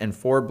 rebounds, and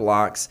 4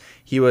 blocks.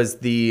 He was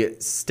the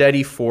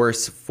steady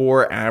force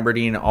for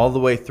Aberdeen all the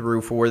way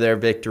through for their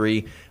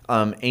victory.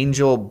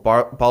 Angel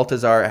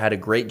Baltazar had a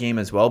great game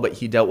as well, but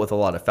he dealt with a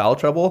lot of foul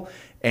trouble.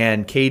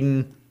 And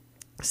Caden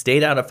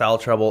stayed out of foul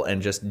trouble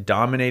and just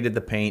dominated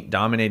the paint,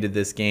 dominated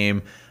this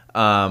game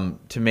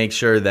to make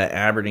sure that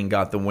Aberdeen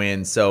got the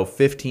win. So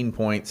 15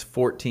 points,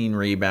 14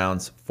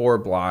 rebounds, 4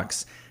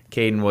 blocks.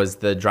 Caden was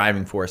the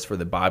driving force for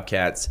the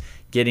Bobcats,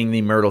 getting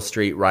the Myrtle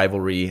Street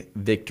rivalry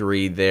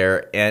victory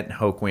there at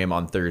Hoquiam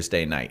on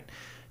Thursday night.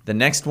 The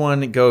next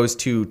one goes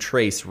to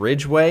Trace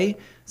Ridgway,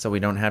 so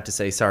we don't have to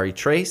say sorry,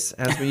 Trace,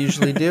 as we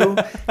usually do.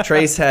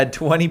 Trace had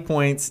 20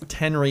 points,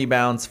 10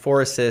 rebounds,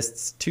 4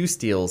 assists, 2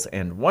 steals,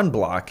 and 1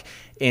 block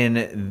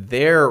in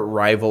their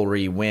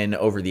rivalry win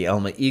over the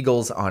Elma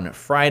Eagles on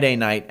Friday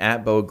night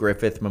at Bo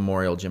Griffith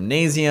Memorial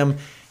Gymnasium.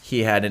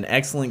 He had an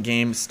excellent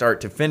game start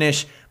to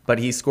finish, but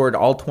he scored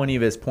all 20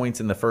 of his points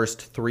in the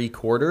first 3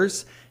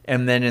 quarters.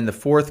 And then in the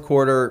fourth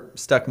quarter,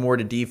 stuck more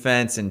to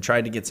defense and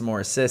tried to get some more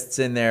assists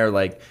in there,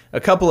 like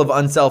a couple of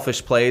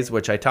unselfish plays,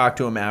 which I talked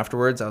to him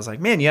afterwards. I was like,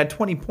 man, you had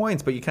 20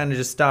 points, but you kind of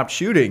just stopped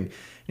shooting. And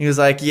he was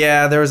like,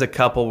 yeah, there was a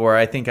couple where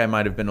I think I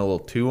might have been a little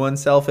too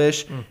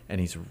unselfish.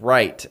 And he's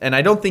right. And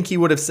I don't think he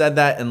would have said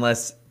that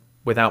unless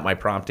without my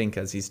prompting,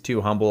 because he's too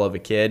humble of a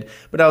kid.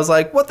 But I was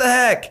like, what the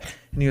heck?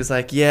 And he was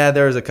like, yeah,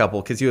 there was a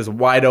couple, because he was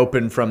wide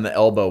open from the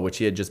elbow, which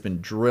he had just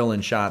been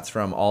drilling shots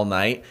from all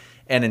night.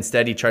 And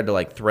instead he tried to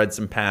like thread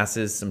some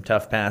passes, some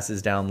tough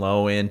passes down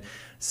low in.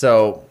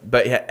 So,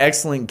 but yeah,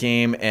 excellent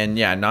game. And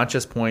yeah, not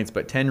just points,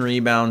 but 10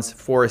 rebounds,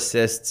 4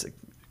 assists.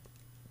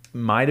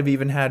 Might have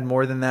even had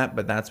more than that,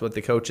 but that's what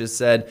the coaches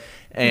said.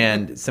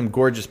 And some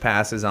gorgeous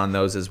passes on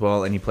those as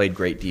well. And he played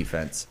great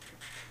defense.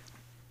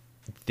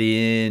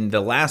 Then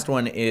the last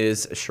one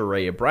is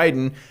Sharia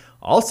Bryden,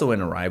 also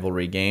in a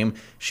rivalry game.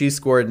 She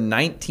scored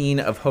 19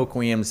 of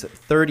Hoquiam's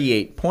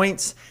 38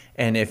 points.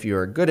 And if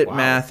you're good at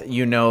math,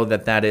 you know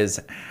that that is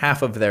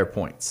half of their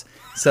points.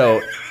 So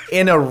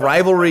in a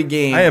rivalry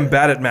game... I am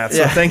bad at math,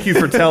 so thank you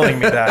for telling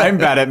me that. I'm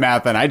bad at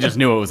math, and I just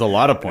knew it was a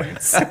lot of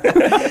points.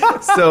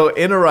 So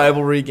in a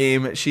rivalry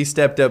game, she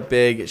stepped up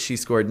big. She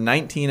scored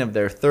 19 of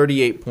their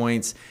 38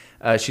 points.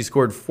 She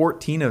scored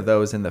 14 of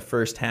those in the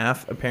first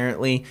half,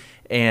 apparently,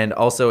 and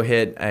also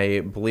hit, I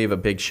believe, a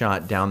big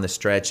shot down the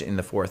stretch in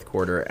the fourth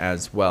quarter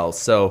as well.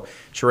 So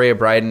Sharia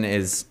Bryden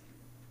is...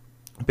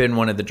 been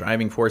one of the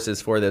driving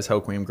forces for this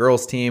Hoquiam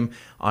girls team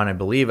on, I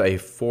believe, a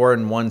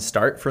 4-1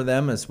 start for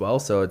them as well.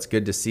 So it's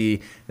good to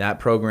see that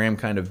program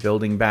kind of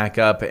building back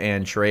up.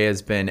 And Sharia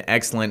has been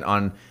excellent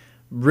on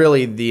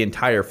really the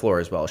entire floor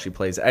as well. She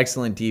plays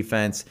excellent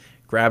defense,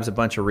 grabs a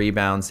bunch of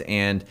rebounds,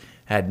 and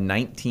had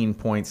 19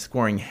 points,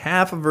 scoring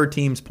half of her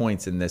team's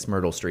points in this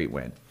Myrtle Street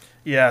win.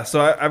 Yeah, so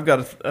I've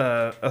got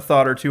a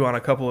thought or two on a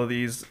couple of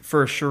these.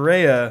 For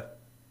Sharia,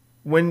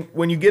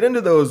 when you get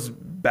into those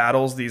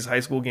battles, these high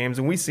school games,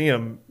 and we see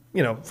them,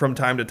 from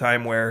time to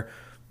time where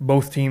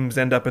both teams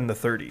end up in the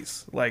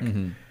 30s. Like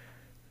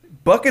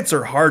buckets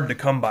are hard to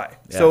come by.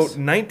 Yes. So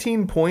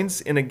 19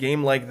 points in a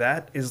game like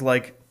that is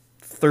like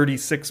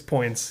 36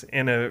 points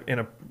in a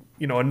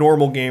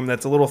normal game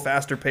that's a little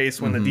faster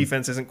paced when the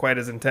defense isn't quite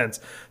as intense.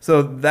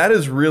 So that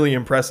is really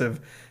impressive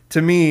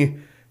to me.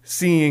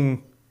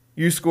 Seeing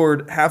you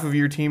scored half of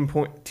your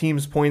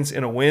team's points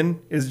in a win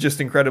is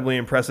just incredibly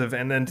impressive.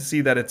 And then to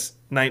see that it's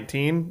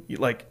 19,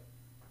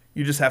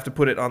 you just have to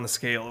put it on the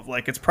scale of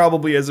it's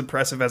probably as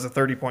impressive as a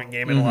 30-point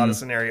game in a lot of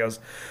scenarios.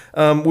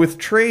 With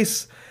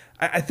Trace,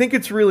 I think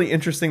it's really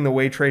interesting the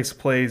way Trace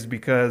plays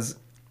because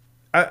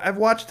I've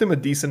watched him a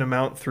decent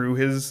amount through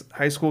his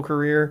high school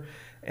career.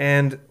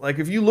 And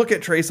if you look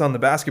at Trace on the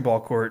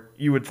basketball court,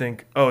 you would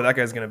think, oh, that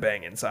guy's going to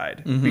bang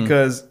inside.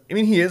 Because,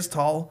 he is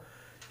tall.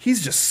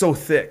 He's just so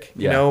thick,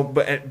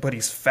 but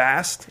he's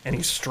fast and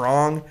he's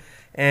strong.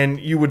 And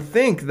you would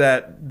think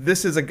that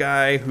this is a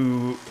guy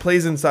who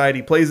plays inside,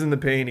 he plays in the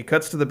paint, he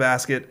cuts to the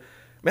basket.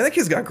 Man, that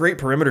kid's got great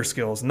perimeter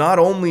skills. Not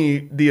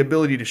only the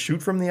ability to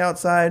shoot from the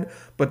outside,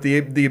 but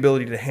the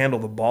ability to handle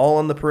the ball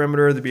on the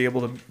perimeter,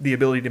 the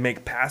ability to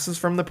make passes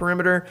from the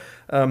perimeter.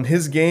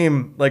 His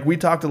game, we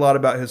talked a lot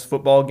about his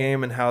football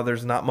game and how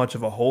there's not much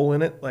of a hole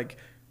in it.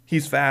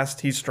 He's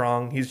fast, he's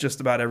strong, he's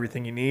just about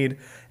everything you need.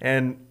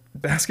 And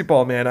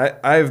basketball, man,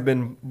 I've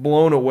been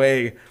blown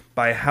away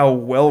by how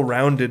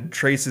well-rounded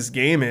Trace's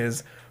game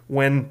is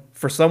when,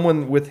 for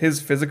someone with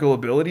his physical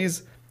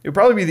abilities, it would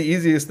probably be the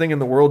easiest thing in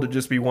the world to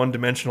just be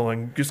one-dimensional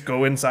and just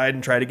go inside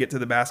and try to get to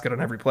the basket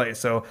on every play.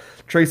 So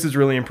Trace is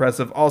really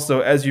impressive.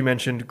 Also, as you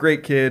mentioned,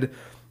 great kid.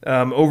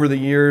 Over the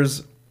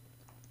years,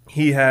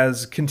 he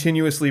has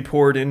continuously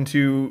poured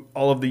into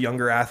all of the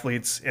younger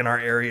athletes in our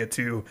area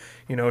too,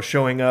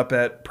 showing up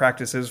at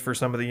practices for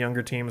some of the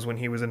younger teams when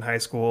he was in high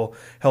school,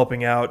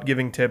 helping out,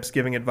 giving tips,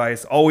 giving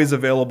advice, always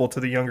available to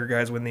the younger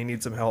guys when they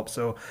need some help.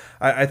 So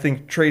I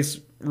think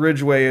Trace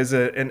Ridgway is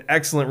an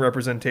excellent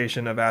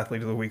representation of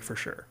Athlete of the Week for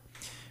sure.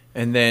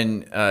 And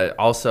then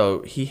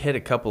also he hit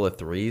a couple of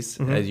threes,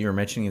 as you were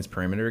mentioning his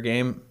perimeter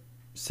game,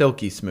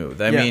 silky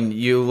smooth. I mean,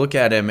 you look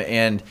at him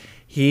and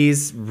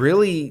he's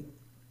really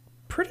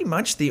pretty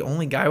much the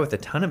only guy with a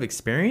ton of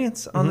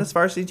experience on this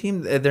varsity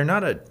team. They're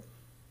not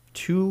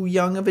too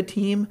young of a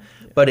team,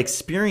 but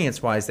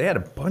experience-wise, they had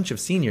a bunch of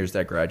seniors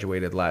that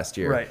graduated last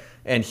year. Right.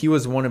 And he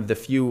was one of the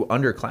few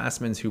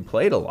underclassmen who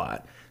played a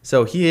lot.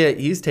 So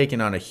he's taken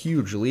on a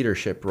huge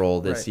leadership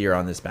role this year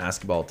on this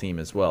basketball team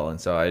as well.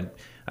 And so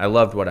I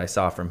loved what I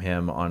saw from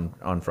him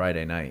on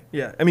Friday night.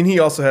 Yeah, he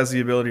also has the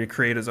ability to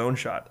create his own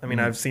shot.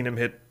 I've seen him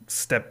hit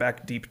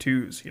step-back deep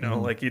twos,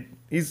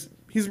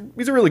 He's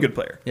a really good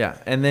player. Yeah,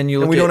 and then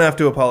we don't have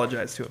to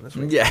apologize to him this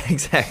week. Yeah,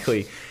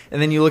 exactly.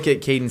 And then you look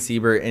at Caden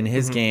Siebert in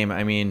his game.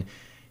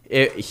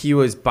 He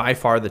was by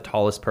far the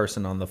tallest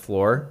person on the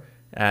floor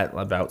at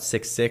about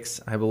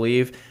 6'6", I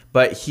believe.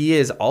 But he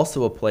is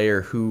also a player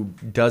who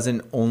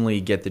doesn't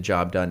only get the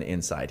job done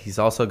inside. He's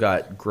also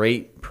got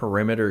great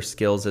perimeter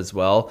skills as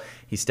well.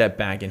 He stepped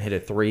back and hit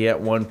a three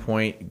at one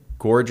point.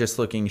 Gorgeous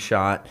looking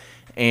shot.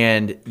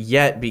 And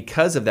yet,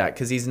 because of that,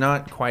 because he's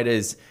not quite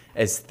as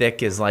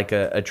thick as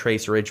a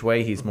Trace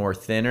Ridgway, he's more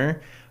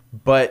thinner.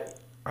 But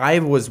I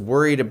was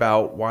worried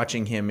about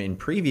watching him in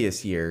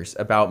previous years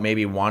about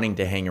maybe wanting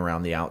to hang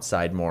around the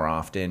outside more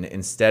often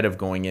instead of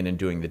going in and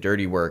doing the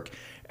dirty work.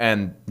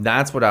 And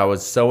that's what I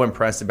was so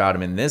impressed about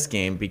him in this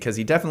game, because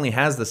he definitely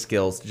has the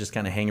skills to just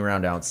kind of hang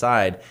around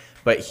outside.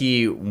 But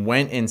he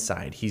went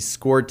inside. He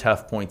scored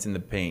tough points in the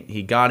paint.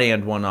 He got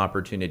and one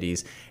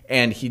opportunities.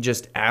 And he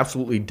just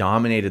absolutely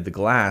dominated the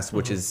glass,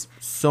 which is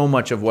so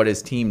much of what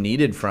his team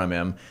needed from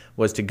him,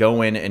 was to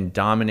go in and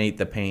dominate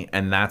the paint.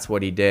 And that's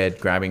what he did,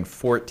 grabbing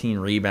 14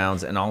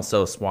 rebounds and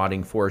also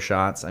swatting 4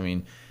 shots.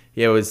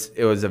 It was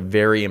a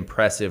very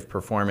impressive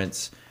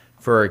performance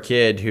for a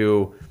kid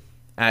who,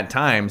 at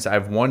times,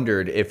 I've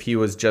wondered if he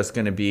was just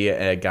going to be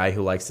a guy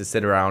who likes to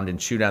sit around and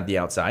shoot out the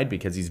outside,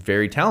 because he's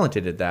very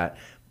talented at that.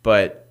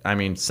 But,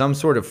 some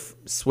sort of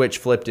switch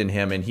flipped in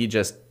him, and he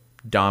just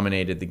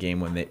dominated the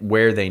game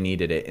where they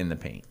needed it in the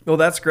paint. Well,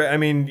 that's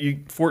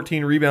great.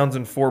 14 rebounds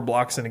and 4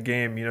 blocks in a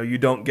game. You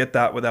don't get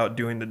that without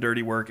doing the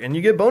dirty work. And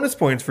you get bonus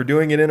points for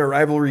doing it in a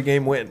rivalry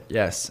game win.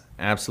 Yes,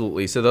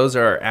 absolutely. So those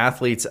are our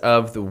athletes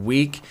of the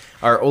week.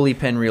 Our Ole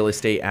Penn Real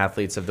Estate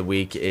athletes of the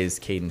week is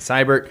Caden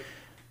Seibert,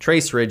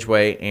 Trace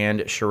Ridgway,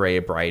 and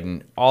Sharia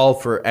Bryden, all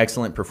for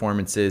excellent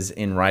performances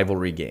in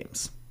rivalry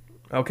games.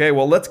 Okay,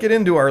 well, let's get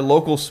into our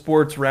local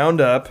sports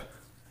roundup.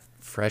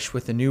 Fresh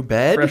with a new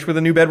bed? Fresh with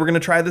a new bed. We're going to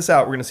try this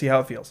out. We're going to see how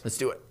it feels. Let's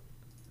do it.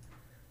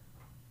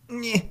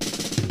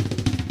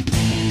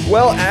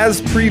 Well,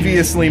 as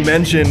previously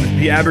mentioned,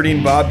 the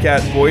Aberdeen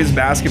Bobcat boys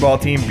basketball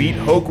team beat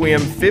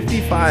Hoquiam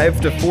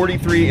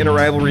 55-43 in a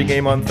rivalry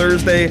game on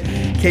Thursday.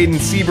 Caden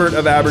Seibert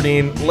of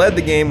Aberdeen led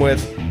the game led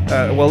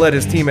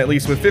his team at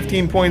least with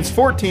 15 points,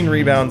 14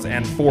 rebounds,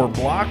 and 4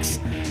 blocks.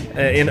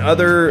 In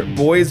other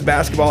boys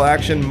basketball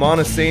action,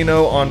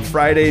 Montesano on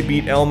Friday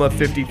beat Elma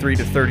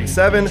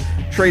 53-37.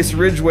 Trace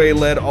Ridgway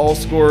led all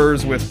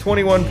scorers with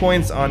 21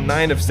 points on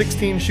 9 of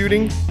 16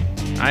 shooting.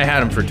 I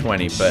had him for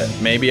 20, but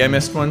maybe I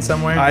missed one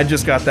somewhere. I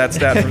just got that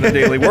stat from the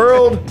Daily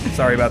World.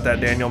 Sorry about that,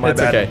 Daniel. My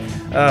bad. Okay.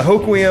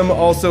 Hoquiam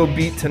also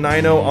beat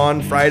Tenino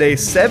on Friday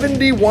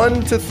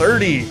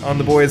 71-30 on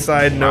the boys'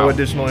 side. No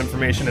additional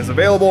information is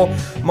available.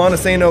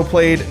 Montesano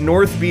played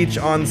North Beach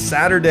on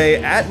Saturday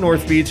at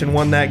North Beach and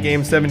won that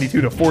game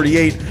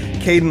 72-48.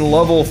 Caden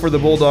Lovell for the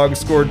Bulldogs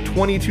scored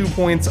 22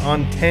 points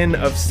on 10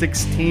 of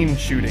 16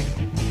 shooting.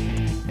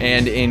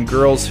 And in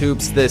girls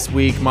hoops this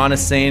week,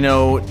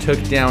 Montesano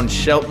took down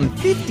Shelton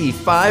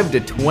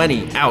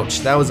 55-20.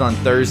 Ouch, that was on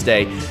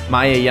Thursday.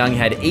 Maya Young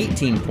had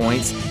 18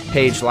 points.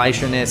 Paige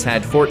Leisherness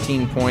had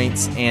 14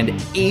 points and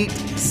 8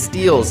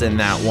 steals in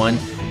that one.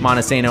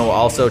 Montesano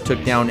also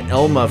took down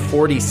Elma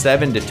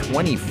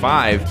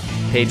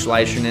 47-25. Paige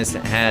Leisherness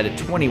had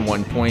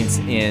 21 points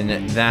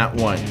in that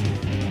one.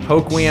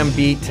 Hoquiam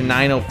beat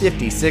Tenino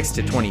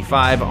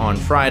 56-25 on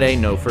Friday.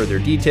 No further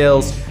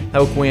details.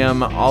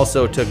 Hoquiam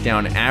also took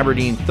down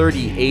Aberdeen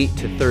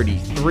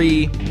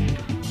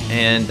 38-33.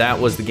 And that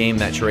was the game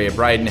that Sharia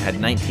Bryden had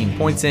 19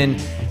 points in.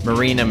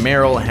 Marina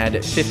Merrill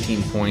had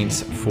 15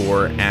 points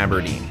for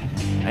Aberdeen.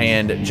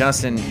 And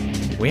Justin,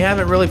 we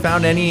haven't really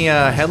found any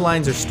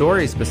headlines or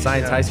stories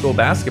besides high school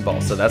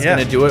basketball. So that's going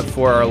to do it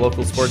for our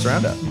local sports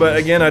roundup. But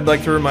again, I'd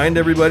like to remind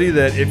everybody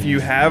that if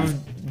you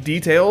have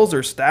details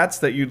or stats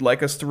that you'd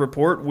like us to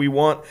report, we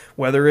want,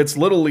 whether it's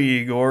Little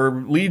League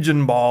or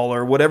Legion Ball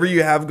or whatever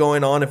you have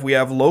going on, if we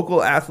have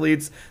local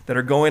athletes that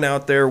are going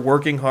out there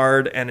working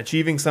hard and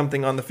achieving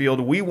something on the field,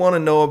 we want to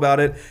know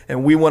about it,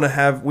 and we want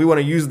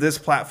to use this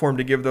platform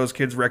to give those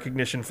kids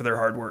recognition for their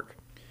hard work.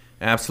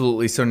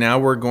 Absolutely. So now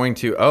we're going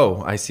to,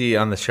 I see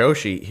on the show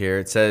sheet here,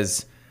 it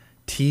says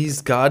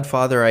tease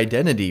Godfather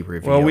identity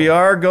reveal. Well, we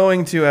are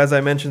going to, as I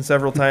mentioned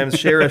several times,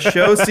 share a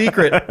show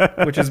secret,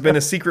 which has been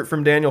a secret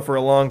from Daniel for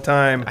a long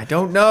time. I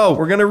don't know.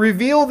 We're going to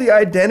reveal the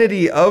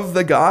identity of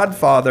the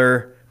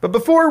Godfather. But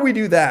before we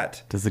do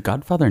that... Does the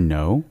Godfather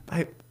know?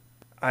 I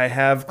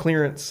have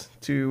clearance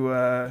to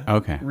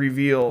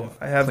reveal.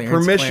 I have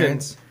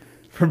Clearance.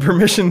 permission.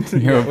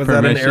 Was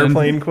that an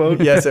airplane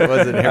quote? Yes, it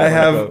was an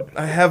airplane quote.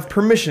 I have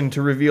permission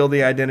to reveal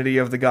the identity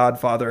of the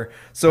Godfather.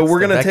 So we're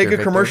going to take a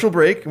commercial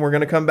break, and we're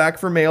going to come back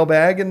for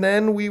mailbag, and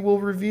then we will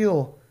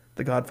reveal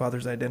the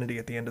Godfather's identity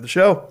at the end of the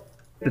show.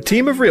 The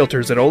team of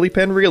realtors at Ole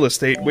Penn Real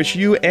Estate wish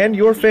you and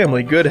your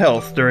family good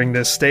health during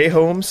this stay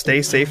home,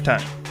 stay safe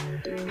time.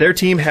 Their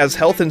team has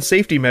health and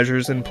safety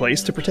measures in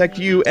place to protect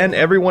you and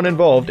everyone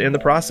involved in the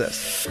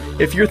process.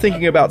 If you're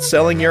thinking about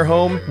selling your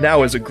home,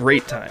 now is a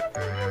great time.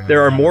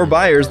 There are more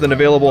buyers than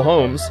available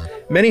homes.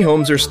 Many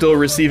homes are still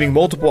receiving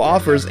multiple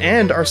offers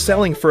and are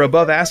selling for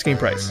above asking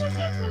price.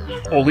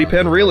 Ole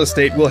Penn Real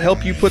Estate will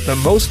help you put the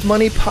most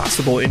money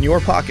possible in your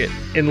pocket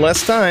in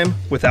less time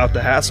without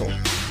the hassle.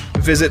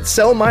 Visit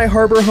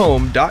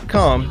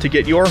sellmyharborhome.com to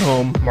get your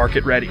home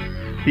market ready.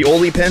 The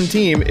Ole Penn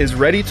team is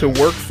ready to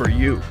work for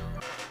you.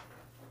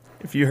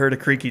 If you heard a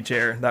creaky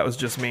chair, that was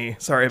just me.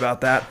 Sorry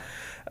about that.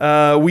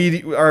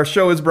 Our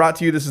show is brought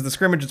to you. This is The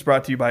Scrimmage. It's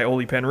brought to you by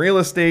Ole Penn Real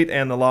Estate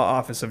and the law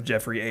office of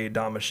Jeffrey A.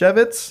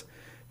 Domashevitz.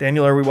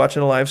 Daniel, are we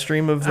watching a live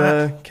stream of Kelenic,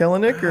 or what's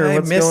going on here? I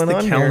missed the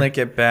Kelenic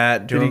at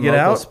bat doing Did he get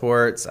local out?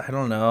 sports. I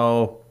don't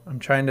know. I'm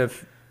trying to...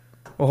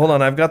 Well, hold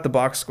on. I've got the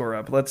box score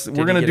up. We're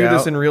going to do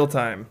this in real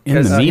time. In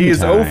the He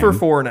is meantime- 0 for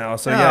 4 now,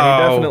 so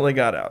yeah, he definitely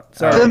got out.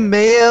 Sorry. The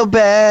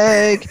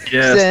mailbag.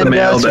 Yes, the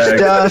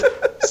mailbag.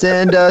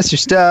 Send us your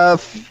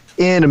stuff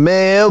in a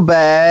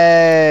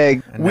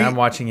mailbag. And now I'm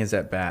watching his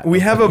at bat. We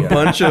have a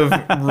bunch of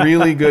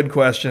really good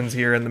questions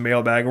here in the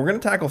mailbag. We're going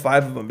to tackle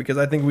 5 of them because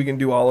I think we can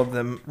do all of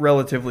them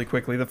relatively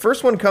quickly. The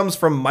first one comes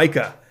from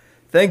Micah.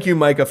 Thank you,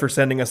 Micah, for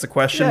sending us a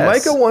question.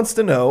 Yes. Micah wants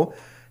to know,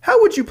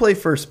 how would you play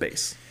first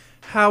base?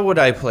 How would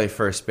I play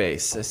first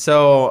base?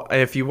 So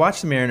if you watch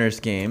the Mariners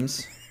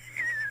games,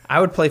 I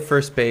would play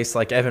first base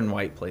like Evan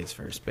White plays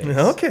first base.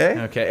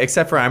 Okay.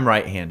 Except for I'm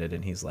right-handed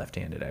and he's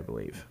left-handed, I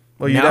believe.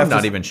 Well, now I'm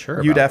not even sure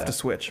about You'd have that. to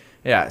switch.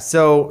 Yeah,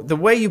 so the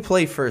way you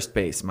play first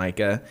base,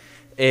 Micah,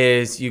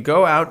 is you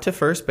go out to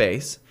first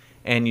base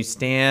and you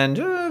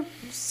stand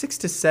 6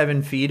 to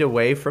 7 feet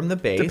away from the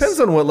base.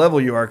 Depends on what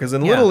level you are, because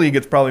in Little League,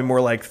 it's probably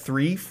more like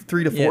 3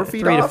 to 4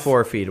 feet 3 to off.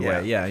 4 feet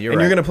away. Yeah, you're and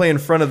right. you're going to play in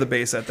front of the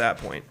base at that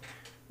point.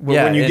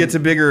 When you get to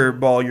bigger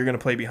ball, you're going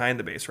to play behind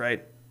the base,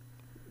 right?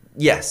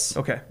 Yes.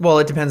 Okay. Well,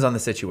 it depends on the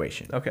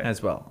situation. Okay.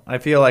 As well. I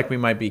feel like we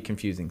might be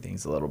confusing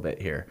things a little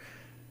bit here.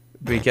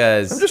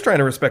 Because I'm just trying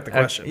to respect the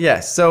question.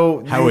 Yes.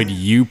 So How would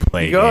you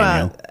play, you go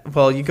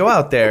Daniel? you go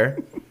out there,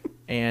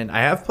 and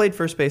I have played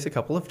first base a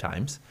couple of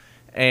times,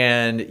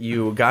 and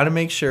you got to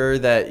make sure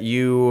that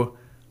you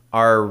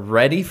are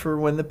ready for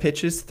when the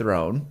pitch is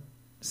thrown.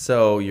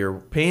 So you're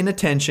paying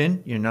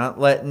attention. You're not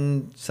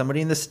letting somebody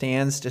in the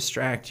stands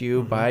distract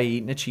you by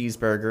eating a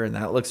cheeseburger, and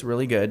that looks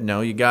really good. No,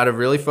 you got to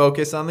really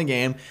focus on the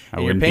game.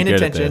 And you're paying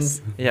attention.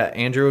 Yeah,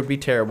 Andrew would be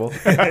terrible.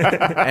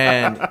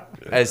 And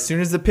as soon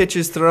as the pitch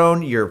is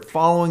thrown, you're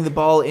following the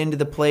ball into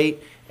the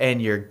plate,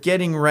 and you're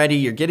getting ready,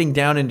 you're getting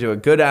down into a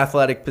good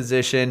athletic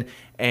position,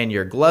 and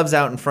your glove's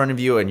out in front of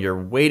you, and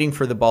you're waiting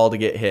for the ball to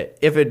get hit.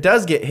 If it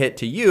does get hit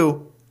to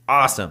you,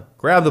 awesome.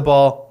 Grab the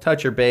ball,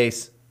 touch your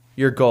base,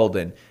 you're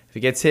golden. If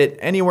it gets hit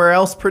anywhere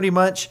else pretty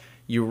much,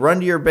 you run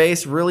to your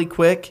base really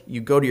quick,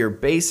 you go to your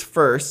base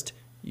first,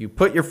 you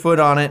put your foot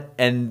on it,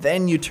 and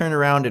then you turn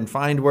around and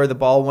find where the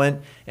ball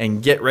went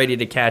and get ready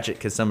to catch it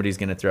because somebody's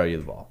going to throw you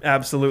the ball.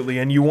 Absolutely.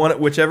 And you want it,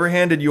 whichever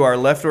handed you are,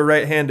 left or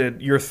right-handed,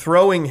 your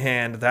throwing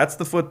hand, that's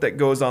the foot that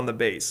goes on the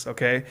base,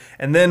 okay?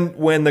 And then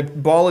when the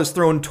ball is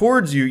thrown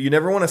towards you, you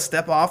never want to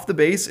step off the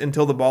base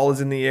until the ball is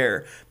in the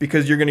air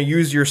because you're going to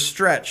use your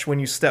stretch when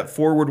you step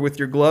forward with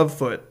your glove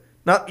foot.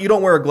 You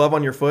don't wear a glove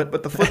on your foot,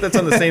 but the foot that's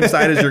on the same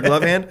side as your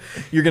glove hand,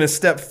 you're going to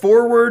step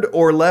forward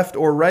or left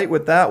or right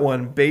with that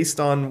one based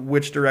on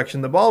which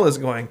direction the ball is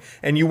going.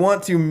 And you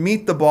want to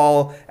meet the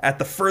ball at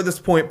the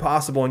furthest point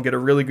possible and get a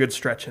really good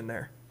stretch in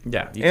there.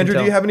 Yeah. Andrew,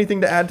 do you have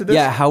anything to add to this?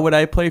 Yeah, how would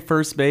I play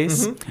first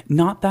base?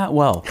 Not that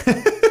well.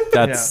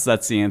 That's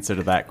the answer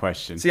to that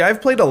question. See, I've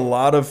played a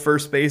lot of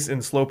first base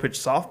in slow pitch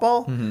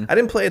softball. I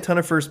didn't play a ton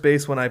of first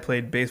base when I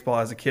played baseball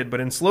as a kid, but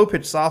in slow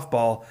pitch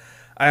softball,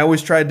 I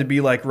always tried to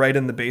be like right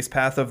in the base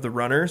path of the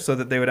runner so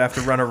that they would have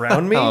to run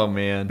around me. Oh,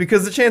 man.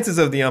 Because the chances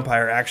of the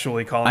umpire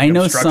actually calling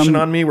obstruction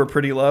on me were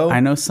pretty low.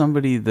 I know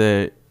somebody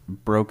that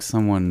broke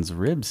someone's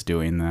ribs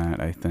doing that,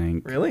 I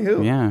think. Really?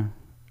 Who? Yeah.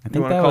 I think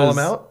you want to that call was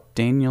him out?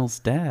 Daniel's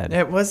dad.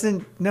 It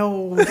wasn't,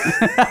 no.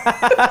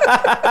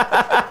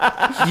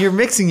 You're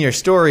mixing your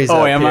stories up.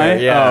 Oh, am here. I?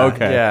 Yeah. Oh,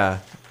 okay.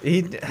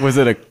 Yeah. Was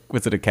it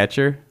a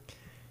catcher?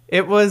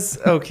 It was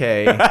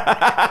okay.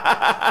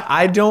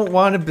 I don't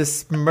want to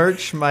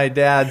besmirch my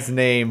dad's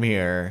name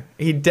here.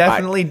 He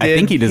definitely did. I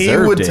think he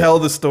deserved He would it. tell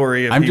the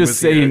story if I'm he just was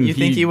saying. here. You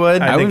think he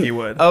would? I think he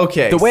would.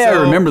 Okay. The way I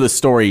remember the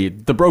story,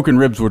 the broken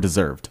ribs were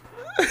deserved.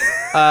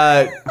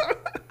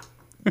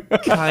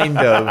 Kind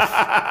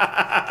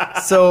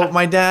of. So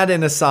my dad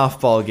in a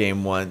softball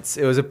game once,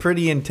 it was a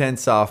pretty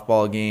intense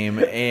softball game,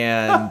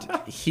 and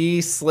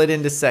he slid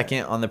into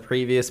second on the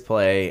previous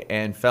play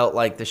and felt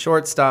like the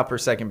shortstop or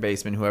second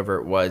baseman, whoever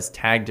it was,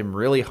 tagged him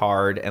really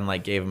hard and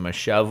like gave him a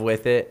shove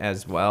with it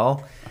as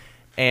well.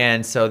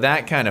 And so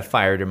that kind of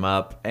fired him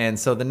up. And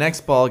so the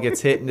next ball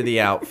gets hit into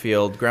the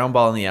outfield, ground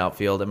ball in the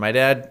outfield. And my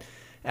dad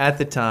at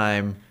the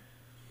time,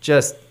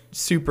 just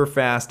super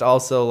fast,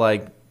 also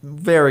like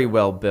very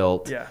well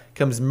built,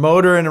 comes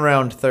motoring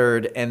around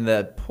third, and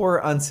the poor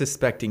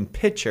unsuspecting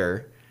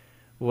pitcher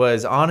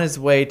was on his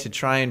way to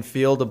try and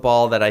field a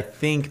ball that I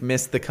think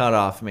missed the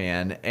cutoff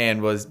man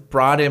and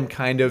brought him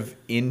kind of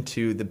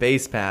into the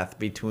base path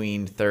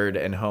between third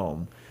and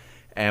home.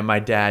 And my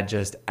dad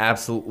just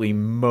absolutely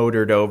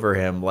motored over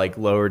him, like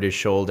lowered his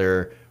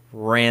shoulder,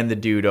 ran the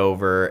dude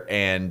over,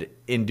 and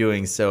in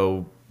doing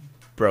so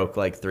broke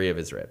like 3 of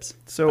his ribs.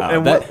 So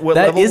and that what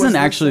level isn't was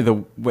actually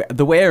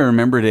the way I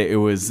remembered it. It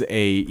was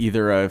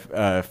either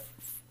a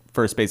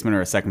first baseman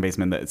or a second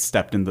baseman that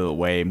stepped into the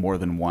way more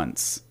than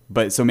once.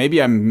 But so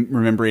maybe I'm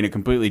remembering a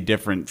completely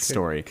different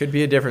story. Could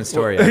be a different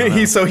story. I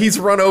don't know. He's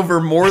run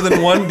over more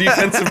than one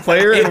defensive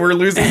player, and we're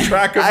losing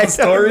track of the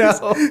stories.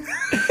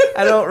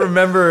 I don't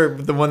remember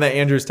the one that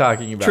Andrew's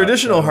talking about.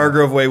 Traditional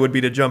Hargrove way would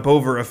be to jump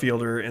over a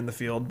fielder in the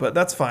field, but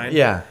that's fine.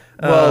 Yeah.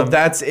 Well,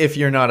 that's if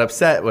you're not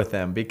upset with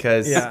them,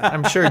 because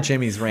I'm sure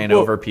Jimmy's ran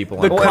over people.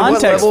 The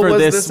context for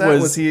this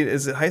was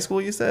is it high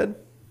school? You said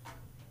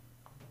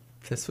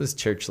this was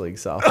church league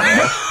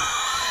softball.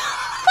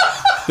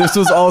 This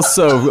was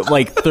also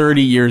like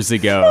 30 years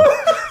ago.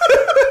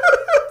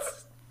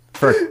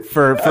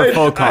 For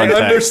full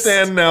context. I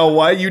understand now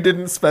why you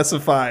didn't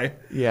specify.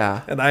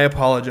 Yeah. And I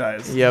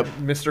apologize. Yep.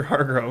 Mr.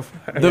 Hargrove.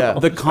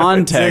 The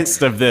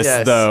context of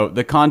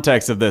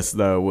this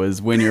though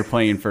was when you're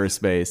playing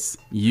first base,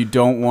 you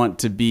don't want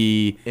to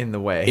be in the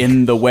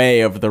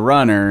way of the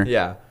runner.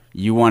 Yeah.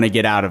 You want to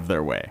get out of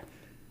their way.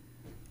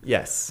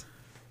 Yes.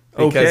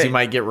 Because you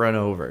might get run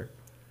over.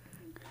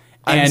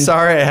 I'm And-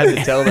 sorry I had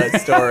to tell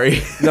that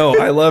story. No,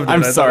 I loved it.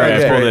 I'm I thought sorry it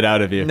was I pulled great. it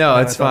out of you. No,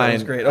 I it's thought it fine.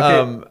 was great.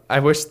 Okay. I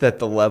wish that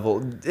the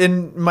level,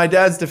 in my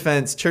dad's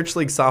defense, church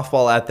league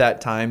softball at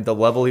that time, the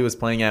level he was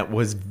playing at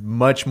was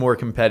much more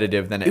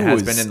competitive than it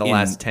has been in the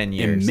last 10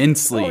 years.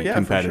 Immensely for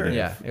competitive. sure.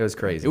 Yeah, it was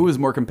crazy. It was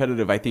more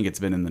competitive. I think it's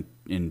been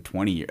in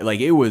 20 years.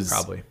 Like it was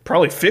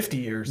Probably 50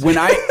 years. when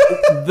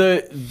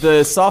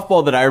the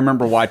softball that I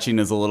remember watching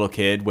as a little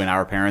kid when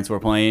our parents were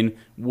playing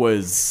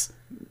was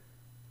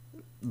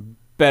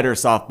better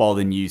softball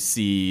than you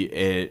see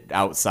it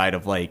outside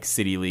of like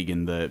city league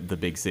in the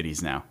big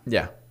cities now.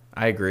 Yeah,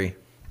 I agree.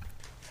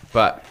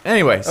 But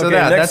anyway, so Okay,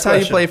 next that's how you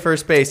question. play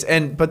first base.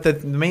 But the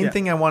main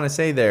thing I want to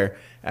say there,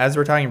 as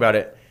we're talking about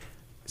it,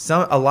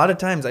 a lot of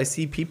times I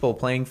see people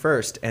playing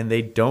first and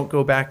they don't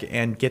go back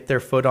and get their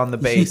foot on the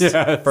base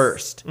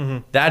first.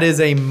 Mm-hmm. That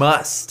is a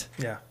must.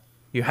 Yeah.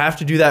 You have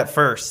to do that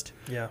first.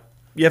 Yeah.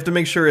 You have to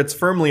make sure it's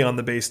firmly on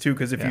the base too,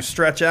 because if you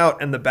stretch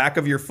out and the back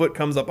of your foot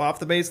comes up off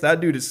the base, that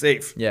dude is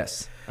safe.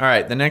 Yes. All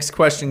right. The next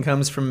question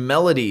comes from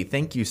Melody.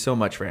 Thank you so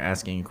much for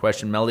asking a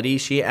question, Melody.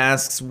 She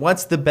asks,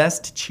 "What's the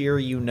best cheer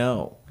you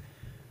know?"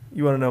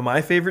 You want to know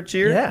my favorite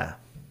cheer? Yeah.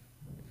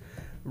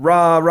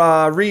 Rah,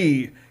 rah,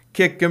 ree.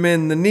 Kick him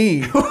in the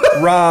knee.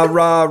 Rah,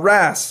 rah,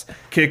 ras.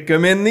 Kick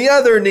him in the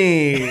other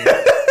knee.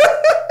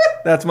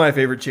 That's my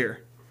favorite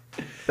cheer.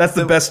 That's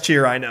the best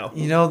cheer I know.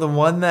 You know, the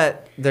one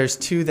that there's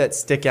two that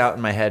stick out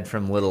in my head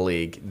from Little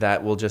League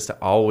that will just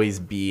always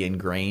be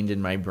ingrained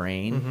in my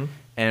brain. Mm-hmm.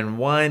 And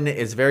one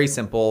is very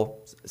simple.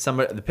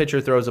 The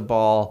pitcher throws a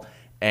ball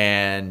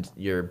and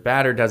your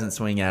batter doesn't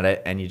swing at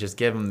it, and you just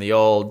give him the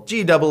old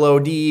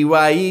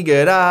G-O-O-D-Y-E,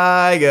 good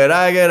eye, good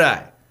eye, good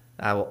eye.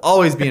 That will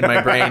always be in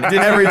my brain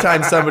every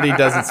time somebody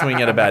doesn't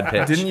swing at a bad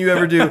pitch. Didn't you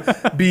ever do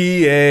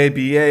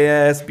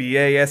B-A-B-A-S,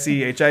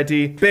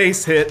 B-A-S-E-H-I-T,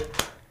 base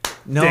hit?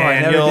 No,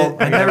 Daniel.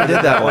 I never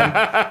did that one.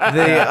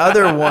 The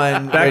other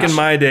one... Back in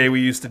my day, we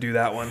used to do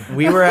that one.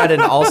 We were at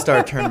an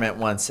all-star tournament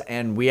once,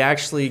 and we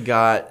actually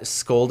got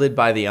scolded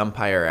by the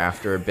umpire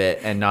after a bit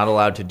and not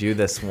allowed to do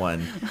this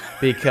one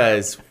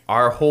because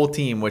our whole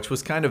team, which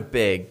was kind of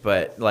big,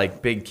 but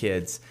like big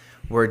kids,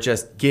 were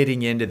just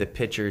getting into the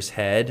pitcher's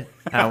head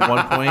at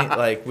one point.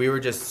 Like, we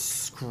were just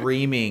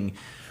screaming,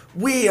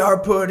 "We are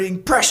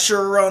putting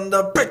pressure on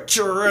the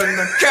pitcher and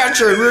the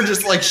catcher." And we were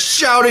just like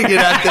shouting it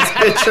at this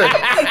pitcher.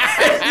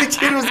 And the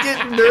kid was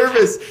getting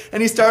nervous,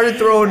 and he started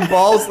throwing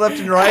balls left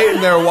and right,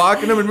 and they were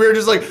walking him, and we were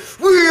just like,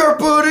 "We are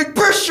putting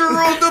pressure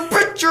on the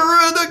pitcher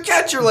and the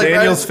catcher." Like,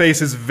 Daniel's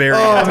face is very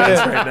intense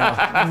right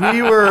now.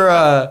 We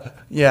were,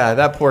 yeah,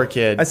 that poor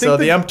kid. So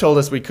the ump told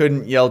us we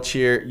couldn't yell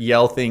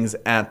things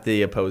at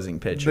the opposing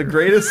pitcher. The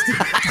greatest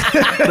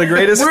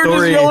We're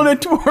story. just yelling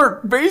it to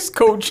our base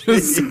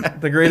coaches.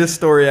 The greatest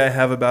story I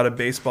have about a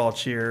baseball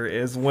cheer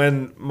is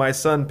when my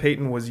son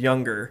Peyton was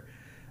younger.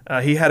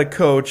 He had a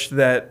coach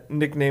that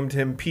nicknamed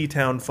him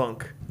P-Town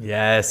Funk.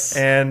 Yes.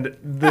 And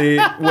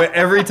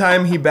every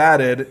time he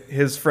batted,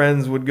 his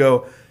friends would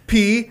go,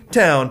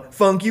 "P-Town,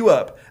 funk you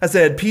up." I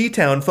said,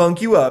 "P-Town,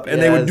 funk you up."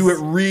 And they would do it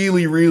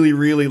really, really,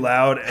 really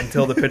loud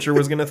until the pitcher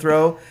was going to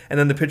throw. And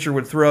then the pitcher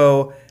would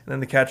throw, and then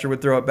the catcher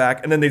would throw it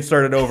back. And then they'd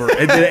start it over.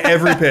 It did it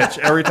every pitch,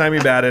 every time he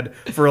batted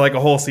for like a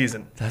whole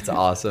season. That's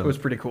awesome. It was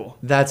pretty cool.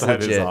 That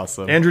legit. is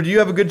awesome. Andrew, do you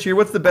have a good cheer?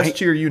 What's the best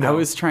cheer you know? I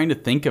was trying to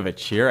think of a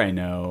cheer I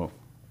know,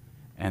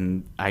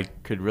 and I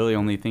could really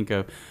only think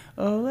of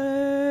ole,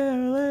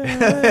 ole, ole.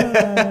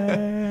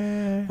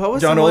 What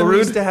was John the one we Olerud?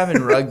 used to have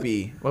in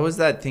rugby? What was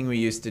that thing we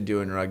used to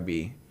do in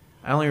rugby?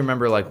 I only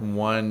remember like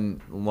one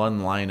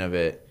line of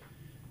it.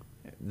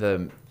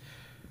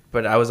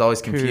 But I was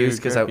always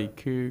confused because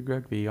Coog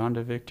rugby on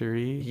to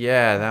victory.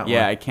 Yeah, that one.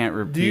 Yeah, I can't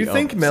repeat. Do you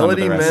think some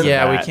melody of the rest meant? of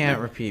Yeah, we that. can't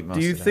repeat most.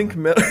 Do you of think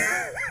them.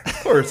 of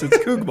course it's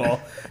Coog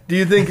ball? Do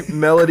you think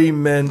melody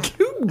meant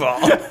Coog ball?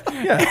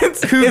 Yeah,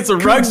 It's a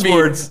Coog rugby.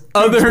 sports.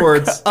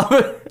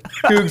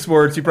 Coog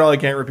sports. You probably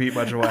can't repeat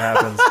much of what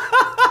happens.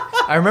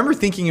 I remember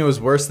thinking it was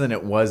worse than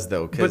it was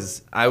though,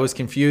 because I was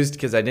confused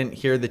because I didn't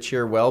hear the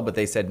cheer well, but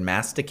they said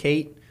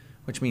masticate,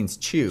 which means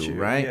chew,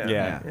 right?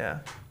 Yeah.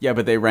 Yeah,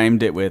 but they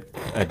rhymed it with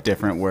a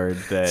different word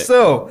that.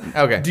 So,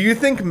 Okay. do you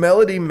think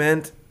melody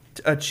meant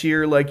a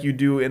cheer like you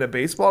do in a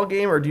baseball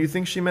game, or do you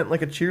think she meant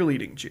like a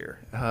cheerleading cheer?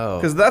 Oh.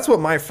 Because that's what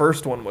my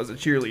first one was, a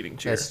cheerleading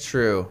cheer. That's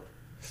true.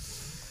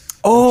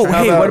 Oh,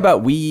 How hey, about- what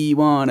about we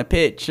want a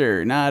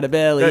pitcher, not a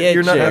belly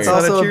You're not, cheer? that's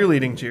not a Also-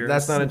 cheerleading cheer.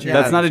 That's not a cheerleading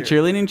That's not a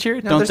cheer. cheerleading cheer?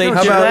 No, Don't there's they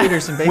no do that?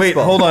 cheerleaders in baseball. Wait,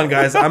 hold on,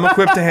 guys. I'm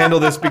equipped to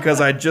handle this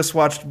because I just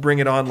watched Bring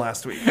It On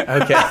last week.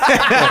 Okay.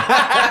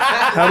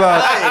 How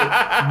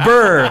about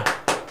Burr?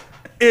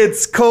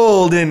 It's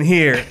cold in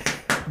here.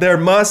 There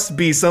must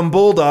be some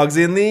bulldogs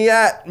in the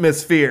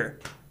atmosphere.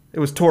 It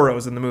was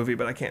toros in the movie,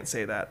 but I can't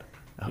say that.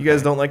 You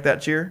guys don't like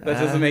that cheer? That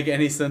doesn't make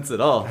any sense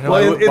at all.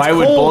 Well, it's Why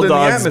would cold in the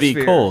bulldogs be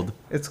atmosphere. cold?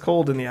 It's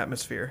cold in the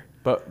atmosphere.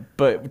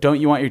 But don't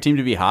you want your team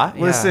to be hot?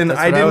 Listen, that's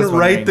I what I was didn't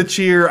write wondering. the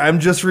cheer.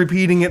 I'm just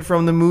repeating it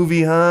from the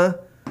movie, huh?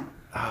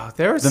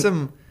 There was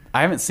some.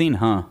 I haven't seen,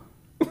 huh?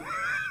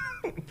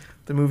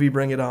 The movie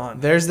Bring It On.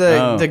 There's Oh, the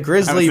haven't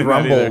Grizzly seen that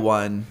Rumble either.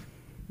 one.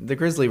 The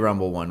Grizzly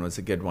Rumble one was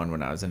a good one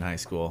when I was in high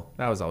school.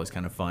 That was always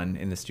kind of fun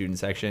in the student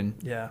section.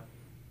 Yeah.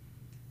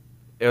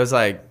 It was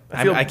like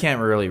feel- I can't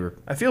really.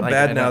 I feel like,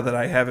 bad I now don't- that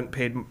I haven't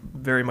paid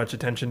very much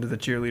attention to the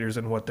cheerleaders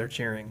and what they're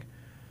cheering.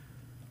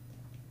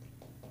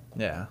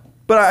 Yeah.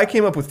 But I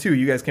came up with two.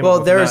 You guys came Well, up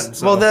with there's none.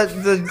 So.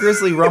 the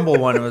Grizzly Rumble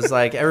one was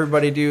like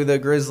everybody do the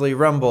Grizzly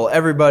Rumble,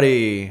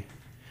 everybody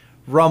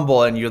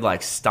rumble, and you'd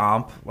like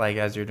stomp like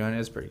as you're doing it. It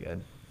was pretty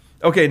good.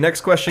 Okay,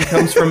 next question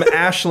comes from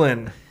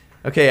Ashlyn.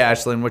 Okay,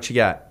 Ashlyn, what you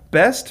got?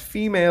 Best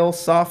female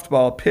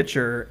softball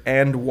pitcher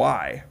and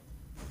why?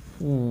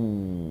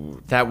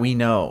 That we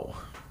know.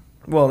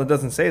 Well, it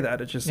doesn't say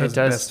that. It just says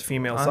does best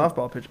female on-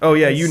 softball pitcher. Oh,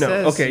 yeah, it you know.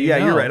 says Okay, you yeah,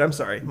 you're know. right. I'm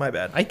sorry. My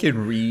bad. I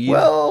can read.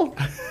 Well,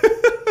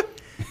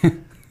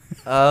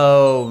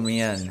 oh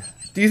man,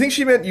 do you think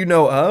she meant you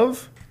know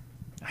of?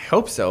 I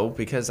hope so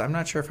because I'm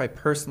not sure if I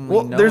personally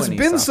Well, know. there's any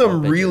been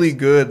some softball really pitchers.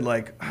 good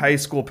like high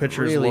school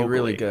pitchers. Really, locally.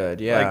 really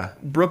good, yeah.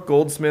 Like Brooke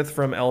Goldsmith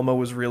from Elma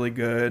was really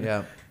good.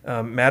 Yeah.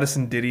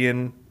 Madison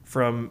Didion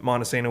from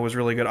Montesano was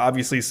really good.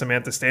 Obviously,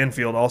 Samantha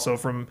Stanfield also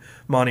from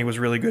Monty was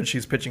really good.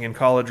 She's pitching in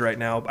college right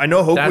now. I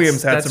know Hope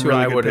Williams had some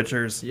really good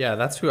pitchers. Yeah,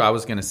 that's who I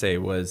was gonna say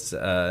was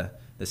the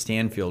the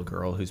Stanfield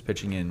girl who's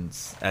pitching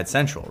at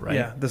Central, right?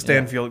 Yeah, the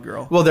Stanfield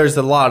girl. Well, there's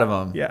a lot of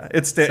them. Yeah,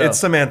 it's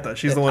Samantha.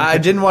 She's the one. I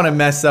didn't want to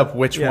mess up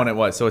which one it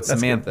was, so it's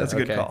Samantha. That's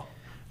a good call.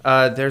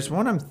 There's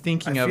one I'm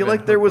thinking of. I feel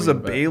like there was a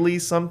Bailey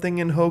something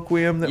in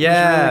Hoquiam that was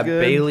really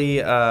good. Bailey.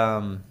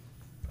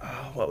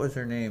 What was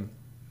her name?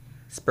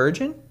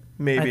 Spurgeon.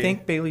 Maybe. I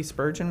think Bailey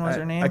Spurgeon was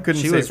her name. I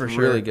couldn't say for was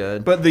sure. Really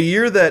good. But the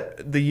year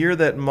that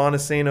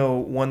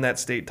Montesano won that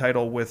state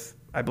title with,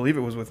 I believe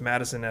it was with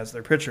Madison as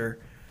their pitcher,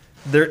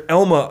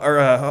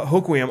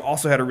 Hoquiam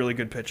also had a really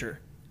good pitcher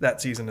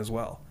that season as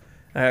well.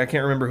 I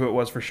can't remember who it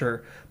was for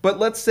sure. But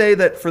let's say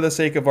that for the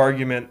sake of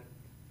argument,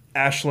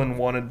 Ashlyn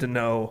wanted to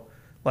know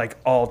like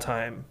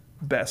all-time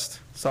best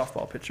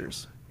softball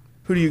pitchers.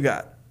 Who do you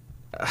got?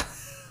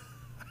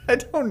 I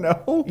don't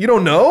know. You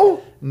don't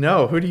know?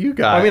 No. Who do you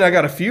got? I mean, I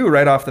got a few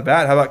right off the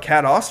bat. How about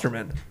Kat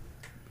Osterman?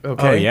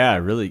 Okay. Oh, yeah,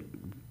 really,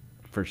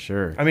 for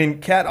sure. I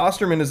mean, Kat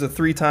Osterman is a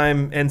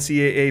 3-time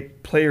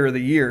NCAA Player of the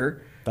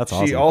Year. That's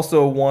awesome. She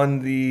also won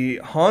the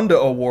Honda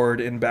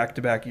Award in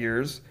back-to-back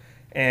years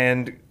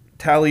and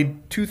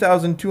tallied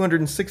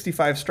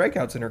 2,265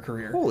 strikeouts in her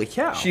career. Holy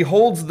cow. She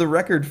holds the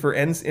record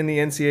in the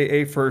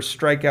NCAA for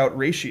strikeout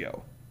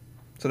ratio.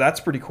 So that's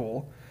pretty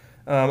cool.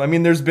 I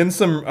mean, there's been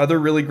some other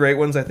really great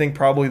ones. I think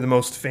probably the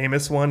most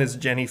famous one is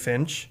Jenny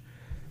Finch.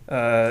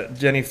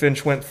 Jenny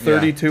Finch went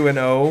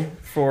 32-0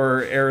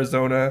 for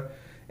Arizona,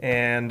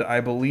 and I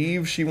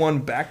believe she won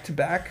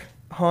back-to-back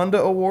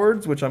Honda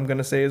Awards, which I'm going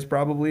to say is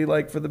probably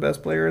like for the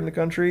best player in the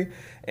country.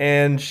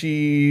 And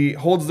she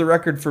holds the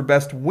record for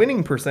best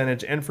winning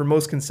percentage and for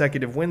most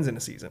consecutive wins in a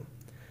season.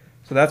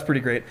 So that's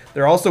pretty great.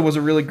 There also was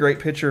a really great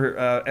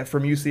pitcher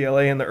from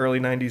UCLA in the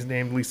early 90s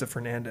named Lisa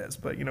Fernandez.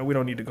 But, we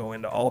don't need to go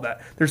into all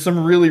that. There's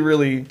some really,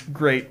 really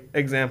great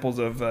examples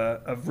of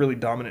really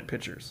dominant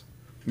pitchers.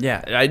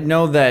 Yeah, I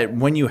know that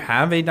when you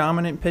have a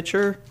dominant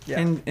pitcher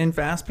in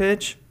fast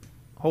pitch,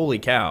 holy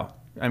cow.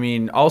 I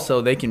mean, also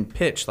they can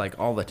pitch like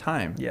all the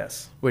time.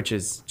 Yes. Which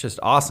is just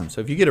awesome.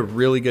 So if you get a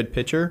really good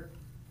pitcher,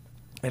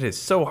 it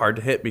is so hard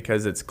to hit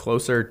because it's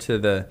closer to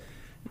the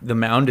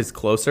mound is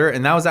closer.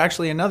 And that was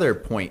actually another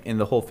point in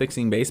the whole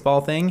fixing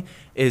baseball thing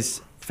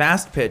is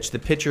fast pitch. The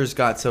pitchers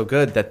got so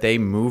good that they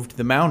moved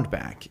the mound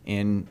back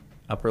in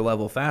upper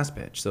level fast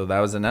pitch. So that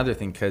was another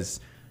thing because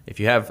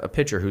if you have a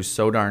pitcher who's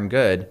so darn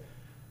good,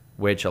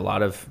 which a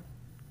lot of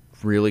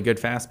really good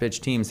fast pitch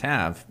teams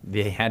have,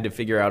 they had to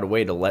figure out a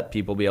way to let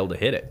people be able to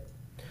hit it.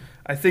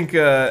 I think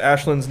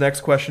Ashlyn's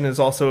next question is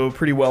also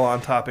pretty well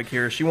on topic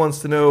here. She wants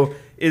to know,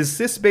 is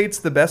Sis Bates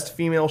the best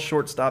female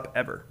shortstop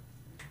ever?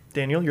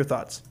 Daniel, your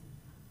thoughts?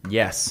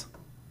 Yes.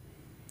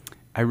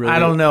 I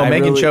don't know.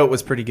 Megan Choate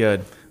was pretty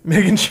good.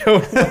 Megan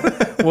Choate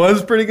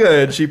was pretty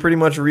good. She pretty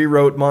much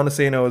rewrote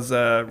Montesano's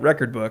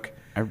record book.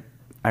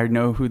 I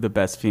know who the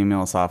best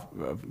female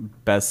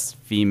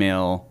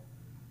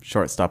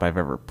shortstop I've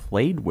ever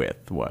played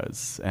with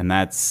was, and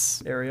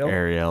that's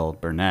Ariel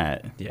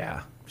Burnett.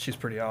 Yeah. She's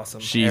pretty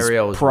awesome. She's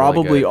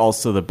probably really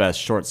also the best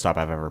shortstop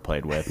I've ever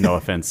played with. No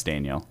offense,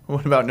 Daniel.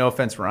 What about no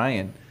offense,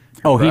 Ryan?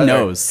 Oh, he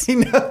knows. He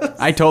knows.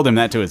 I told him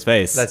that to his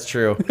face. That's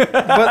true.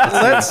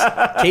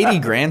 But Katie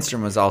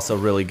Granstrom was also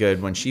really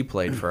good when she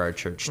played for our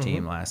church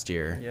team last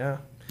year. Yeah.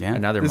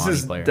 Another Monty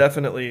player. This is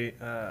definitely,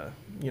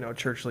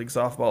 church league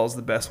softball is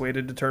the best way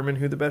to determine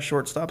who the best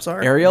shortstops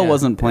are. Ariel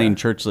wasn't playing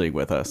church league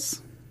with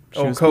us.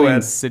 She was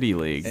playing City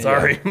League.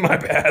 Sorry, my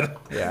bad.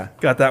 Yeah.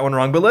 Got that one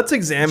wrong. But let's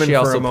examine for a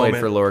moment. She also played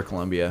for Lower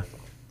Columbia.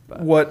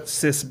 What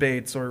Sis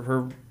Bates, or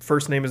her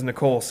first name is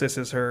Nicole, Sis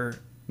is her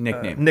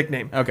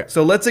nickname. Okay.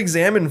 So let's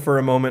examine for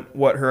a moment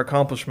what her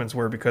accomplishments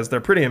were because they're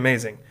pretty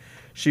amazing.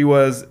 She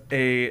was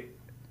a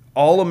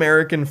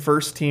All-American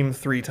first team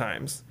 3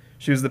 times.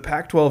 She was the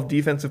Pac-12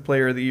 Defensive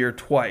Player of the Year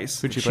twice.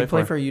 Did she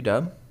play for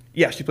UW?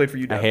 Yeah, she played for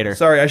UW. I hate her.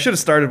 Sorry, I should have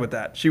started with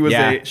that. She was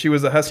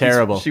a Husky.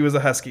 Terrible. She was a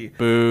Husky.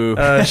 Boo.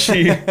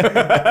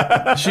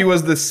 She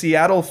was the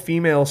Seattle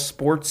Female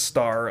Sports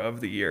Star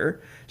of the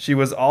Year. She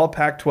was All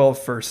Pac-12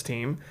 first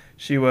team.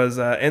 She was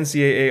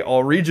NCAA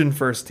All Region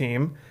first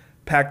team,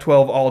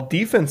 Pac-12 All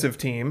Defensive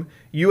team,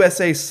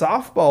 USA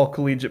Softball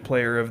Collegiate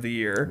Player of the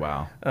Year.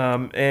 Wow.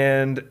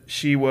 And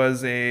she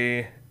was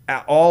a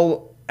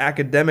All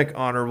Academic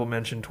honorable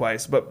mention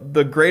twice. But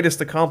the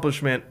greatest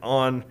accomplishment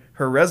on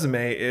her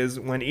resume is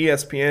when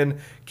ESPN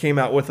came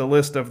out with a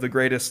list of the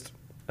greatest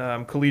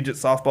collegiate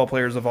softball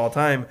players of all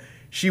time.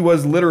 She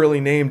was literally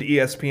named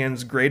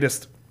ESPN's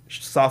greatest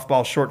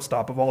softball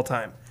shortstop of all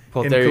time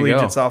in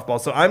collegiate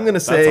softball. So I'm going to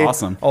say,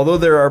 awesome. Although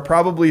there are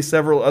probably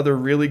several other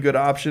really good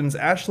options,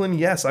 Ashlyn,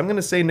 yes, I'm going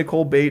to say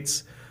Nicole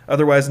Bates,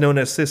 otherwise known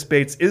as Sis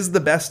Bates, is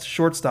the best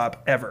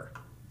shortstop ever.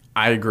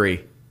 I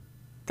agree.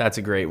 That's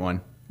a great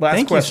one.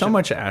 Thank you so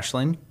much,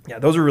 Ashlyn. Yeah,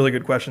 those are really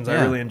good questions.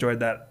 I really enjoyed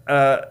that.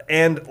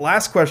 And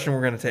last question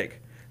we're going to take.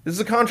 This is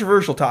a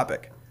controversial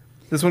topic.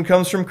 This one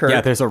comes from Kurt.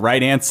 Yeah, there's a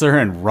right answer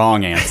and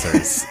wrong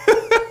answers.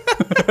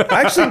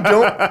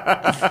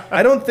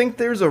 I don't think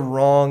there's a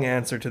wrong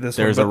answer to this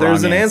one, but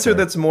there's an answer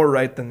that's more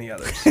right than the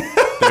others.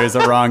 There's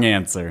a wrong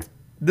answer.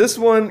 This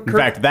one... In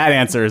fact, that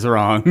answer is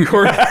wrong.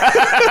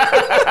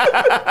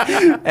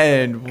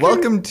 And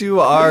welcome to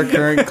our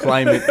current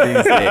climate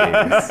these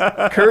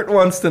days. Kurt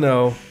wants to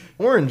know,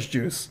 orange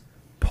juice,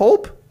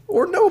 pulp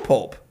or no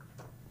pulp?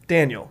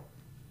 Daniel.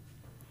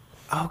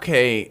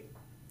 Okay,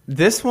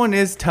 this one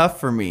is tough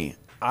for me.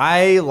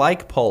 I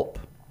like pulp,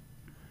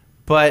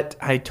 but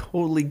I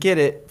totally get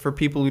it for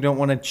people who don't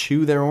want to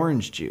chew their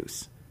orange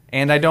juice.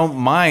 And I don't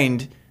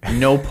mind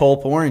no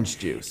pulp orange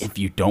juice. If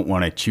you don't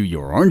want to chew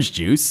your orange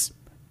juice,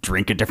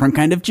 drink a different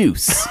kind of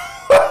juice.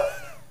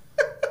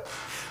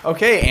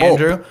 Okay, Pulp.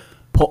 Andrew.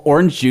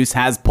 Orange juice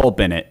has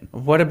pulp in it.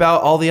 What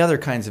about all the other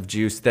kinds of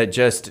juice that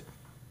just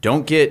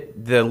don't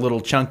get the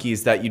little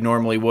chunkies that you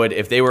normally would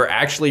if they were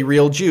actually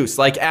real juice,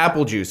 like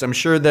apple juice? I'm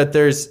sure that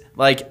there's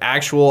like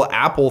actual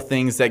apple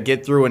things that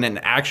get through in an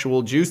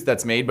actual juice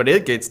that's made, but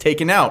it gets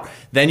taken out.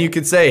 Then you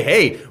could say,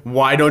 hey,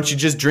 why don't you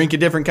just drink a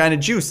different kind of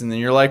juice? And then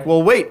you're like,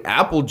 well, wait,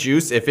 apple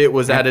juice, if it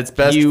was at its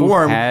best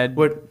form. Had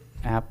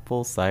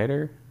apple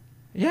cider?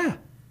 Yeah.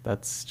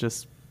 That's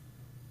just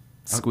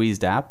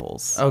squeezed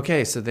apples.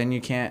 Okay, so then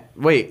you can't...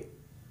 Wait.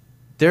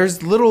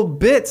 There's little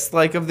bits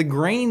like of the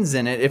grains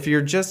in it if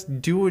you're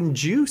just doing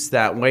juice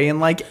that way, and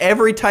like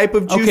every type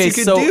of juice you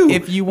could so do.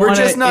 if you We're wanna,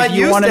 just not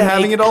used to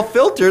having it all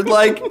filtered.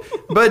 Like,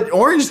 but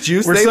orange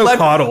juice, We're so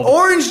coddled.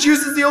 Orange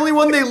juice is the only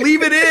one they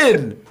leave it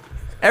in.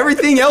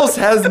 Everything else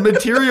has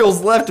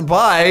materials left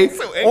by.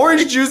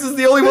 Orange juice is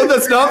the only one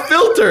that's not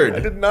filtered. I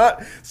did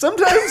not.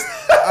 Sometimes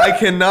I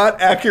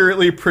cannot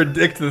accurately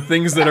predict the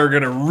things that are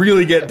going to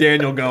really get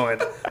Daniel going.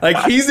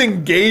 Like, he's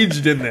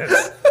engaged in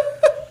this.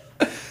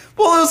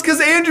 Well, it was because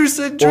Andrew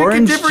said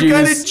drink a different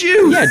kind of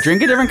juice. Yeah,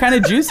 drink a different kind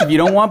of juice if you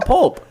don't want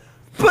pulp.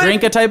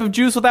 Drink a type of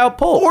juice without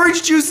pulp.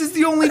 Orange juice is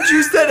the only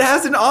juice that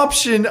has an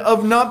option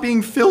of not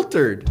being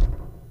filtered.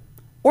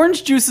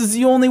 Orange juice is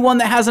the only one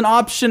that has an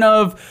option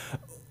of...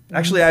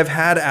 Actually, I've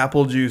had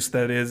apple juice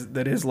that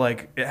is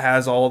like, it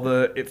has all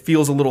the... It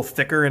feels a little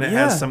thicker and it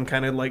has some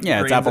kind of like...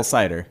 Yeah, it's apple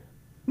cider.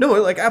 No,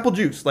 like apple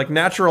juice, like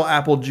natural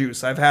apple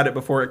juice. I've had it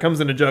before. It comes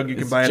in a jug. You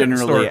can buy it in the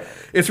store.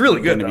 It's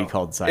really good. It's going to be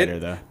called cider,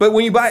 though. But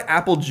when you buy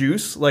apple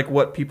juice, like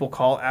what people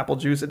call apple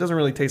juice, it doesn't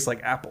really taste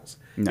like apples.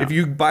 No. If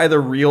you buy the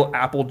real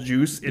apple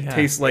juice, it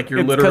tastes like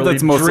you're literally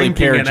it's mostly drinking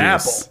pear an juice.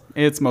 apple.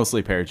 It's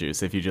mostly pear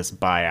juice if you just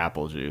buy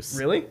apple juice.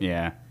 Really?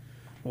 Yeah.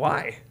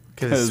 Why?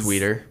 Because it's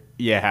sweeter.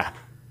 Yeah.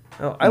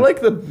 Oh, I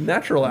like the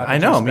natural apple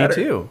juice. I know, me better.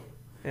 too.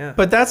 Yeah.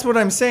 But that's what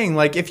I'm saying.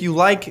 Like, if you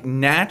like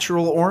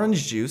natural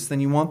orange juice, then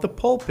you want the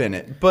pulp in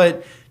it.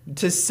 But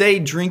to say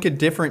drink a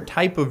different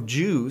type of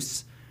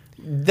juice,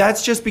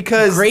 that's just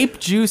because grape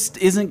juice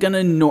isn't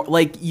gonna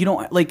you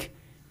don't like.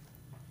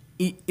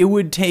 It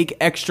would take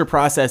extra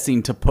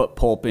processing to put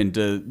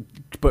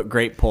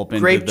grape pulp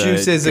into grape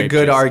juice is a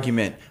good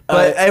argument.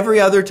 But every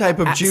other type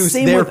of juice,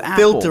 they're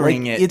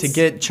filtering it to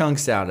get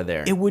chunks out of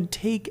there. It would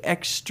take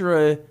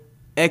extra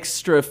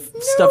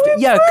stuff.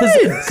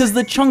 Because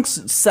the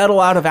chunks settle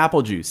out of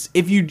apple juice.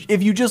 If you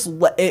just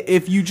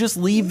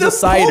leave the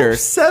cider, pulp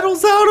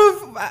settles out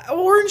of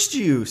orange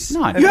juice.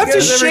 No, you have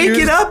to shake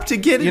it up to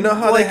get it. You know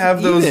how like, they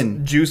have those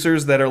even.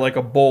 juicers that are like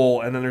a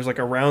bowl, and then there's like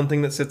a round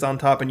thing that sits on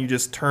top, and you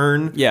just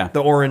turn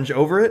the orange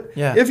over it.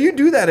 Yeah. If you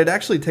do that, it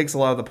actually takes a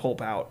lot of the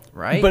pulp out.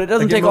 Right. But it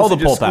doesn't Like, take all the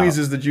mostly just pulp out.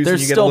 squeezes the juice,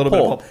 There's and you get a still little bit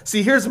of pulp.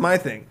 See, here's my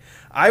thing.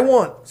 I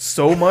want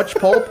so much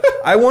pulp.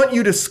 I want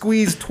you to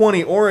squeeze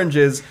 20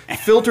 oranges,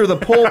 filter the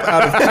pulp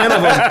out of 10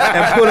 of them,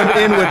 and put them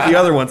in with the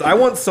other ones. I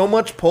want so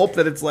much pulp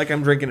that it's like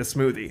I'm drinking a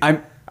smoothie.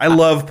 I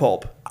love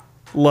pulp.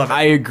 Love it.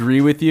 I agree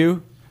with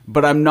you,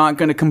 but I'm not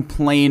going to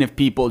complain if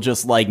people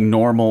just like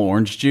normal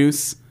orange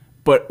juice.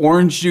 But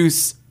orange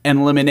juice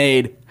and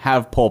lemonade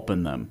have pulp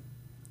in them.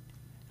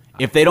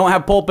 If they don't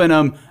have pulp in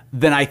them,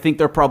 then I think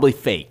they're probably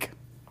fake.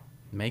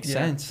 Makes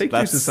sense. Fake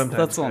juice is sometimes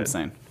That's all good. I'm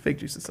saying. Fake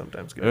juice is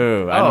sometimes good.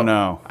 Ooh, I don't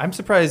know. I'm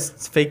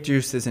surprised fake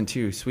juice isn't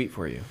too sweet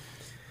for you.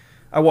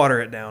 I water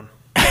it down.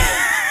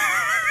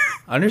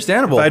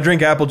 Understandable. If I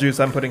drink apple juice,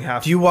 I'm putting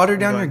half. Do you water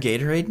down your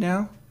Gatorade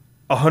now?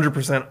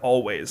 100%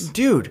 always.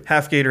 Dude.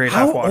 Half Gatorade,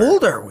 half water. How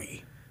old are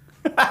we?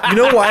 You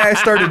know why I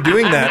started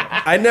doing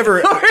that? It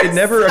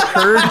never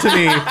occurred to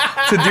me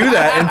to do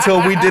that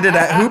until we did it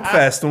at Hoop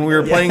Fest when we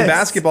were playing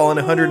basketball in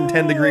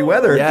 110 degree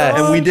weather. Yes.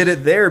 And we did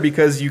it there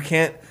because you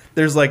can't,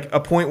 there's like a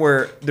point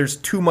where there's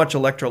too much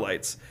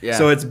electrolytes. Yeah.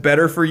 So it's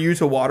better for you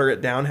to water it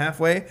down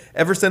halfway.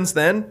 Ever since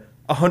then,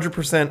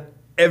 100%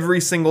 every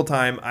single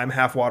time I'm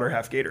half water,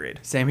 half Gatorade.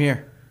 Same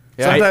here.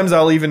 Sometimes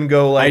I'll even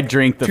go like I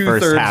drink the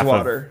first 2/3 half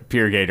water. of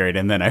pure Gatorade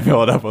and then I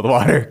fill it up with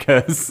water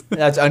because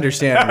that's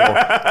understandable.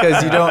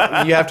 Because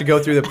you have to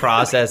go through the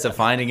process of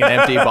finding an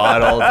empty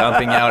bottle,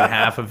 dumping out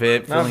half of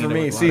it. Not for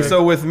me. See,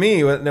 so with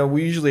me,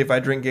 we usually if I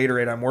drink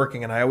Gatorade, I'm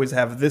working, and I always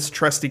have this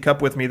trusty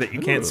cup with me that you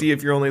can't see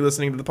if you're only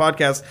listening to the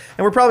podcast.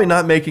 And we're probably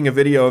not making a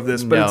video of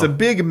this, but it's a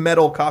big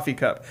metal coffee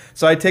cup.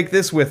 So I take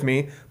this with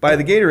me, buy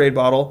the Gatorade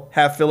bottle,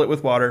 half fill it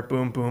with water,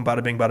 boom, boom,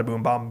 bada bing, bada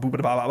boom, bam, boom,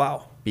 bada ba ba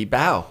bow. Beat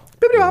bow.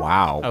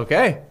 wow.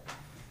 Okay.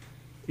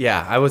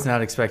 Yeah, I was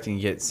not expecting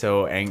to get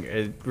so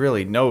angry.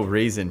 Really, no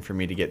reason for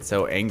me to get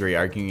so angry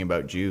arguing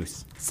about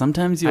juice.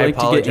 Sometimes you like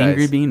to get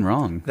angry being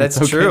wrong. That's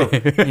okay. true.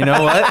 You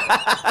know what?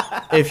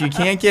 If you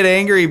can't get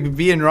angry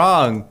being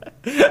wrong,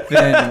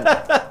 then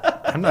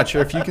I'm not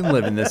sure if you can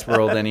live in this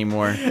world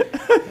anymore.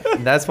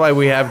 And that's why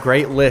we have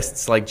great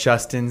lists like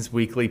Justin's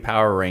weekly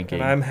power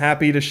ranking. And I'm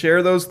happy to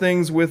share those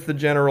things with the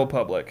general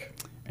public.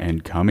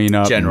 And coming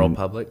up, general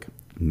public.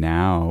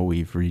 Now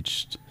we've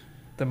reached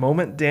the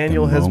moment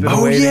Daniel has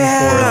been waiting for the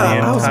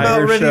entire I was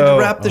about ready to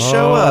wrap the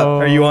show up.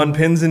 Are you on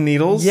pins and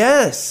needles?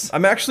 Yes.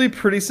 I'm actually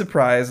pretty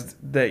surprised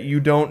that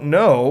you don't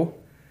know.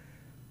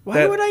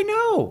 Why would I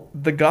know?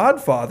 The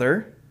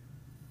Godfather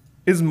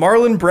is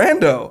Marlon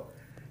Brando.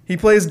 He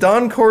plays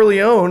Don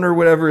Corleone or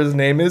whatever his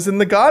name is in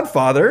The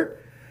Godfather.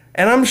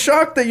 And I'm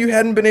shocked that you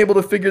hadn't been able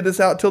to figure this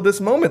out till this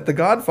moment. The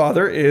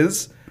Godfather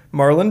is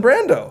Marlon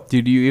Brando. Do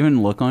you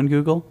even look on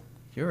Google?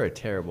 You're a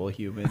terrible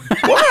human.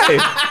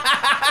 Why?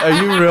 Are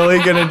you really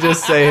going to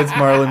just say it's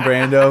Marlon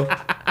Brando?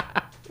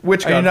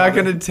 Which Are you not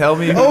going to tell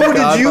me who Oh, the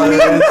Godfather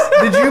is?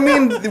 did you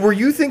mean, were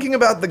you thinking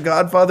about the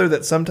Godfather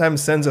that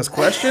sometimes sends us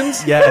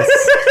questions? Yes.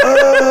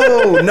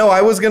 Oh, no,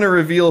 I was going to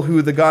reveal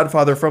who the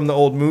Godfather from the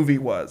old movie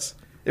was.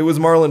 It was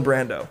Marlon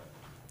Brando.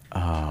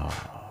 Oh.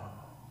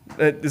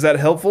 Is that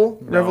helpful?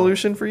 No.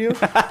 Revolution for you?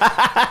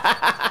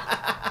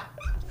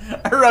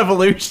 A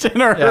revolution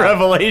or a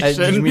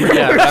revelation?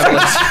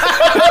 Revelation.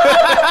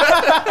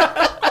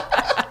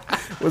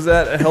 Was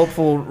that a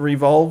helpful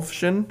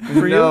revulsion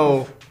for you?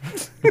 No.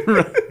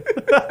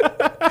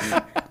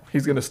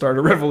 He's going to start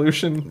a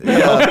revolution.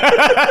 Yeah.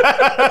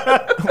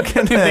 I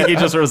think he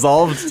just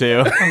resolved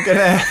to.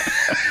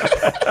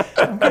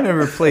 I'm gonna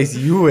replace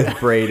you with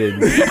Braden.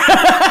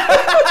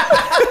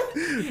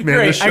 Man,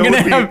 Great. I'm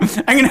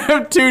gonna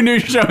have two new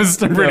shows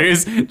to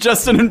produce: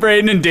 Justin and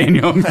Braden, and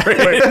Daniel and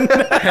Braden.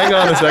 Hang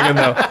on a second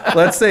though.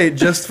 Let's say,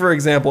 just for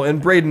example, and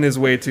Braden is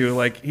way too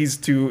he's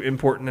too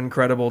important and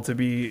credible to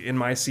be in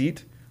my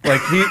seat.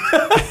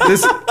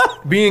 This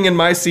being in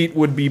my seat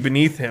would be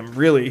beneath him.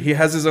 Really, he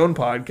has his own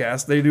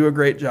podcast. They do a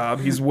great job.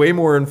 He's way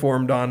more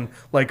informed on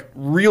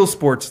real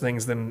sports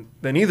things than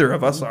either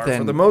of us are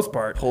for the most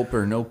part. Pulp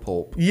or no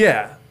pulp.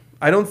 Yeah,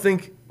 I don't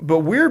think.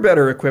 But we're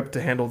better equipped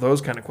to handle those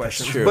kind of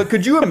questions. True. But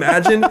could you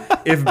imagine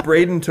if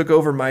Braden took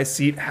over my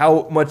seat,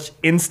 how much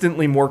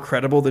instantly more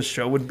credible this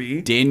show would be?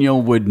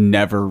 Daniel would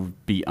never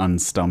be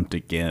unstumped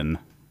again.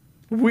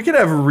 We could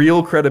have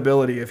real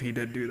credibility if he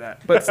did do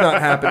that, but it's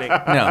not happening.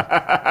 No.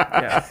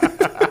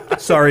 Yeah.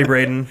 Sorry,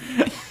 Braden.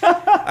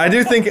 I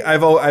do think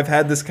I've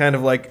had this kind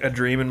of a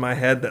dream in my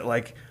head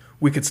that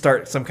we could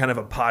start some kind of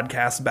a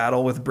podcast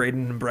battle with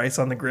Braden and Bryce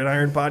on the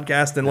Gridiron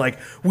podcast, and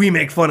we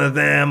make fun of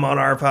them on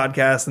our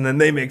podcast, and then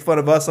they make fun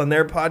of us on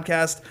their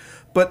podcast.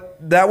 But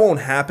that won't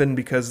happen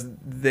because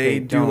they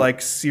do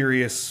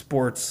serious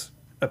sports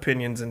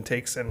opinions and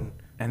takes and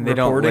they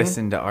don't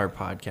listen to our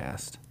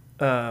podcast.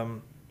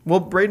 Well,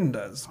 Braden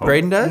does.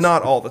 Braden does?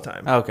 Not all the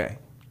time. Okay.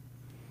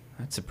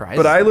 That's surprising.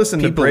 But I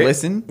listen People to Braden.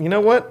 Listen? You know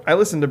what? I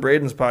listen to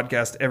Braden's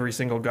podcast every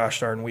single gosh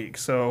darn week.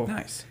 So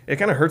nice. It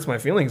kind of hurts my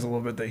feelings a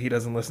little bit that he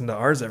doesn't listen to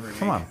ours every week.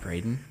 Come on,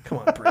 Braden. Come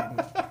on, Braden.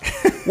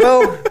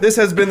 Well, this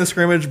has been The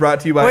Scrimmage,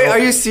 brought to you by... Wait, are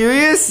you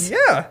serious?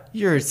 Yeah.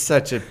 You're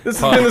such a... This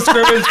has been The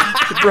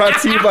Scrimmage,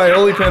 brought to you by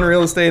Holy Pen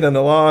Real Estate and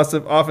the law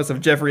office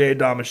of Jeffrey A.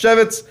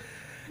 Domashevitz.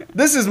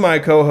 This is my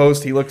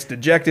co-host. He looks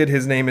dejected.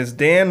 His name is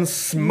Dan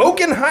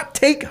Smokin' Hot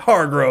Take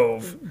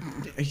Hargrove.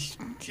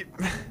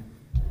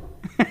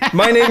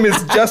 My name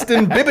is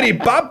Justin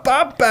Bibbidi Bop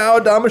Bop Bow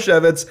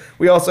Domashevitz.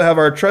 We also have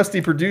our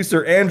trusty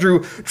producer,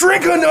 Andrew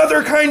Drink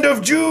Another Kind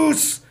of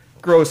Juice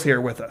Gross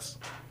here with us.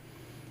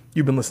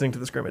 You've been listening to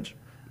The Scrimmage.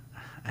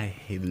 I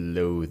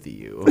loathe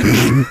you.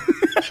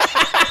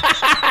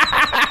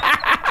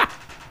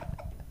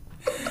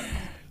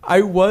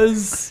 I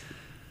was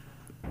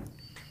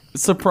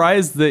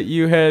surprised that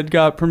you had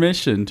got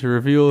permission to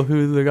reveal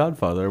who the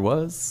Godfather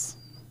was.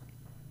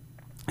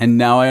 And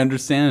now I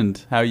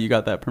understand how you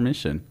got that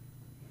permission.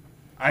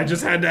 I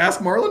just had to ask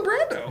Marlon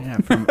Brando.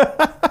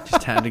 Yeah,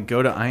 just had to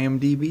go to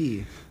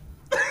IMDb.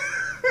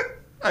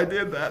 I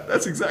did that.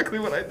 That's exactly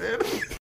what I did.